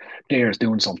to players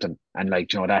doing something, and like,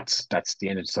 that's the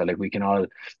end of it. So like, we can all,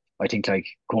 I think, like,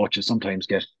 coaches sometimes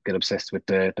get obsessed with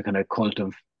the kind of cult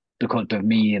of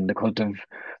me, and the cult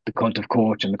of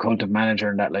coach, and the cult of manager,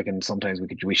 and that, like, and sometimes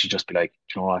we should just be like,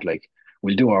 you know what, like,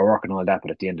 we'll do our work and all that,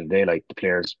 but at the end of the day, like, the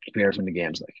players win the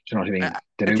games, like, do you know what I mean? I,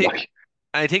 They I do, think like.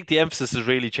 I think the emphasis has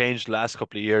really changed the last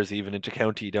couple of years, even into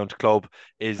county down to club,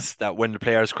 is that when the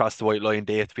players cross the white line,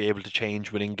 they have to be able to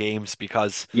change within games,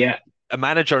 because Yeah, a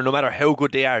manager, no matter how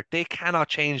good they are, they cannot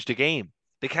change the game.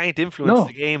 They can't influence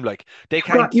the no. game. Like, they You've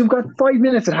got can't. you've got 5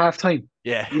 minutes at halftime.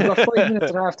 Yeah. You've got 5 minutes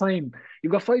at halftime.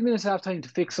 You've got 5 minutes at halftime to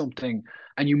fix something,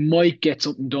 and you might get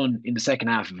something done in the second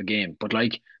half of a game. But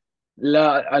like,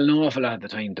 an awful lot of the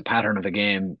time, the pattern of a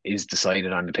game is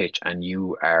decided on the pitch, and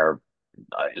you are,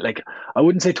 like, I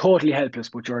wouldn't say totally helpless,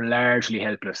 but you're largely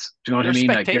helpless. Do you know what You're I a mean?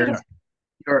 Like, spectator.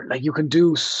 you're like, you can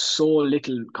do so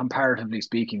little comparatively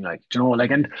speaking. Like, do you know,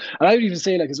 like, and I would even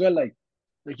say, like, as well, like,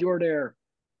 you're there,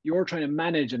 you're trying to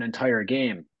manage an entire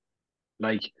game,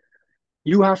 like,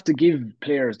 you have to give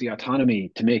players the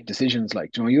autonomy to make decisions.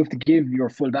 Like, you have to give your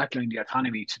full backline the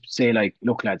autonomy to say, like,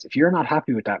 look, lads, if you're not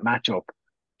happy with that matchup,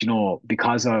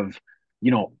 because of,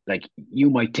 like,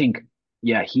 you might think,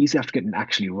 yeah, he's after getting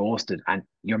actually roasted, and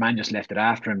your man just left it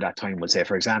after him that time, we'll say,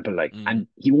 for example, like, Mm. and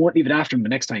he won't leave it after him the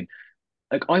next time.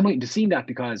 Like, I mightn't have seen that,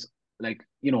 because, like,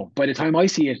 by the time I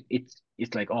see it,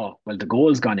 it's like, oh well, the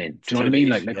goal's gone in. Do It's you know what too I mean?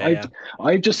 late. Like, Yeah, yeah.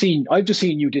 I've just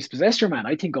seen you dispossess your man.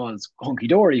 I think all's hunky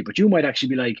dory, but you might actually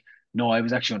be like, no, I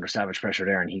was actually under savage pressure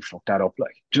there, and he fucked that up.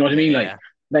 Like, do you know what I Yeah, mean?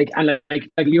 yeah.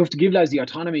 Like, you have to give lads the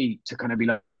autonomy to kind of be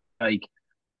like,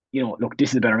 look,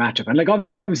 this is a better matchup. And like,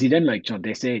 obviously then, like,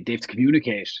 they say they have to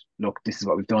communicate, look, this is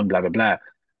what we've done, blah, blah, blah.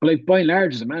 But like, by and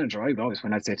large, as a manager, I would always,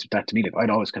 when I'd say that to me, like, I'd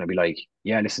always kind of be like,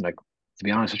 yeah, listen, like, to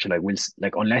be honest with you, like,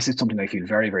 like, unless it's something I feel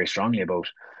very, very strongly about,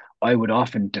 I would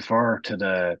often defer to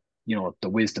the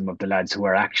wisdom of the lads who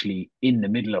are actually in the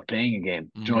middle of playing a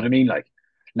game. Do you know what Mm. I mean?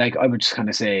 Like, I would just kind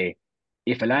of say,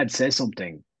 if a lad says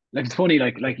something, like, it's funny,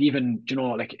 like, even,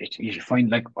 like, you find,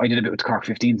 like, I did a bit with the Cork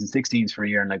 15s and 16s for a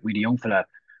year, and like, we, the young fella,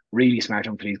 really smart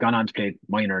uncle. He's gone on to play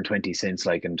minor and 20 since,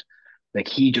 like, and like,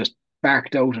 he just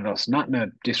barked out at us, not in a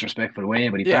disrespectful way,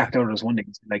 but he Yeah. barked out at us one day,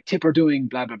 like, Tipper doing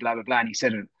blah blah blah blah blah, and he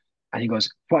said it, and he goes,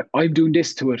 "What? I'm doing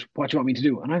this to it. What do you want me to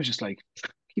do?" And I was just like,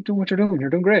 "Keep doing what you're doing. You're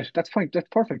doing great. That's fine. That's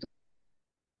perfect."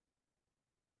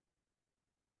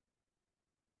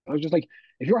 I was just like,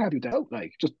 "If you're happy with that,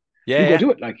 like, just Yeah, you go yeah.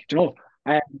 do it." Like,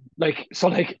 um, like, so,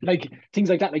 like things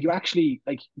like that. Like, you actually,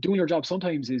 like, doing your job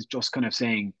sometimes is just kind of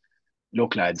saying,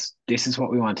 look, lads, this is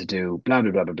what we want to do, blah,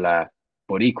 blah, blah, blah, blah.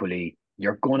 But equally,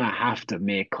 you're gonna have to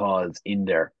make calls in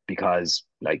there, because,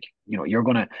 like, you're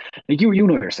gonna, like, you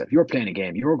know yourself, you're playing a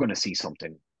game, you're gonna see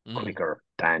something Mm. quicker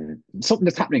than something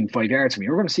that's happening 5 yards from you.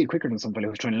 You're gonna see it quicker than somebody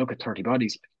who's trying to look at 30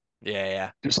 bodies.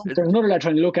 Yeah, There's another lad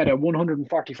trying to look at a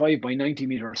 145 by 90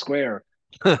 meter square,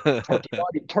 yeah.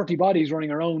 30 bodies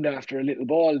running around after a little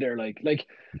ball there. Like,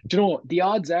 the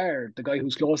odds are the guy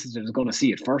who's closest to it is gonna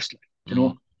see it first. Like,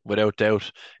 Mm, without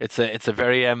doubt. It's a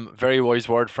very wise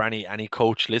word for any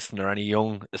coach listener, any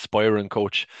young aspiring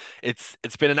coach. It's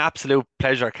been an absolute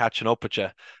pleasure catching up with you.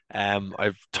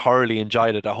 I've thoroughly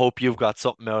enjoyed it. I hope you've got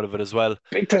something out of it as well.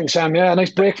 Big time, Sam. Yeah, a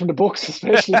nice break from the books,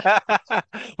 especially.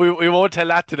 We won't tell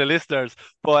that to the listeners,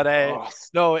 but Oh,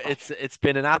 no, it's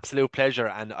been an absolute pleasure,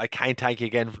 and I can't thank you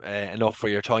again enough for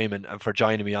your time and for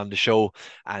joining me on the show.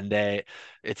 And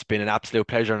it's been an absolute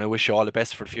pleasure, and I wish you all the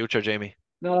best for the future, Jamie.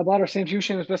 not a bother. Same to you,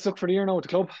 Seamus. Best luck for the year now at the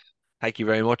club. Thank you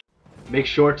very much. Make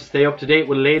sure to stay up to date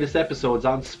with latest episodes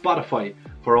on Spotify.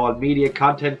 For all media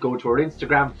content, go to our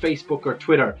Instagram, Facebook or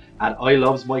Twitter at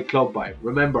ILovesMeClubBoi.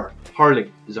 Remember,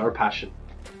 hurling is our passion.